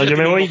 Nacho yo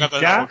me voy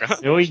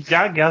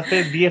ya, que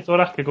hace 10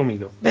 horas que he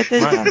comido.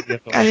 Vete ya,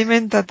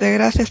 aliméntate,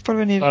 gracias por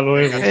venir. Hasta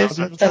luego.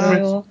 Hasta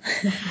luego.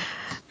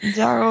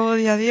 Yago,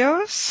 y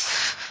adiós.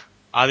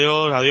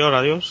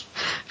 Adiós.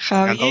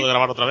 Javi. Encantado de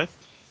grabar otra vez.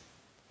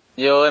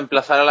 Yo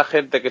emplazar a la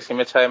gente que si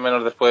me echa de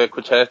menos después de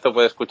escuchar esto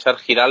puede escuchar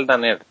Giralda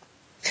Nerd.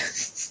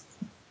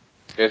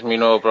 que es mi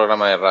nuevo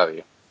programa de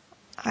radio.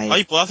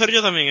 Ay, ¿puedo hacer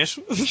yo también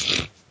eso?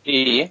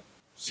 Y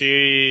Si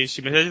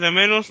me echáis de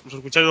menos, os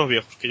escucháis los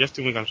viejos, que ya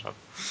estoy muy cansado.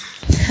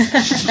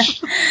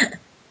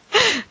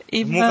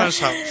 Muy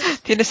cansado.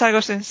 ¿Tienes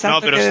algo sensato No,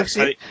 pero que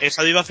decir? he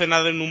salido a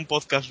cenar en un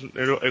podcast,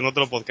 en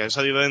otro podcast. He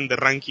salido en The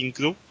Ranking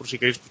Club, por si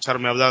queréis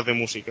escucharme hablar de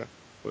música.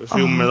 Pues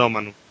soy un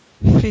melómano.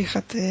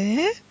 Fíjate,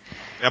 ¿eh?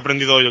 He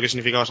aprendido hoy lo que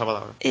significaba esa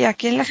palabra. ¿Y a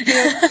quién le has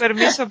pedido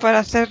permiso para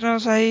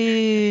hacernos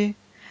ahí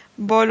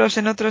bolos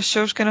en otros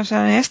shows que no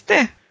sean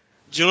este?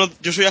 Yo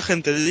soy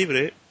agente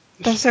libre.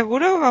 ¿Estás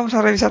seguro? Vamos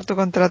a revisar tu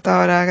contrato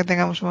ahora que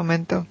tengamos un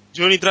momento.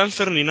 Yo ni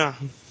transfer ni nada.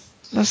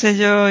 No sé,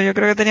 yo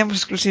creo que teníamos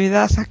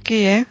exclusividad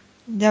aquí, ¿eh?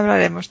 Ya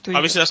hablaremos tú y A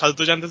yo. ver si la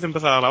salto ya antes de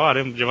empezar a grabar,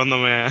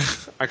 llevándome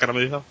a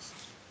caramelizado.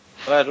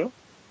 claro,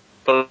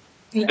 porque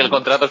el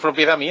contrato es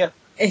propiedad mía.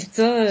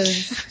 Esto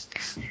es...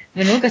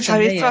 Menudo ¿Has visto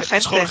cachondeo. a Es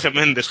gente? Jorge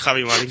Méndez,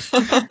 Javi Marín.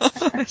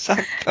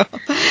 Exacto.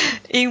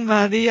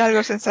 Inma, di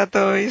algo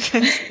sensato y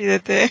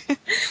despídete.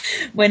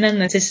 Buenas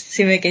noches.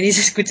 Si me queréis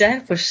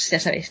escuchar, pues ya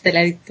sabéis,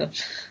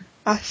 Teleadictos.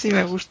 Así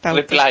me gusta.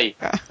 Reply.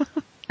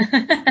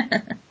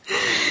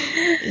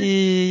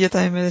 Y yo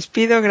también me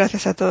despido.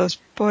 Gracias a todos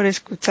por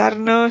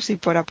escucharnos y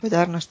por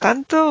apoyarnos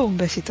tanto. Un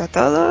besito a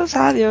todos.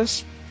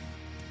 Adiós.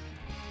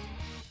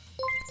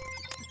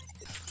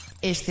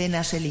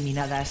 Escenas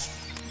eliminadas.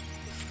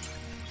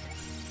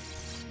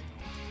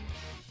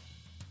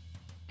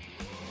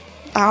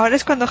 Ahora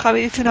es cuando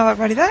Javi dice una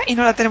barbaridad y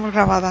no la tenemos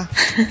grabada.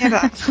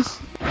 Mierda.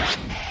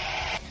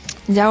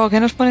 Yago,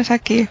 ¿qué nos pones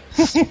aquí?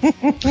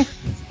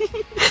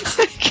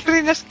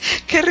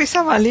 Qué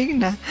risa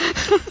maligna.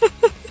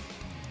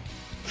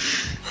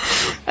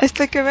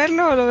 ¿Esto hay que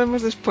verlo o lo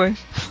vemos después?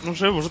 No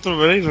sé, vosotros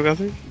veréis lo que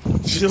hacéis.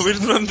 Si lo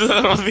veis durante la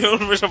grabación,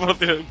 os vais a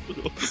partir el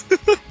culo.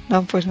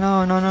 No, pues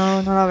no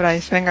lo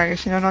habráis. Venga, que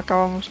si no, no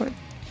acabamos hoy.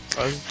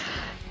 ¿Vale?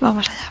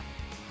 Vamos allá.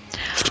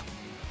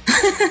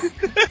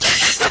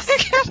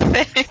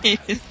 ¿Qué hacéis?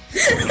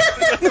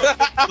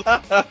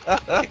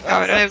 Qué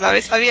cabrones, lo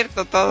habéis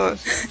abierto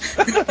todos.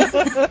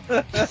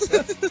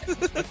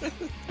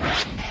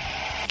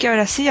 Que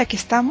ahora sí, aquí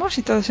estamos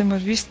y todos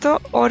hemos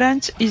visto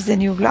Orange is the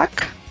New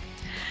Black,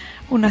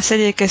 una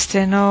serie que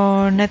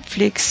estrenó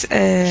Netflix.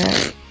 ¿Qué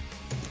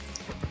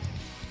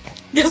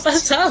ha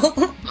pasado?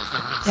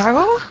 ¿Qué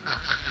hago?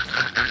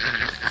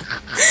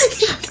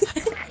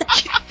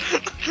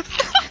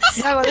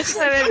 Yago,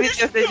 deja de ver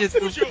vídeos de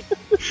YouTube.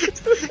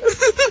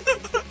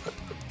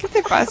 ¿Qué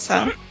te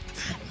pasa?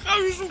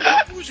 Javi es un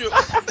capullo.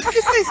 ¿Qué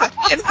estáis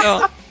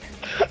haciendo?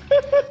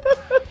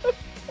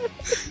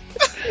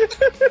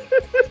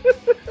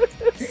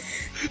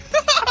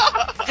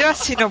 Yo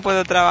así no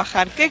puedo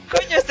trabajar. ¿Qué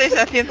coño estáis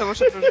haciendo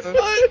vosotros dos?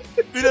 Ay,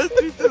 mira el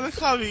Twitter de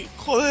Javi.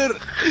 Joder,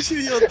 es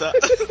idiota.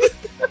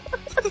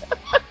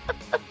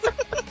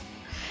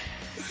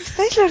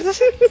 ¿Estáis los dos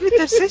en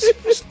Twitter? ¿Sois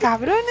unos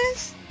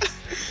cabrones?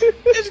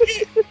 Es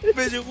que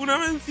me llegó una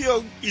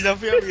mención y la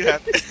fui a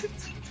mirar.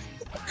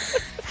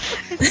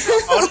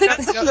 Ahora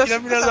ir a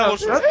mirar a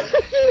vosotros.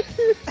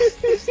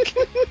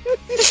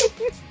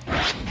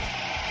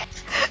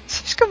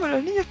 Sois como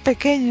los niños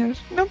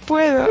pequeños. No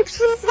puedo.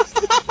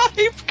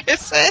 Ay, ¿qué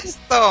es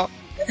esto?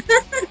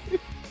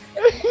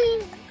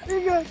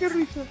 Venga, qué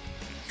risa.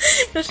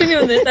 No sé ni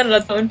dónde está el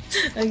ratón.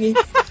 Aquí.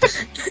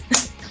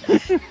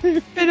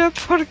 ¿Pero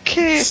por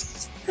qué?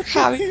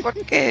 Javi, ¿por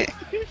qué?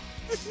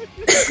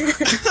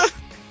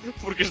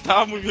 Porque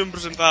estaba muy bien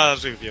presentada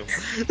la sección.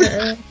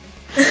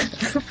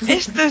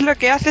 Esto es lo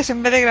que haces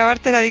en vez de grabar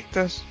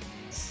Teladictos.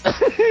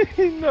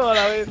 No, a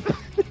la vez.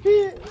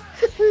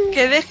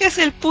 Que dejes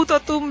el puto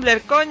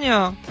Tumblr,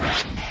 coño.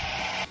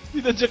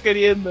 Y lo hecho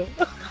queriendo.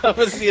 A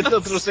ver si el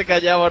otro se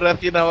callaba o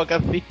reaccionaba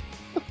casi.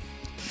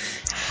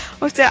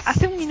 O sea,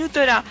 hace un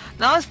minuto era,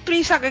 daos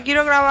prisa que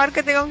quiero grabar,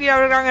 que tengo que ir a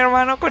ver Gran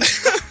Hermano con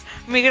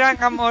mi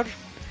gran amor.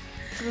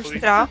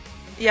 Frustra.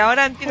 Y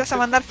ahora empiezas a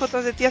mandar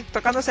fotos de ti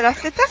tocándose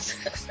las tetas.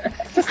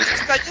 ¿Te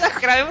ayudas que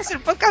grabemos el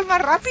podcast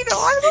más rápido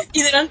o algo?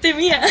 Y delante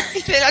mía.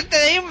 Y delante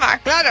de Inma,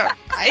 claro.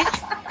 Ahí,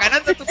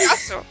 ganando tu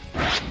paso.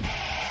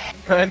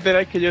 No me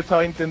enteráis que yo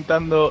estaba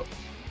intentando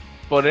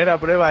poner a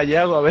prueba a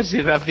Yago a ver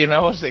si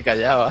reaccionaba o se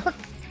callaba.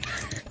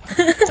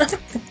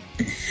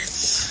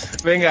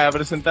 Venga,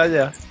 presentad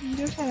ya.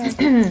 Iros a la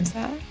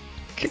puta.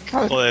 Qué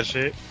cabrón. Joder,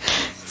 sí.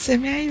 Se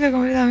me ha ido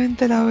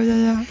completamente la olla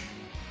ya.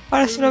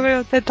 Ahora solo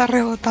veo tetas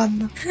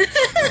rebotando.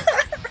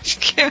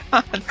 Qué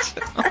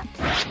macho.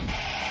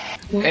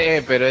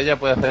 Pero ella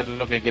puede hacer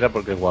lo que quiera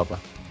porque es guapa.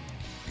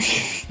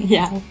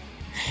 Ya.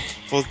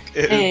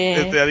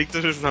 Este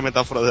Adictos es una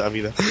metáfora de la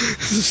vida.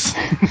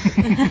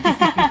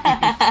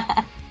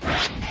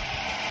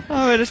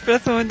 A ver,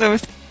 espera un momento.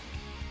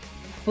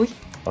 Uy.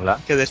 Hola.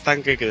 Que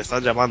destanque, que le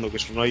están llamando, que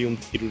eso no hay un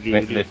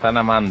tirulín. Le están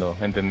amando,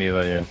 he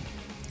entendido yo.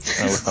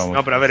 Me ha gustado mucho.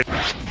 No, pero a ver.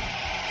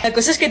 La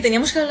cosa es que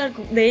teníamos que hablar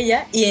de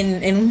ella y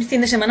en un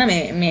fin de semana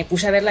me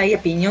puse a verla ahí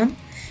a piñón,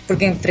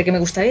 porque entre que me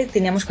gustaba y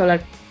teníamos que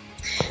hablar.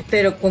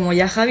 Pero como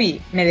ya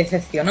Javi me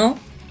decepcionó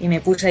y me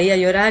puse ahí a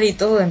llorar y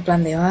todo, en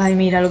plan de, ay,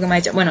 mira lo que me ha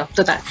hecho. Bueno,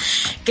 total,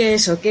 que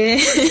eso,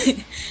 que...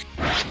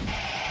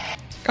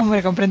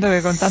 Hombre, comprendo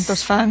que con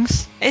tantos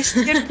fans. ¿Es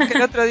cierto que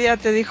el otro día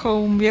te dijo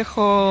un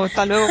viejo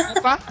 "hasta luego,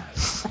 guapa"?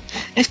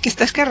 Es que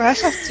estás que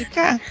rasas,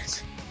 chica.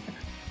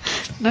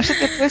 No se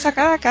te puede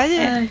sacar a la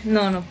calle. Ay,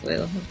 no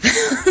puedo.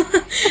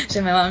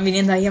 Se me van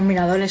viniendo ahí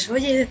admiradores.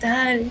 Oye, ¿qué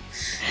tal?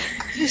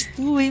 Eres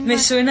tú, Inma. Me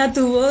suena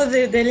tu voz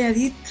de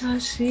teleadicto,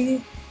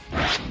 sí.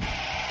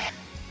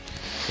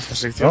 Esta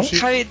sección sí.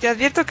 Javi, te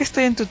advierto que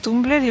estoy en tu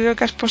Tumblr y veo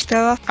que has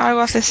posteado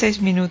algo hace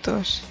 6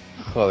 minutos.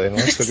 Joder,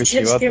 macho, qué Hostia, es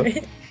que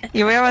chivato.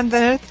 Y voy a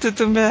mantener tu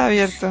Tumblr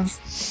abierto.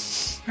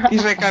 Y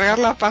recargar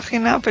la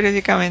página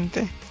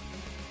periódicamente.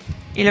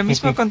 Y lo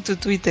mismo con tu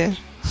Twitter.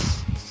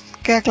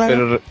 ¿Queda claro?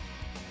 Pero...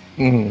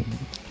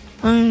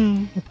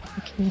 Mm.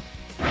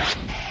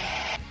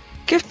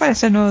 ¿Qué os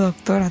parece el nuevo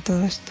Doctor a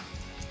todo esto?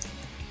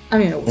 A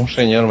mí me gusta. Un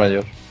señor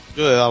mayor.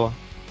 Yo le daba.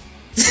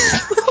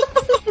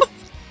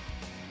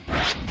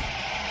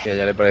 Y a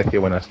ella le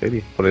pareció buena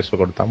serie, por eso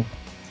cortamos.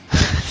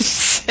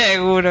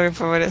 Seguro que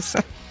fue por eso.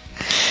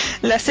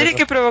 La serie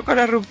que provocó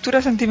la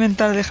ruptura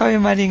sentimental de Javi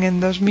Marín en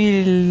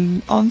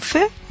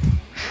 2011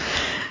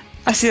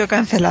 ha sido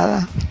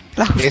cancelada.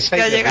 La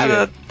justicia ha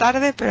llegado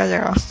tarde, pero ha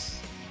llegado.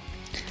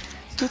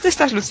 Tú te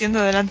estás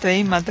luciendo delante de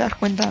Inma, te das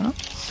cuenta, ¿no?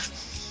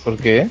 ¿Por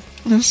qué?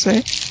 No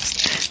sé.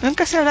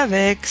 Nunca se habla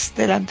de ex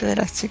delante de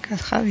las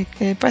chicas, Javi,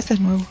 que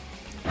pareces nuevo.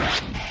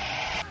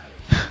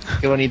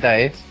 Qué bonita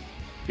es.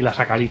 Y las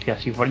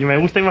acaricias. Sí. Me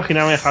gusta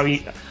imaginarme a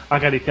Javi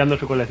acariciando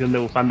su colección de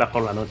bufandas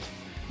por la noche.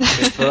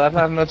 Todas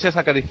las noches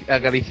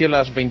acaricio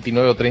las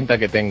 29 o 30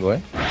 que tengo,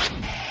 ¿eh?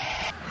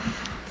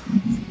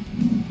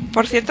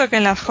 Por cierto, que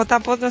en las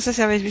JPod no sé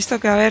si habéis visto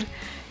que va a haber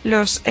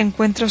los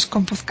encuentros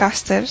con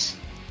podcasters.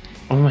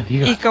 No me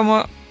digas. Y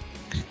como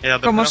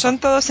son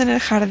todos en el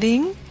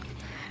jardín,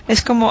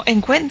 es como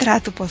encuentra a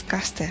tu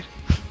podcaster.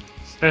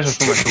 Eso es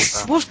una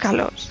chupa.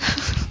 Búscalos.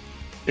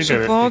 Sí,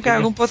 Supongo que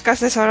algún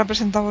podcaster se habrá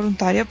presentado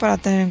voluntario para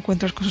tener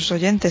encuentros con sus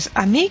oyentes.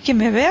 A mí, quien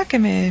me vea, que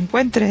me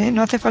encuentre, ¿eh?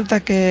 No hace falta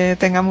que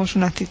tengamos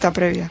una cita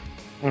previa.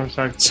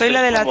 Exacto. Soy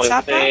la de la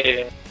chapa.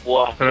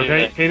 ¿Pero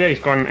qué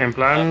iréis? ¿En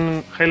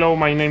plan Hello,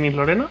 my name is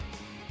Lorena?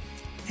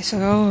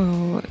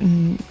 Eso...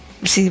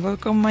 si voy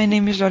con My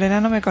Name is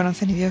Lorena no me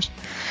conoce ni Dios.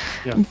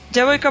 Ya.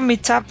 Yo voy con mi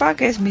chapa,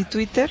 que es mi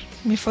Twitter.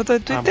 Mi foto de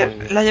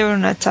Twitter la llevo en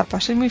una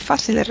chapa. Soy muy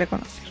fácil de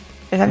reconocer.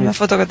 Es la misma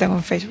foto que tengo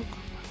en Facebook.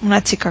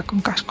 Una chica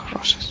con cascos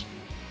rosas.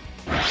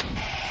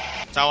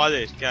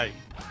 Chavales, ¿qué hay?